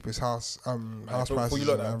the cheapest house prices. For you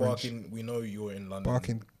lot that Barking, we know you're in London.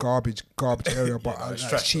 Barking, garbage area, but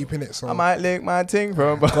it's cheap innit. So I might link my thing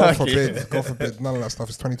from Barking. God forbid, none of that stuff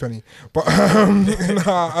is 2020. But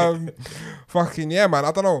fucking yeah, man.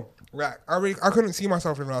 I don't know. Like, I couldn't see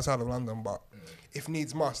myself living outside of London, but if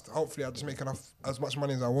needs must, hopefully I'll just make as much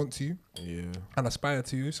money as I want to. Yeah. And aspire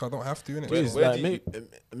to, so I don't have to, innit? Like,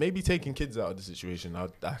 maybe taking kids out of the situation. I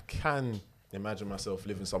can imagine myself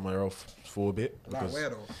living somewhere else for a bit. Like where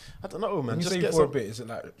though? I don't know, man. When you say for a bit, is it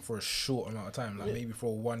like for a short amount of time? Like maybe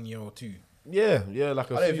for 1 year or two? Yeah,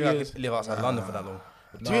 like I don't think I could live outside London for that long.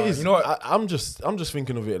 You know what? I'm just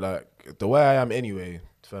thinking of it like the way I am anyway,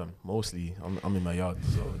 fam. Mostly, I'm in my yard.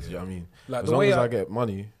 So, do you know what I mean? Like, as long as I get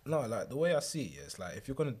money. No, like the way I see it, it's like if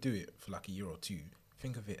you're gonna do it for like a year or two,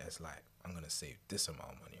 think of it as like, I'm gonna save this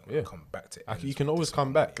amount of money. I'm gonna come back to it. You can always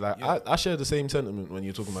come back. Like I share the same sentiment when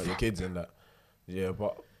you're talking about your kids and that. Yeah,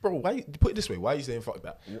 but bro, why put it this way? Why are you saying fuck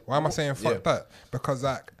that? Why am I saying fuck that? Because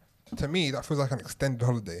like, to me, that feels like an extended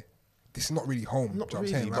holiday. This is not really home. Not do you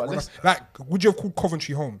really, know what I'm saying? Like, would you have called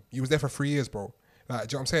Coventry home? You was there for 3 years, bro. Like,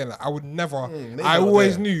 do you know what I'm saying? Like, I would never. I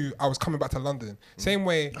always knew I was coming back to London. Same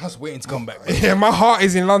way. I was waiting to come back. Yeah, my heart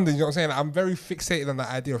is in London. You know what I'm saying? Like, I'm very fixated on that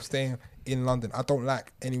idea of staying in London. I don't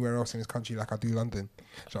like anywhere else in this country like I do London. Do you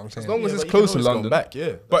know what I'm saying? As long as Yeah, it's but you close can to always go London. back,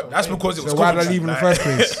 yeah. But that's because it was So why did I Coventry, leave in the like- first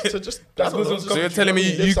place? So just That's what So you're telling me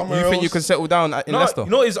live you somewhere think you else. can settle down in No, Leicester? you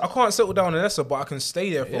know what it is, I can't settle down in Leicester, but I can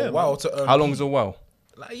stay there for Yeah, a while to earn. How long is a while?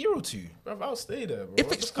 Like a year or two. Bruv, I'll stay there, bro.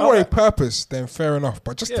 If it's Just for a come back. purpose, then fair enough.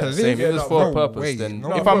 But just to live, Same. If it's no, for a no purpose, way, then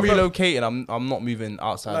no if way. I'm relocating, I'm not moving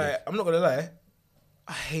outside. Like I'm not gonna lie,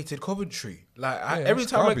 I hated Coventry. Like every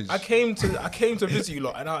it's time garbage. I came to visit you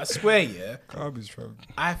lot, and I swear, yeah, Garbage, fam.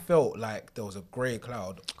 I felt like there was a grey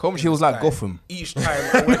cloud. Coventry in was the like sky Gotham. Each time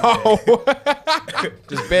I went there.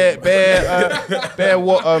 Just bare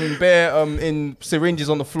in syringes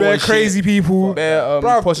on the floor. Bare and shit. crazy people. Bare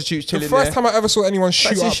Bruv, prostitutes the chilling first there. time I ever saw anyone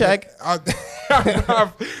shoot That's your up, shag.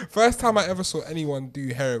 bruv, first time I ever saw anyone do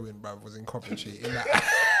heroin, bruv, was in Coventry. In that,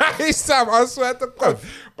 hey Sam, I swear to God,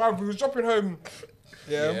 bruv, we was dropping home.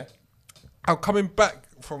 Yeah, I'm coming back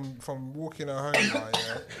from walking her home now.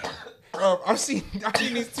 Yeah. I've seen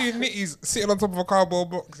these two nitties sitting on top of a cardboard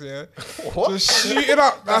box, yeah. What? Just shooting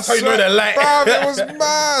up. That's how you know they're light. Bruv, it was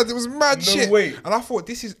mad. It was mad shit. way. And I thought,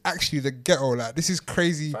 this is actually the ghetto. Like, this is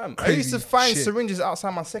crazy. Fam, I crazy used to find shit. syringes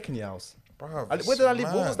outside my second year house. Bruv, Where did I live?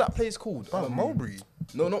 it's What was mad. that place called? Bruv, Mulberry.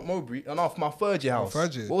 No, not Mowbray. No, my third year house.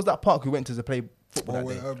 third year. What was that park we went to play football Oh, that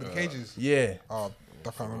with day? Urban Cages. Yeah. Oh, I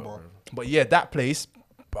can't remember. But yeah, that place,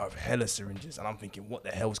 bruv, hella syringes. And I'm thinking, what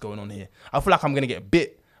the hell's going on here? I feel like I'm going to get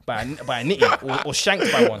bit by a nitty or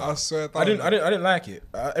shanked by one. I swear. I didn't like it.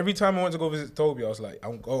 Every time I went to go visit Toby, I was like,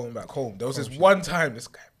 I'm going back home. There was this one time this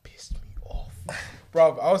guy pissed me off.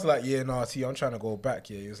 Bro, I was like, yeah, nah, T, I'm trying to go back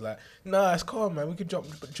here. He was like, nah, it's calm, man. You can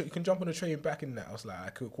jump on the train back in that. I was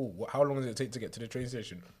like, okay, cool. How long does it take to get to the train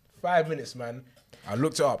station? 5 minutes, man. I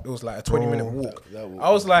looked it up. It was like a 20-minute walk.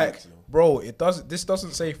 I was like, bro, this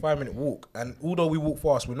doesn't say 5-minute walk. And although we walk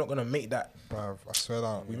fast, we're not gonna make that. Bruv, I swear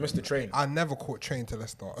down. We missed the train. I never caught train to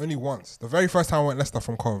Leicester. Only once. The very first time I went Leicester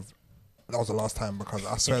from Cov, that was the last time because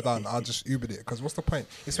I swear down, I just Ubered it. Because what's the point?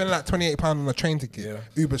 You're spending like £28 on a train ticket. Yeah.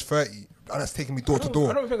 Uber's 30, and that's taking me door to I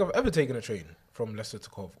door. don't think I've ever taken a train from Leicester to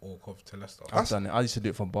Cov or Cov to Leicester. I've done it. I used to do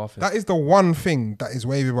it from Barford. That is the one thing that is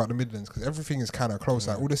wavy about the Midlands because everything is kind of close.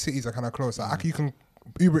 Like all the cities are kind of close. Like you can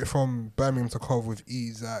Uber it from Birmingham to Cov with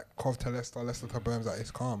ease. Like Cov to Leicester, Leicester to Birmingham. Like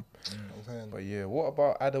it's calm. You know what I'm saying? But yeah, what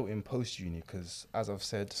about adult in post uni? Because as I've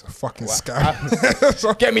said, It's a fucking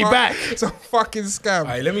scam. Get me back. It's a fucking scam.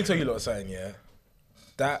 Alright, let me tell you a lot of something, yeah.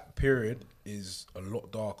 That period is a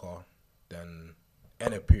lot darker than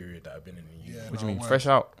any period that I've been in uni. Yeah. what do you mean? word. Fresh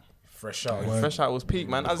out. Fresh out. Fresh out was peak,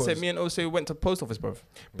 man. As I said, Because- me and Ose went to post office, bro.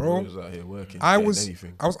 Bro, He was out here working. I getting was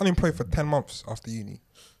anything. unemployed for 10 months after uni.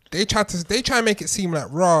 They try and make it seem like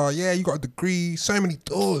raw. Yeah, you got a degree. So many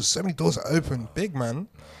doors are open. Big man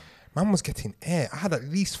was getting air. I had at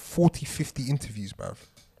least 40, 50 interviews, bruv.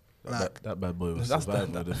 Like That bad boy was That's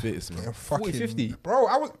surviving of the fittest, man. getting fucking 50. Bro,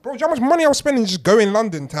 do you know how much money I was spending just going in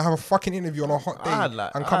London to have a fucking interview on a hot day I had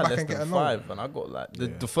like and I come had back less and get a than no? 5, and I got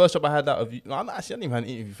like the first job I had out of no, I didn't even have an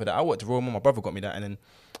interview for that. I worked at Royal Mail. My brother got me that, and then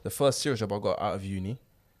the first serious job I got out of uni,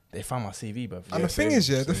 they found my CV, bruv. And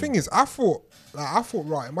the thing is, I thought,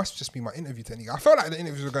 right, it must just be my interview technique. I felt like the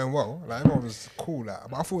interviews were going well, like everyone was cool, like,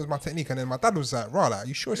 but I thought it was my technique. And then my dad was like, right, like,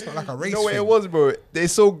 you sure it's not like a race? You know what thing? it was, bro? They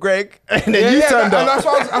saw Greg, and then you turned and up. that's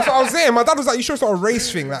what I was saying. My dad was like, you sure it's not a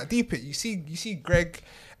race thing? Like, deep it. You see Greg.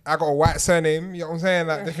 I got a white surname. You know what I'm saying?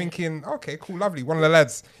 Like they're thinking, okay, cool, lovely, one of the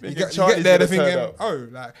lads. You get Charlie's there, they're gonna turn thinking, up. oh,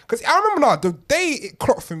 like, because I remember now the day it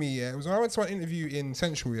clocked for me. Yeah, it was when I went to an interview in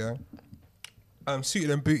Central. Yeah, suited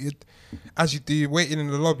and booted, as you do, waiting in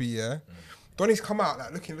the lobby. Yeah, Donny's come out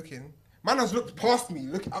like looking. Man has looked past me.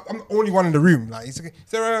 Look, I'm the only one in the room. Like, he's like, is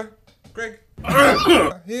there a Greg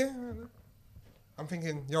here? I'm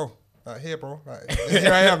thinking, yo. Like, here, bro. Like,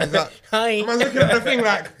 here I am. Is that? Hi. Man's looking at the thing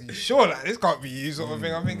like, you sure, like, this can't be you, sort of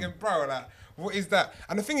thing. I'm thinking, bro, like, what is that?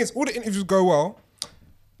 And the thing is, all the interviews go well.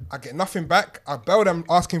 I get nothing back. I bail them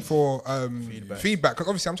asking for feedback because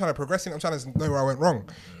obviously I'm trying to progress in. I'm trying to know where I went wrong.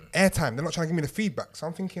 Airtime. They're not trying to give me the feedback. So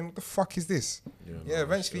I'm thinking, what the fuck is this? Yeah,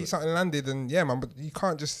 eventually something landed, and yeah, man. But you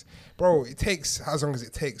can't just, bro. It takes as long as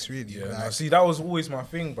it takes, really. Yeah, like, no, see, that was always my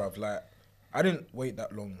thing, bruv. Like, I didn't wait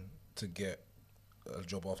that long to get a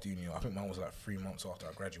job after uni. I think mine was like 3 months after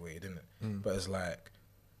I graduated, didn't it? But it's like,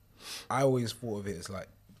 I always thought of it as like,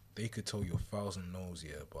 they could tell you 1,000 no's,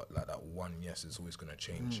 yeah, but like that one yes is always gonna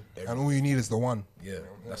change. and all you need is the one. Yeah,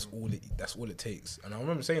 that's all it takes. And I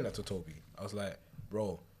remember saying that to Toby. I was like,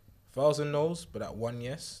 bro, 1,000 no's, but that one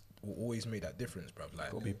yes will always make that difference, bruv.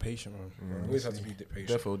 Like, Be patient, man. always have to be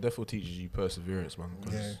patient. Defo teaches you perseverance, man.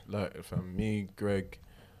 'Cause, like, if me, Greg,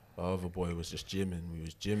 our other boy was just gymming. We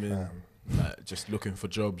was gymming, like, just looking for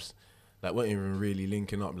jobs. Like, weren't even really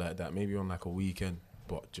linking up like that. Maybe on like a weekend.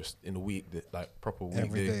 but just in a week, like proper week.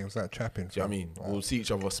 Every day it was like trapping. Do you know what I mean? We'll see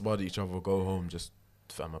each other, spud each other, go home, just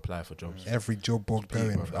apply for jobs. Every job board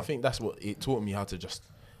going. I think that's what it taught me, how to just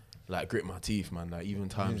like grit my teeth, man. Like even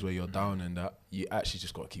times where you're down and that, you actually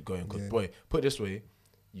just got to keep going. Because boy, put it this way,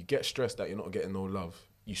 you get stressed that you're not getting no love.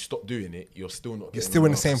 You stop doing it, you're still not. You're still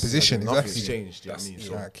in the same position. Nothing's Exactly. changed. Do you know what I mean?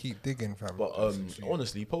 So, keep digging, fam. but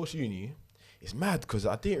honestly, post uni, it's mad because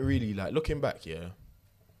I didn't really like looking back. Yeah,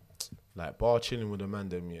 like bar chilling with a man,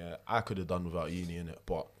 them. Yeah, I could have done without uni in it,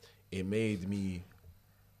 but it made me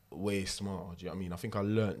way smarter. Do you know what I mean? I think I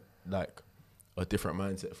learned like a different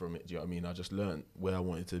mindset from it. Do you know what I mean? I just learned where I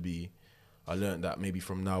wanted to be. I learned that maybe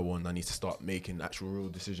from now on I need to start making actual real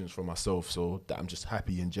decisions for myself, so that I'm just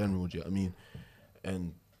happy in general. Do you know what I mean?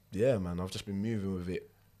 And yeah, man, I've just been moving with it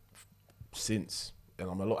since,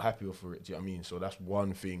 and I'm a lot happier for it. Do you know what I mean? So that's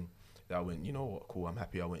one thing that I went, you know what, cool, I'm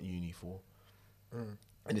happy I went uni for.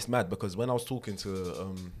 And it's mad because when I was talking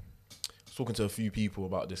to a few people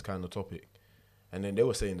about this kind of topic, and then they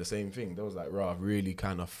were saying the same thing. They was like, "Right, I've really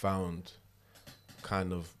kind of found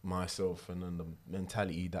kind of myself and then the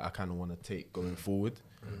mentality that I kind of want to take going forward,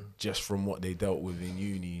 just from what they dealt with in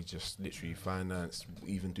uni, just literally finance,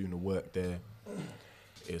 even doing the work there.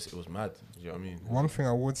 It was mad. You know what I mean? One thing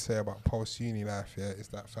I would say about post-uni life, is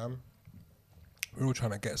that, fam, we're all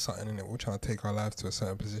trying to get something in it. We're trying to take our lives to a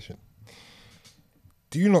certain position.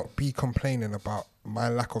 Do not be complaining about my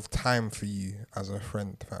lack of time for you as a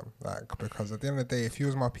friend, fam. Like, because at the end of the day, if you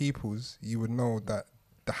was my peoples, you would know that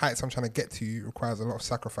the heights I'm trying to get to requires a lot of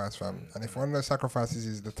sacrifice, fam. And if one of those sacrifices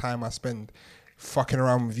is the time I spend fucking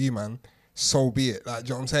around with you, man, so be it. Like, do you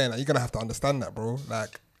know what I'm saying? Like, you're gonna have to understand that, bro.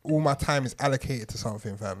 Like, all my time is allocated to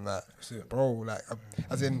something, fam. Like, bro, like,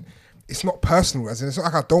 as in, it's not personal. As in, it's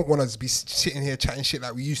not like I don't want to be sitting here chatting shit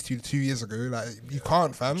like we used to 2 years ago. Like, you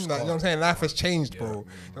can't, fam. Like, you know what I'm saying? Life has changed, bro. You know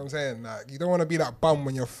what I'm saying? Like, you don't want to be that bum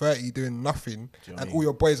when you're 30 doing nothing and all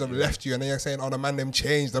your boys have left you and then you're saying, oh, the man them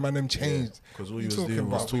changed. Because all you was doing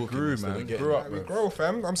was talking. Grew, man. Grew up, we grow,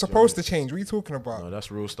 fam. I'm supposed to change. What are you talking about? No,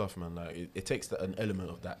 that's real stuff, man. Like it takes an element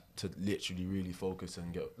of that to literally really focus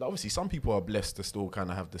and get. Like, obviously, some people are blessed to still kind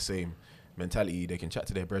of have the same mentality. They can chat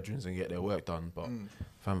to their brethren and get their work done. But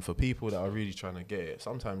fam, for people that are really trying to get it,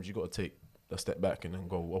 sometimes you got to take a step back and then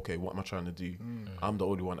go, okay, what am I trying to do? I'm the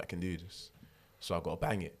only one that can do this, so I got to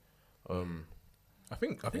bang it. I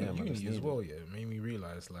think man, uni as well, made me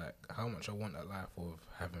realise like how much I want that life of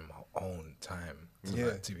having my own time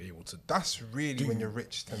to be able to. That's really when you're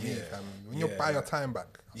rich to me, fam. When you buy your time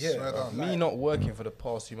back. Me not working for the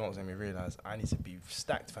past 2 months made me realise I need to be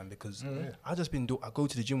stacked, fam, because I just been I go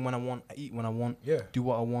to the gym when I want, I eat when I want, do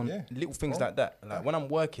what I want, little things like that. Like when I'm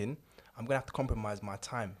working, I'm gonna have to compromise my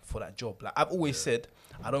time for that job. Like I've always said,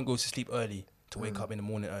 I don't go to sleep early to wake up in the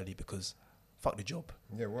morning early because fuck the job.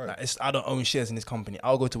 Yeah, word. Like I don't own shares in this company.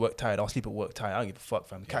 I'll go to work tired. I'll sleep at work tired. I don't give a fuck,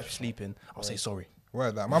 fam. Catch me sleeping. I'll say sorry.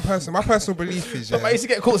 Word, like my personal belief is, I used to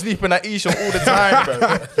get caught sleeping at Esham all the time,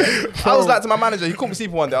 bro. I was like to my manager, he caught me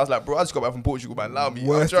sleeping one day. I was like, bro, I just got back from Portugal, man. Allow me.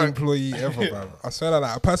 Worst employee ever, bro. I swear that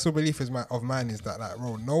like, a personal belief of mine is that, like,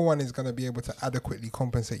 bro, no one is gonna be able to adequately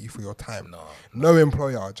compensate you for your time. No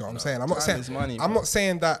employer. Do you know what I'm saying? I'm not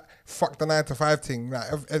saying that fuck the 9 to 5 thing. Like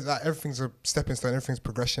everything's a stepping stone. Everything's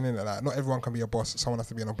progression in it. Like not everyone can be a boss. Someone has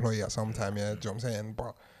to be an employee at some time. Yeah, do you know what I'm saying?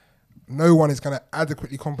 But no one is going to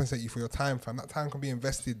adequately compensate you for your time, fam. That time can be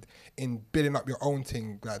invested in building up your own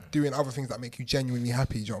thing, like doing other things that make you genuinely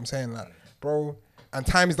happy. Do you know what I'm saying? Like, bro, and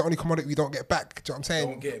time is the only commodity we don't get back. Do you know what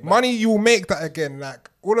I'm saying? Money, you will make that again. Like,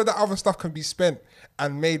 all of that other stuff can be spent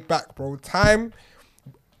and made back, bro. Time,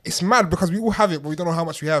 it's mad because we all have it, but we don't know how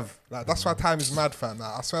much we have. Like, that's why time is mad, fam.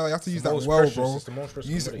 Like, I swear, you have to use that well, bro.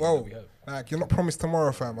 Use it well. Like, you're not promised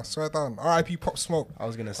tomorrow, fam. I swear down. R.I.P. Pop Smoke. I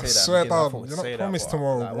was gonna say that. I swear down. You're not promised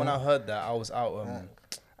tomorrow, like, bro. when I heard that, I was out,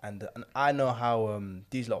 and I know how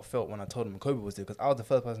these lot felt when I told them Kobe was there, because I was the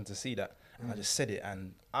first person to see that. And I just said it,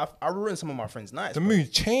 and I ruined some of my friends' nights. The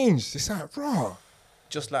mood changed. It's like, raw.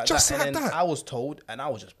 Just like that. And then I was told, and I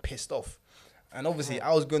was just pissed off. And obviously,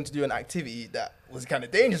 I was going to do an activity that was kind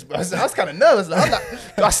of dangerous, but I was kind of nervous. Like, I was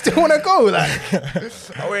like, do I still want to go?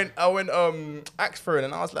 Like, I went axe throwing,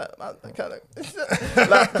 and I was like,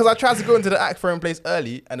 because I tried to go into the axe throwing place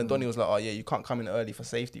early, and then Donnie was like, oh yeah, you can't come in early for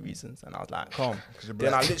safety reasons, and I was like, calm.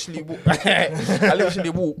 Then I literally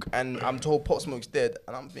walk, and I'm told Pop Smoke's dead,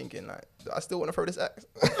 and I'm thinking like, do I still want to throw this axe?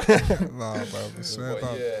 Nah, bro, I swear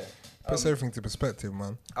down. Puts everything to perspective,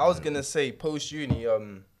 man. I was gonna say post uni,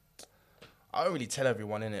 I don't really tell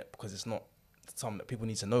everyone in it because it's not something that people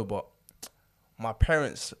need to know, but my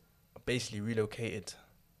parents basically relocated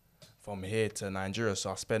from here to Nigeria,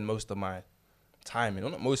 so I spend most of my time,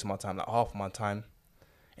 not most of my time, like half of my time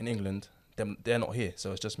in England they're not here,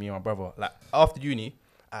 so it's just me and my brother. Like after uni,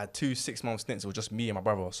 I had 2 6-month stints. It was just me and my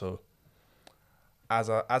brother. So as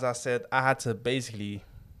I said, I had to basically,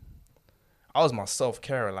 I was my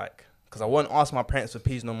self-carer, like, because I won't ask my parents for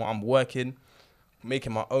peas no more. I'm working,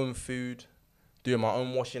 making my own food, doing my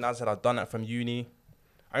own washing. As I said, I've done that from uni.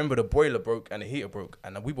 I remember the boiler broke and the heater broke,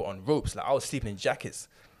 and we were on ropes. Like I was sleeping in jackets.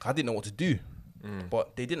 I didn't know what to do,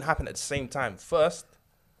 but they didn't happen at the same time. First,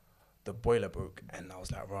 the boiler broke, and I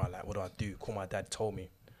was like, right, like, what do I do? Call my dad, told me.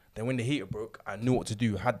 Then when the heater broke, I knew what to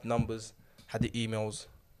do. Had numbers, had the emails,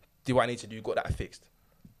 did what I need to do, got that fixed.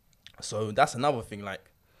 So that's another thing. Like,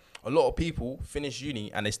 a lot of people finish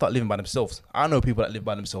uni and they start living by themselves. I know people that live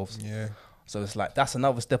by themselves. Yeah. So it's like, that's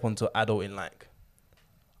another step onto adulting. Like,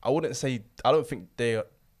 I wouldn't say, I don't think they are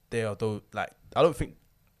though, like, I don't think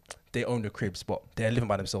they own the cribs, but they're living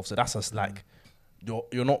by themselves. So that's just like,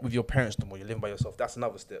 you're not with your parents no more, you're living by yourself. That's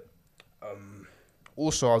another step.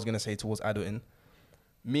 Also, I was going to say towards adulting,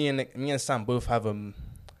 me and Sam both have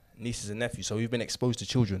nieces and nephews, so we've been exposed to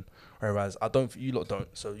children, whereas you lot don't.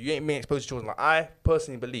 So you ain't been exposed to children. Like, I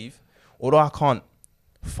personally believe, although I can't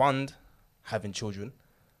fund having children,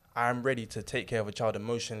 I'm ready to take care of a child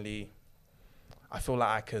emotionally. I feel like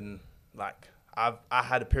I can, like, I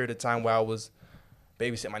had a period of time where I was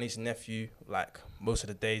babysitting my niece and nephew, like, most of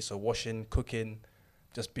the day, so washing, cooking,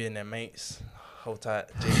 just being their mates, hold tight,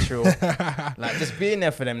 J-Trill, like, just being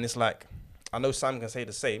there for them. And it's like, I know Sam can say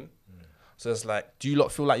the same. So it's like, do you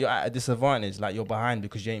lot feel like you're at a disadvantage, like you're behind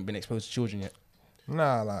because you ain't been exposed to children yet?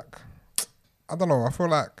 Nah, like, I don't know. I feel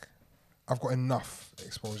like I've got enough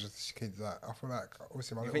exposure to kids. Like, I feel like,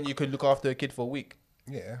 obviously, You think you could look after a kid for a week?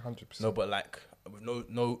 Yeah, 100%. No, but like, with no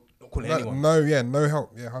not calling anyone. No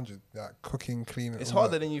help. Yeah, 100. Like, cooking, cleaning. It's all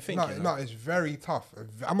harder that. than you think. No, you know? no, it's very tough.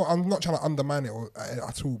 I'm not trying to undermine it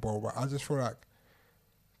at all, bro. But I just feel like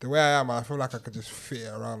the way I am, I feel like I could just fit it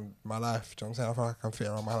around my life. Do you know what I'm saying? I feel like I can fit it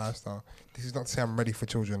around my lifestyle. This is not to say I'm ready for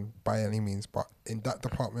children by any means, but in that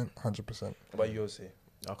department, 100%. What about you, Osei?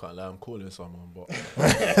 I can't lie, I'm calling someone, but do you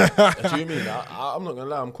know what I mean? I'm not gonna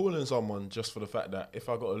lie, I'm calling someone just for the fact that if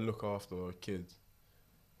I got to look after a kid,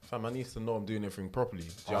 fam, I need to know I'm doing everything properly. Do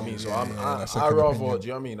you know what I mean? So I rather, do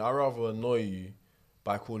you know what I mean? I rather annoy you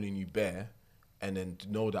by calling you bare, and then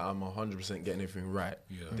know that I'm 100% getting everything right.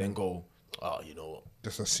 Then go, oh, you know what?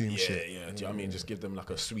 Just assume shit. Yeah. Do you know what I mean? Just give them like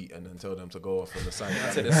a sweet and then tell them to go off on the side. I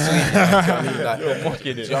said a sweet. You're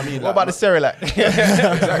mocking it. Do you know what I mean? What about the Cerelac?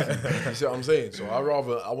 Exactly. You see what I'm saying? So I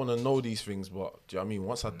want to know these things, but do you know what I mean?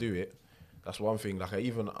 Once I do it, that's one thing. Like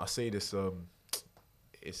I say this,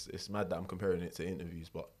 it's mad that I'm comparing it to interviews,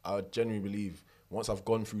 but I genuinely believe once I've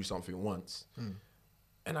gone through something once,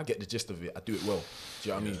 and I get the gist of it, I do it well. Do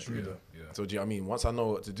you know what I mean? True. Yeah. So do you know what I mean? Once I know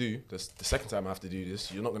what to do, the second time I have to do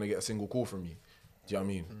this, you're not going to get a single call from me. Do you know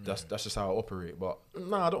what I mean? That's just how I operate. But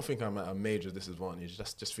no, I don't think I'm at a major disadvantage.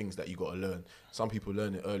 That's just things that you got to learn. Some people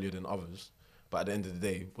learn it earlier than others. But at the end of the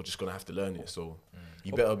day, we're just going to have to learn it. So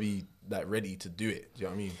you better be like ready to do it. Do you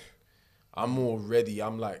know what I mean? I'm more ready.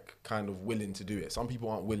 I'm like kind of willing to do it. Some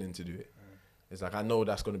people aren't willing to do it. It's like, I know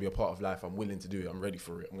that's going to be a part of life. I'm willing to do it. I'm ready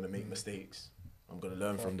for it. I'm going to make mistakes. I'm going to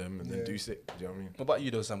learn from them and then do sick. Do you know what I mean? What about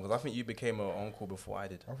you though, Sam? Because I think you became an uncle before I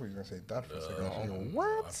did. I thought you were going to say dad for a second.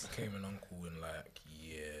 I became an uncle in like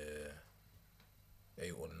year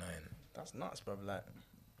 8 or 9. That's nuts, bro. Like,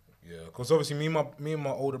 Yeah, because obviously me and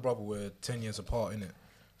my older brother were 10 years apart, innit?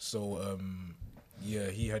 So yeah,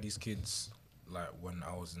 he had his kids like when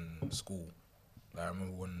I was in school. Like I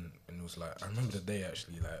remember I remember the day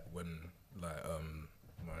actually, like when like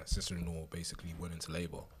my sister-in-law basically went into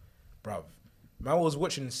labour. Bruv, man, I was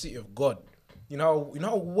watching City of God. You know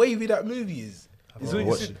how wavy that movie is.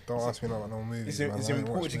 Don't ask me about no movies. It's in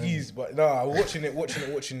Portuguese, but no, I was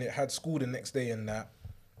watching it. Had school the next day and that,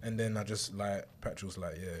 and then I just like Patrick was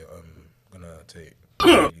like, yeah, I'm gonna take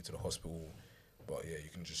you to the hospital, but yeah, you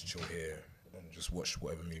can just chill here and just watch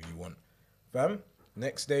whatever movie you want. Fam,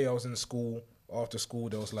 next day I was in school. After school,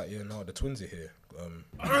 they was like, yeah, no, the twins are here.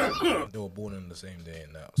 They were born on the same day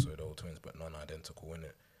and that, so they were twins, but non-identical,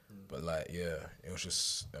 innit? But like, yeah, it was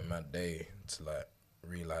just a mad day to like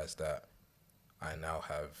realize that I now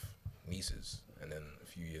have nieces, and then a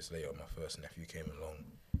few years later, my first nephew came along,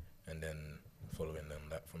 and then following them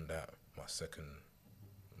from that, my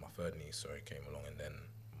third niece, came along, and then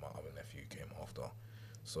my other nephew came after.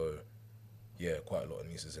 So, yeah, quite a lot of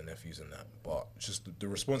nieces and nephews and that, but just the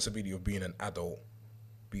responsibility of being an adult,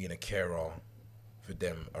 being a carer for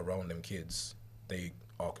them, around them kids, they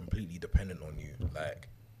are completely dependent on you. Like,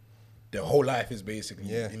 their whole life is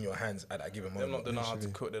basically in your hands at that given moment. They don't know how to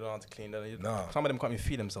cook, they don't know how to clean. Nah. Some of them can't even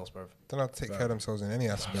feed themselves, bro. Don't know how to take care of themselves in any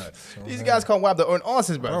aspect. So, These guys can't wipe their own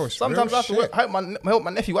asses, bro. Bro, it's Sometimes I have real to help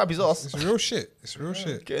my nephew wipe his ass. It's real shit. It's real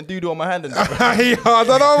shit. Getting doo-doo on my hand and that, bro. I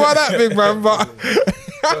don't know about that, big man, but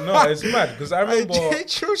But no, it's mad because I remember.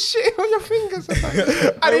 true shit on your fingers.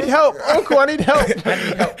 I need help, uncle. I need help.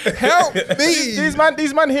 Help me. These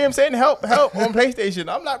man hear him saying help on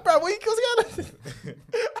PlayStation. I'm like, bro, what you going?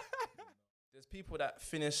 There's people that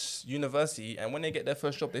finish university and when they get their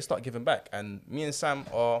first job, they start giving back. And me and Sam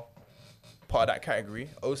are part of that category.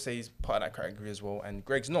 Osei's part of that category as well, and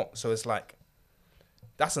Greg's not. So it's like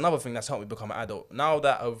that's another thing that's helped me become an adult. Now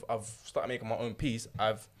that I've started making my own peace,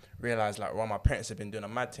 I've realized like, well, my parents have been doing a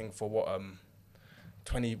mad thing for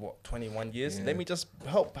 21 years. Let me just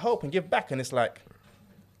help and give back. And it's like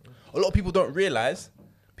a lot of people don't realize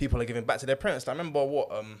people are giving back to their parents. I remember one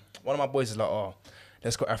of my boys is like, oh,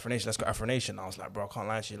 let's go Afro Nation. I was like, bro, I can't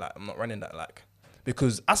lie to you, like I'm not running that, like,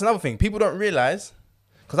 because that's another thing people don't realize.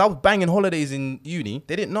 Because I was banging holidays in uni,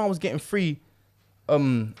 they didn't know I was getting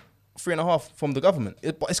 3.5 from the government.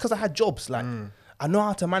 But it's because I had jobs. Like I know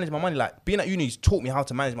how to manage my money. Like being at uni taught me how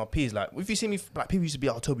to manage my peas. Like if you see me, like people used to be,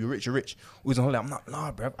 oh, Toby, you're rich. Always on holiday. I'm not,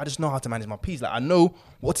 nah, bruv. I just know how to manage my peas. Like I know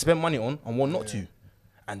what to spend money on and what not to.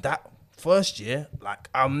 And that first year, like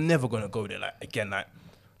I'm never gonna go there. Like again, like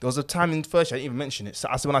there was a time in first year I didn't even mention it. So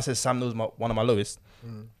when I said Sam knows one of my lowest,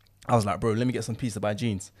 I was like, bro, let me get some peas to buy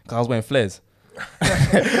jeans because I was wearing flares.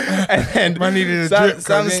 And then Man needed a drip,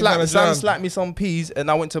 Sam slapped me some peas and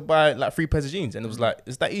I went to buy like 3 pairs of jeans and it was like,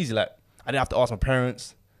 it's that easy. Like I didn't have to ask my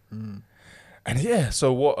parents. And yeah,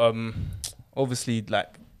 so what obviously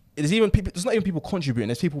like there's not even people contributing,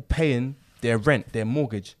 there's people paying their rent, their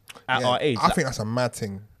mortgage at our age. I think that's a mad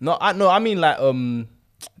thing. I mean like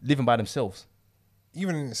living by themselves.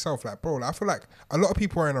 Even in itself, like bro, like, I feel like a lot of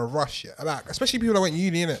people are in a rush, like especially people that went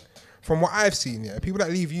uni, innit? From what I've seen, people that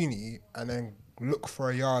leave uni and then look for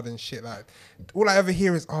a yard and shit, like all I ever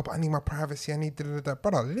hear is, oh, but I need my privacy, I need da-da-da-da.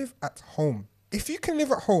 Brother, live at home. If you can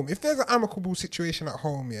live at home, if there's an amicable situation at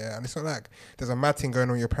home, and it's not like there's a mad thing going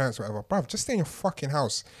on with your parents or whatever, bruv, just stay in your fucking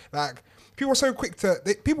house. Like, people are so quick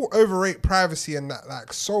people overrate privacy and that,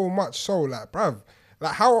 like, so much so, like, bruv,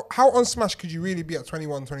 like, how on smash could you really be at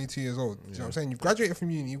 21, 22 years old? Do you know what I'm saying? You've graduated from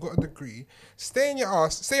uni, you've got a degree, stay your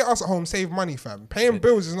ass at home, save money, fam. Paying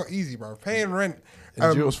bills is not easy, bruv. Paying rent, do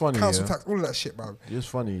you know what's funny, council tax, all of that shit, bruv. It's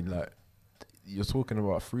funny, like, you're talking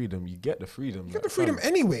about freedom. You get the freedom. You get the freedom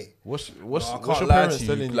anyway. What's I your can't lie parents to you.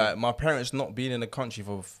 telling you? Like my parents not being in the country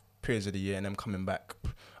for periods of the year and them coming back,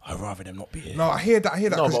 I'd rather them not be here. No, I hear that.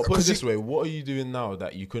 No, but put it this way: what are you doing now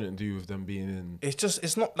that you couldn't do with them being in?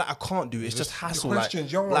 It's not that I can't do. It's just hassle.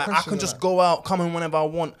 questions, Like I can just go out, come in whenever I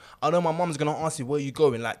want. I know my mum's gonna ask you where you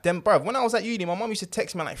going. Like them, bruv. When I was at uni, my mum used to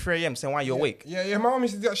text me at like 3 a.m. saying, "Why you awake?" Yeah. My mum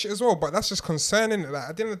used to do that shit as well. But that's just concerning. Like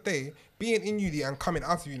at the end of the day, being in uni and coming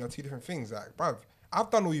out of uni are two different things. Like, bruv, I've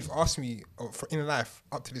done all you've asked me in life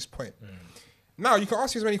up to this point. Now you can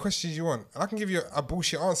ask me as many questions you want, and I can give you a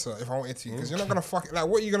bullshit answer if I wanted to, because you're not gonna fuck it. Like,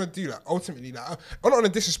 what are you gonna do? Like, ultimately, like, I'm not on a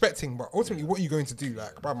disrespecting, but ultimately, what are you going to do?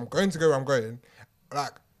 Like, bruv, I'm going to go where I'm going.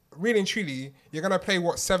 Like, really and truly, you're gonna pay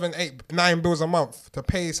what 7, 8, 9 bills a month to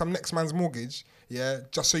pay some next man's mortgage,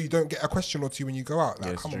 just so you don't get a question or two when you go out.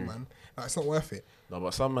 Like, come on, man, like, it's not worth it. No,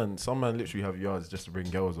 but some man literally have yards just to bring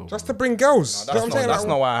girls over. Just to bring girls. No, that's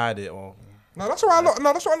not why I had it. Or no, that's why a lot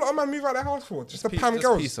of men move out their house for. Just to pam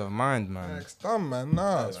girls. Peace of mind, man. It's dumb, man.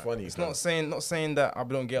 Nah. That's funny. It's not saying that I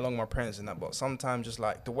don't get along with my parents and that, but sometimes just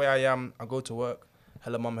like the way I am, I go to work,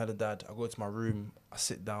 hello mum, hello dad, I go to my room, I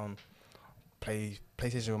sit down, play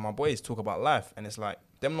PlayStation with my boys, talk about life, and it's like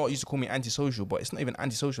them lot used to call me antisocial, but it's not even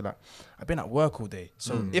antisocial. Like I've been at work all day,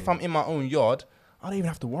 so if I'm in my own yard, I don't even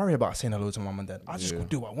have to worry about saying hello to my mum and dad. I just go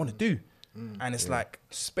do what I want to do, and it's like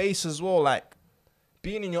space as well, like.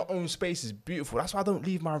 Being in your own space is beautiful. That's why I don't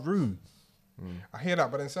leave my room. I hear that,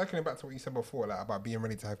 but then circling back to what you said before, like about being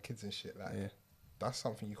ready to have kids and shit, like that's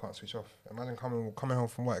something you can't switch off. Imagine coming home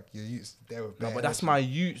from work, you're used there with. No, but that's my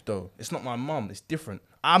youth though. It's not my mum. It's different.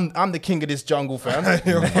 I'm the king of this jungle, fam.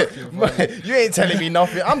 You ain't telling me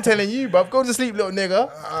nothing. I'm telling you, bruv. Go to sleep, little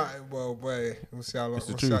nigga. Well, boy, we'll see how long. It's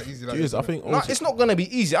the We'll see how truth. easy that It is. is. I think No, also, it's not gonna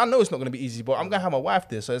be easy. I know it's not gonna be easy, but I'm gonna have my wife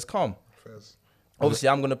there, so it's calm. Fairs. Obviously,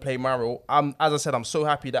 I'm gonna play my role. As I said, I'm so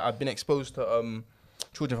happy that I've been exposed to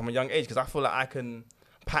children from a young age because I feel like I can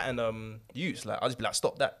pattern youths. Like I'll just be like,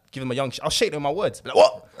 stop that. Give them a young. I'll shake them with my words. Be like,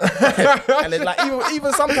 what? And then like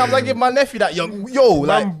even sometimes I give my nephew that young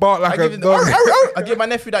like bark like I give a him dog. I give my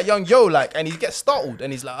nephew that young like, and he gets startled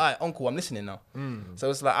and he's like, all right, uncle, I'm listening now.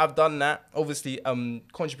 So it's like I've done that. Obviously,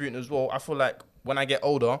 contributing as well. I feel like when I get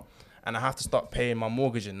older and I have to start paying my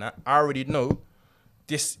mortgage and that, I already know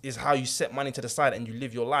this is how you set money to the side and you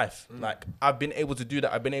live your life. Like, I've been able to do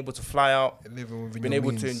that. I've been able to fly out, been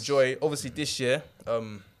able to enjoy. Obviously, this year,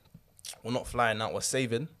 we're not flying out, we're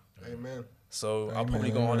saving. Amen. So I'll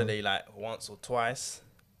probably go on holiday like once or twice.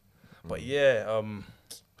 But yeah,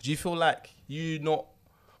 do you feel like you not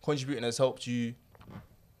contributing has helped you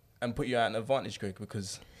and put you at an advantage, Greg?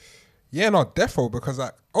 Because defo, because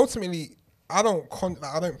like ultimately I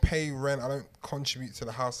don't pay rent, I don't contribute to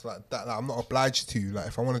the house like that. Like, I'm not obliged to. Like,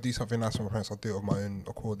 if I want to do something nice for my parents, I'll do it of my own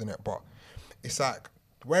accord, innit? But it's like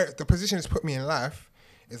where the position has put me in life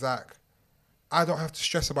is like I don't have to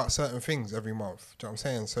stress about certain things every month. Do you know what I'm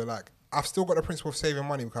saying? So like I've still got the principle of saving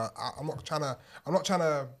money because I'm not trying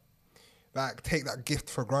to like take that gift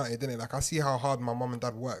for granted, innit? Like, I see how hard my mum and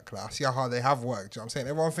dad work. Like, I see how hard they have worked. Do you know what I'm saying?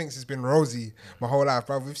 Everyone thinks it's been rosy my whole life,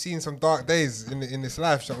 bro. We've seen some dark days in this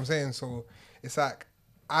life. Do you know what I'm saying? So it's like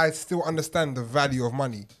I still understand the value of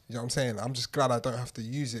money. You know what I'm saying? I'm just glad I don't have to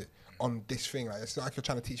use it on this thing. Like, it's not like you're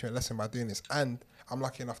trying to teach me a lesson by doing this. And I'm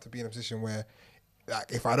lucky enough to be in a position where, like,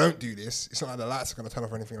 if I don't do this, it's not like the lights are gonna turn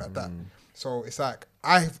off or anything like that. So it's like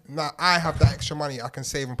I have that extra money I can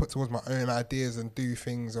save and put towards my own ideas and do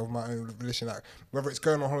things of my own volition. Like, whether it's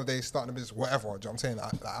going on holidays, starting a business, whatever. Do you know what I'm saying?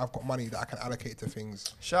 I've got money that I can allocate to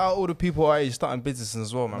things. shout out all the people our age starting businesses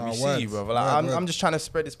as well, man. We see you, brother. Like, I'm just trying to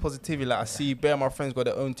spread this positivity. Like, I see bare my friends got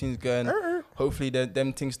their own things going. Hopefully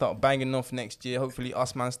them things start banging off next year. Hopefully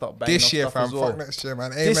us man start banging This off year, stuff fam. as well. Fuck next year,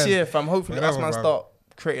 man. Amen. This year, fam. Hopefully us Whatever, man bro. start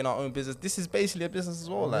creating our own business. This is basically a business as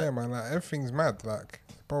well. Like, Yeah, man. Like, everything's mad. Like,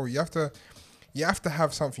 bro, you have to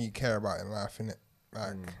have something you care about in life, innit?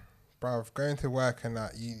 Like, bruv, going to work and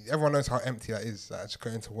that, everyone knows how empty that is. Like, just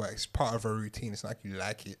going to work, it's part of a routine. It's not like you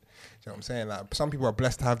like it. Do you know what I'm saying? Like, some people are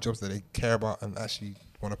blessed to have jobs that they care about and actually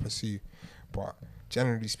want to pursue. But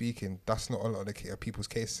generally speaking, that's not a lot of the people's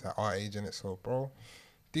cases at our age, innit? So, bro,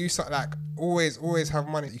 do something like always have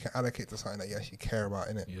money that you can allocate to something that you actually care about,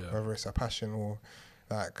 innit? Yeah. Whether it's a passion or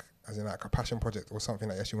like, as in like a passion project or something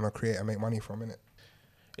that you actually want to create and make money from, innit?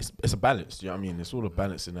 It's a balance. Do you know what I mean? It's all a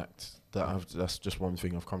balancing act. That's just one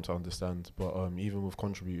thing I've come to understand. But even with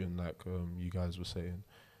contributing, like you guys were saying,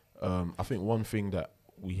 I think one thing that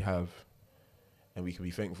we have and we can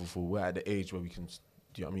be thankful for, we're at the age where we can, do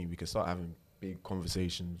you know what I mean? We can start having big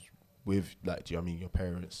conversations with, like, do you know what I mean, your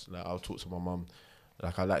parents. Like, I'll talk to my mum.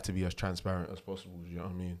 Like, I like to be as transparent as possible. Do you know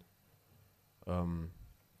what I mean?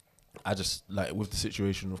 I just, like, with the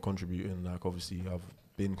situation of contributing, like, obviously I've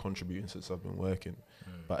been contributing since I've been working.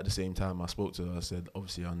 But at the same time, I spoke to her, I said,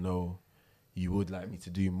 obviously I know you would like me to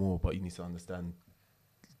do more, but you need to understand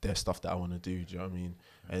there's stuff that I want to do, do you know what I mean?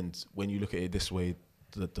 And when you look at it this way,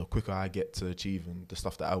 the quicker I get to achieving the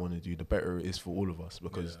stuff that I want to do, the better it is for all of us,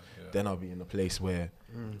 because then I'll be in a place where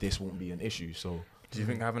this won't be an issue. So do you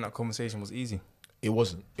think having that conversation was easy? It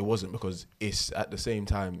wasn't, because it's at the same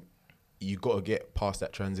time, you got to get past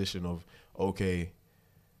that transition of, okay,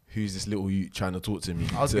 who's this little you trying to talk to me?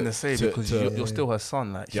 I was going to say, because you're still her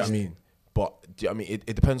son. Like, do you know what I mean? But do you know what I mean?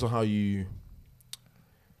 It depends on how you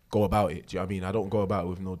go about it. Do you know what I mean? I don't go about it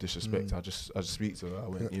with no disrespect. I just speak to her. I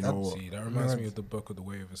went, you know what? See, that reminds me of the book of The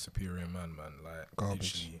Way of a Superior Man, man. Like,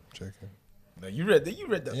 Garbage. literally. Joking. No, you read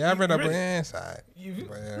that. Yeah, I read that, but read it? yeah, it's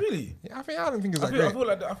alright. Really? Yeah, I don't think it's I that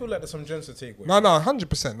great. feel like there's some gems to take away. No,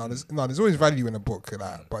 100%. There's always value in a book,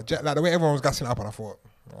 like, but like the way everyone was gassing it up, and I thought,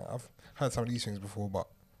 I've heard some of these things before, but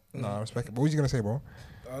no, I respect it. But what was you gonna say, bro?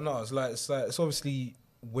 No, it's obviously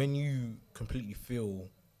when you completely feel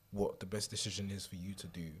what the best decision is for you to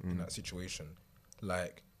do in that situation,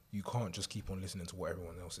 like, you can't just keep on listening to what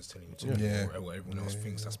everyone else is telling you to do, or what everyone else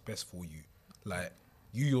thinks that's best for you. Like,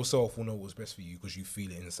 you yourself will know what's best for you because you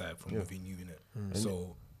feel it inside from within you, innit?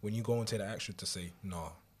 So when you go and take the action to say, nah,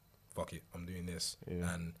 fuck it, I'm doing this,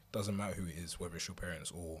 and doesn't matter who it is, whether it's your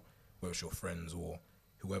parents or whether it's your friends or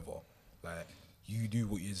whoever, like, you do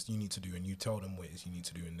what it is you need to do and you tell them what it is you need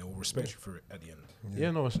to do and they'll respect you for it at the end.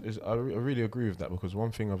 Yeah, no, I really agree with that, because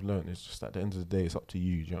one thing I've learned is just at the end of the day, it's up to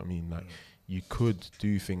you. Do you know what I mean? Like, you could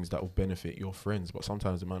do things that will benefit your friends, but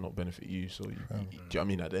sometimes it might not benefit you. So, do you know what I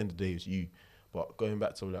mean? At the end of the day, it's you. But going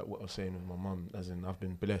back to like what I was saying with my mum, as in I've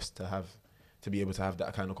been blessed to be able to have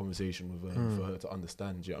that kind of conversation with her, for her to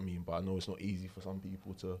understand. Do you know what I mean? But I know it's not easy for some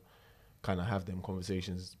people to kind of have them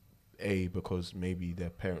conversations. Because maybe their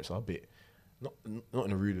parents are a bit, not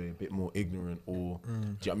in a rude way, a bit more ignorant, or do you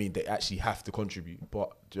know what I mean? They actually have to contribute.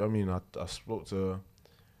 But do you know what I mean? I spoke to her.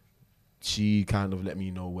 She kind of let me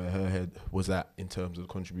know where her head was at in terms of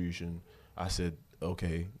contribution. I said,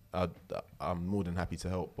 okay, I'm more than happy to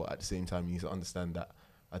help, but at the same time, you need to understand that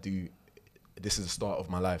I do this is the start of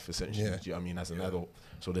my life, essentially. Yeah. Do you know what I mean? As an adult,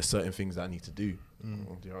 so there's certain things that I need to do. Do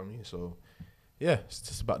you know what I mean? So yeah, it's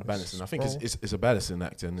just about the balancing. I think it's a balancing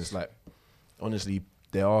act, and it's like, honestly,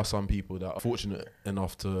 there are some people that are fortunate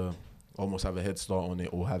enough to almost have a head start on it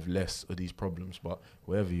or have less of these problems. But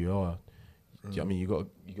wherever you are, do you know what I mean? You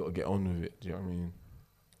got to get on with it. Do you know what I mean?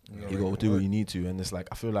 You got to do what you need to, and it's like,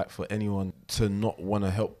 I feel like for anyone to not want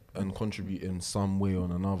to help and contribute in some way or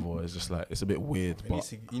another, it's just like, it's a bit weird.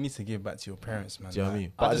 But you need to give back to your parents, man. do you know what I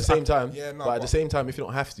mean? But at the same time, at the same time, if you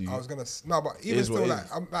don't have to, I was gonna but even still,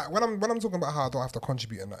 like when I'm talking about how I don't have to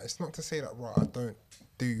contribute and that, it's not to say that I don't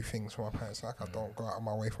do things for my parents. Like I don't go out of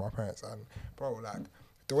my way for my parents. And bro, like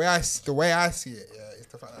the way I see it, is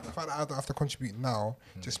the fact that I don't have to contribute now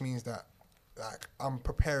just means that, like, I'm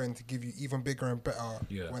preparing to give you even bigger and better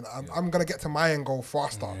when I'm gonna get to my end goal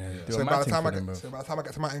faster. So by the time I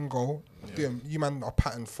get to my end goal, you man are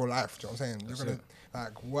patterned for life. Do you know what I'm saying?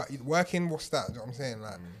 You're gonna working. What's that? Do you know what I'm saying?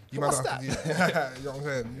 Like you might not have to do that. You know what I'm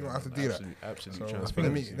saying? You don't have to do that. Absolutely. So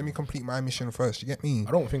let me complete my mission first. You get me?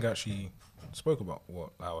 I don't think I actually spoke about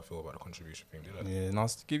how I feel about the contribution thing, did I? Yeah,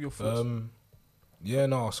 nice. Give your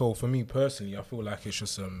thoughts. So for me personally, I feel like it's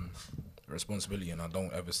just responsibility, and I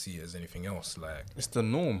don't ever see it as anything else. Like, it's the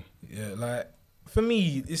norm. Yeah, like for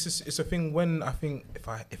me, it's a thing when I think if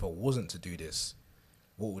I wasn't to do this,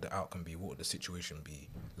 what would the outcome be? What would the situation be?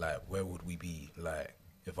 Like, where would we be? Like,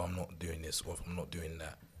 if I'm not doing this or if I'm not doing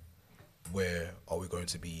that, where are we going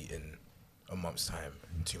to be in a month's time,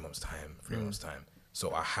 2 months' time, 3 months' time?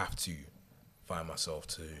 So I have to find myself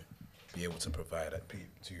to be able to provide that,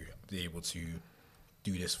 to be able to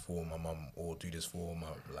do this for my mum or do this for my,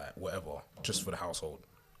 like, whatever, just for the household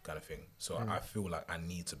kind of thing. So I feel like I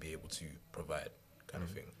need to be able to provide kind of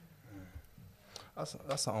thing.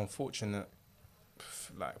 That's an unfortunate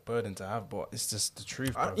burden to have, but it's just the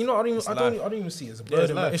truth. I don't even see it as a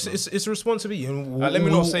burden. Yeah, it's a responsibility. And let me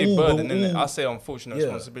not say burden, innit? I say unfortunate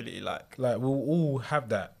responsibility. Like we'll all have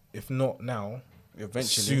that, if not now,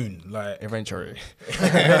 eventually, soon. Like eventually.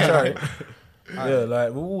 Yeah,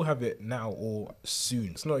 like we'll all have it now or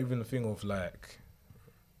soon. It's not even a thing of like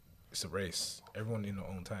it's a race. Everyone in their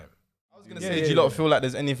own time. I was gonna say, do you lot feel like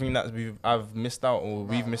there's anything that I've missed out or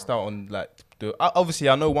we've missed out on? Like, obviously,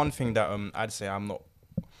 I know one thing that I'd say I'm not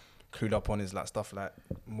clued up on is like stuff like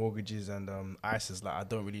mortgages and ISAs. Like, I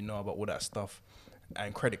don't really know about all that stuff,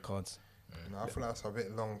 and credit cards. No, I feel like that's a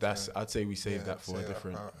bit long. I'd say we save that for a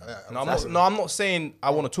different. I'm not saying I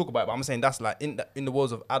want to talk about it, but I'm saying that's like in the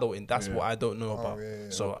worlds of adulting. That's what I don't know about.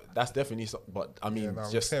 So that's definitely. But I mean,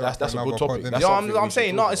 that's a good topic. I'm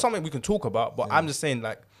saying it's something we can talk about. But I'm just saying,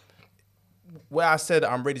 like, where I said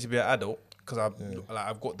I'm ready to be an adult because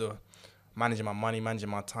I've got the managing my money, managing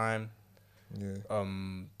my time.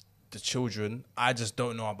 The children, I just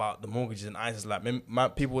don't know about the mortgages and ISAs.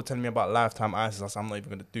 Like, people were telling me about lifetime ISAs. I said, I'm not even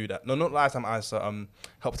going to do that. No, not lifetime ISA.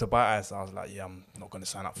 Help to buy ISA. I was like, yeah, I'm not going to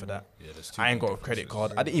sign up for that. Yeah, I ain't got a credit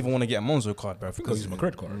card. I didn't even want to get a Monzo card, bro. Because it's my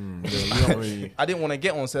credit card. I didn't want to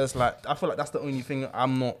get one. So it's like, I feel like that's the only thing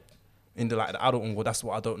I'm not in the adult one. Well, that's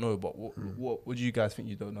what I don't know. But what do you guys think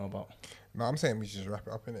you don't know about? No, I'm saying we should just wrap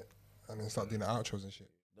it up, innit? And then start doing the outros and shit.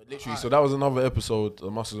 Literally, so that was another episode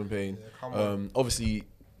of Muscles and Pain. Yeah, obviously,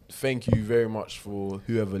 thank you very much for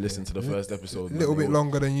whoever listened to the first episode. A little bit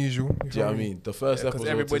longer than usual. Do you know what I mean? The first episode. Because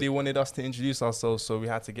everybody wanted us to introduce ourselves, so we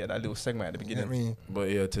had to get that little segment at the beginning. But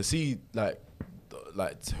yeah, to see like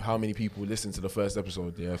how many people listened to the first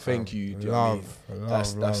episode. Yeah, thank you. Do you know what I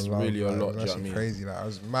mean? That's really a lot. That's crazy. Like, I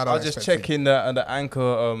was mad. I was just checking the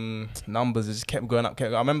anchor numbers. It just kept going up. I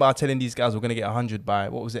remember I telling these guys we're gonna get 100 by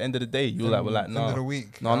what was the end of the day? You were like, no. End of the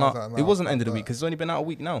week. No. It wasn't end of the week because it's only been out a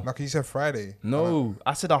week now. Like you said Friday. No,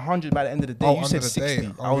 I said 100 by the end of the day. You said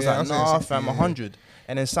 60. I was like, nah, fam, 100.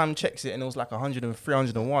 And then Sam checks it and it was like 103,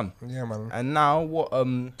 101. Yeah, man. And now what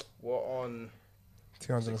on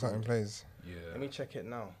 200 and something plays. Yeah. Let me check it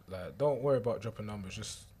now. Like, don't worry about dropping numbers.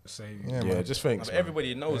 Just say. Yeah, just thanks.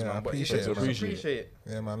 Everybody knows, man. But appreciate it.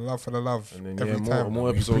 Yeah, man. Love for the love. And then every time. more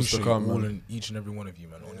episodes to come. All and each and every one of you,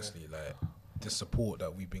 man. Honestly, like the support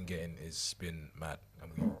that we've been getting has been mad,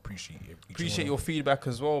 and we appreciate your feedback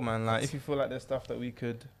as well, man. Like, if you feel like there's stuff that we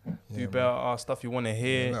could do better, stuff you want to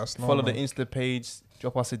hear, follow the Insta page,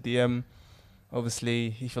 drop us a DM.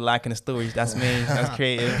 Obviously, if you're liking the stories, that's me. That's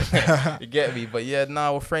creative. You get me? But yeah,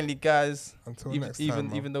 we're friendly guys. Until next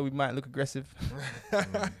time, even though we might look aggressive.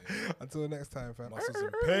 Until next time, fam. Muscles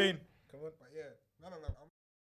and Pain. Come on. But yeah, no.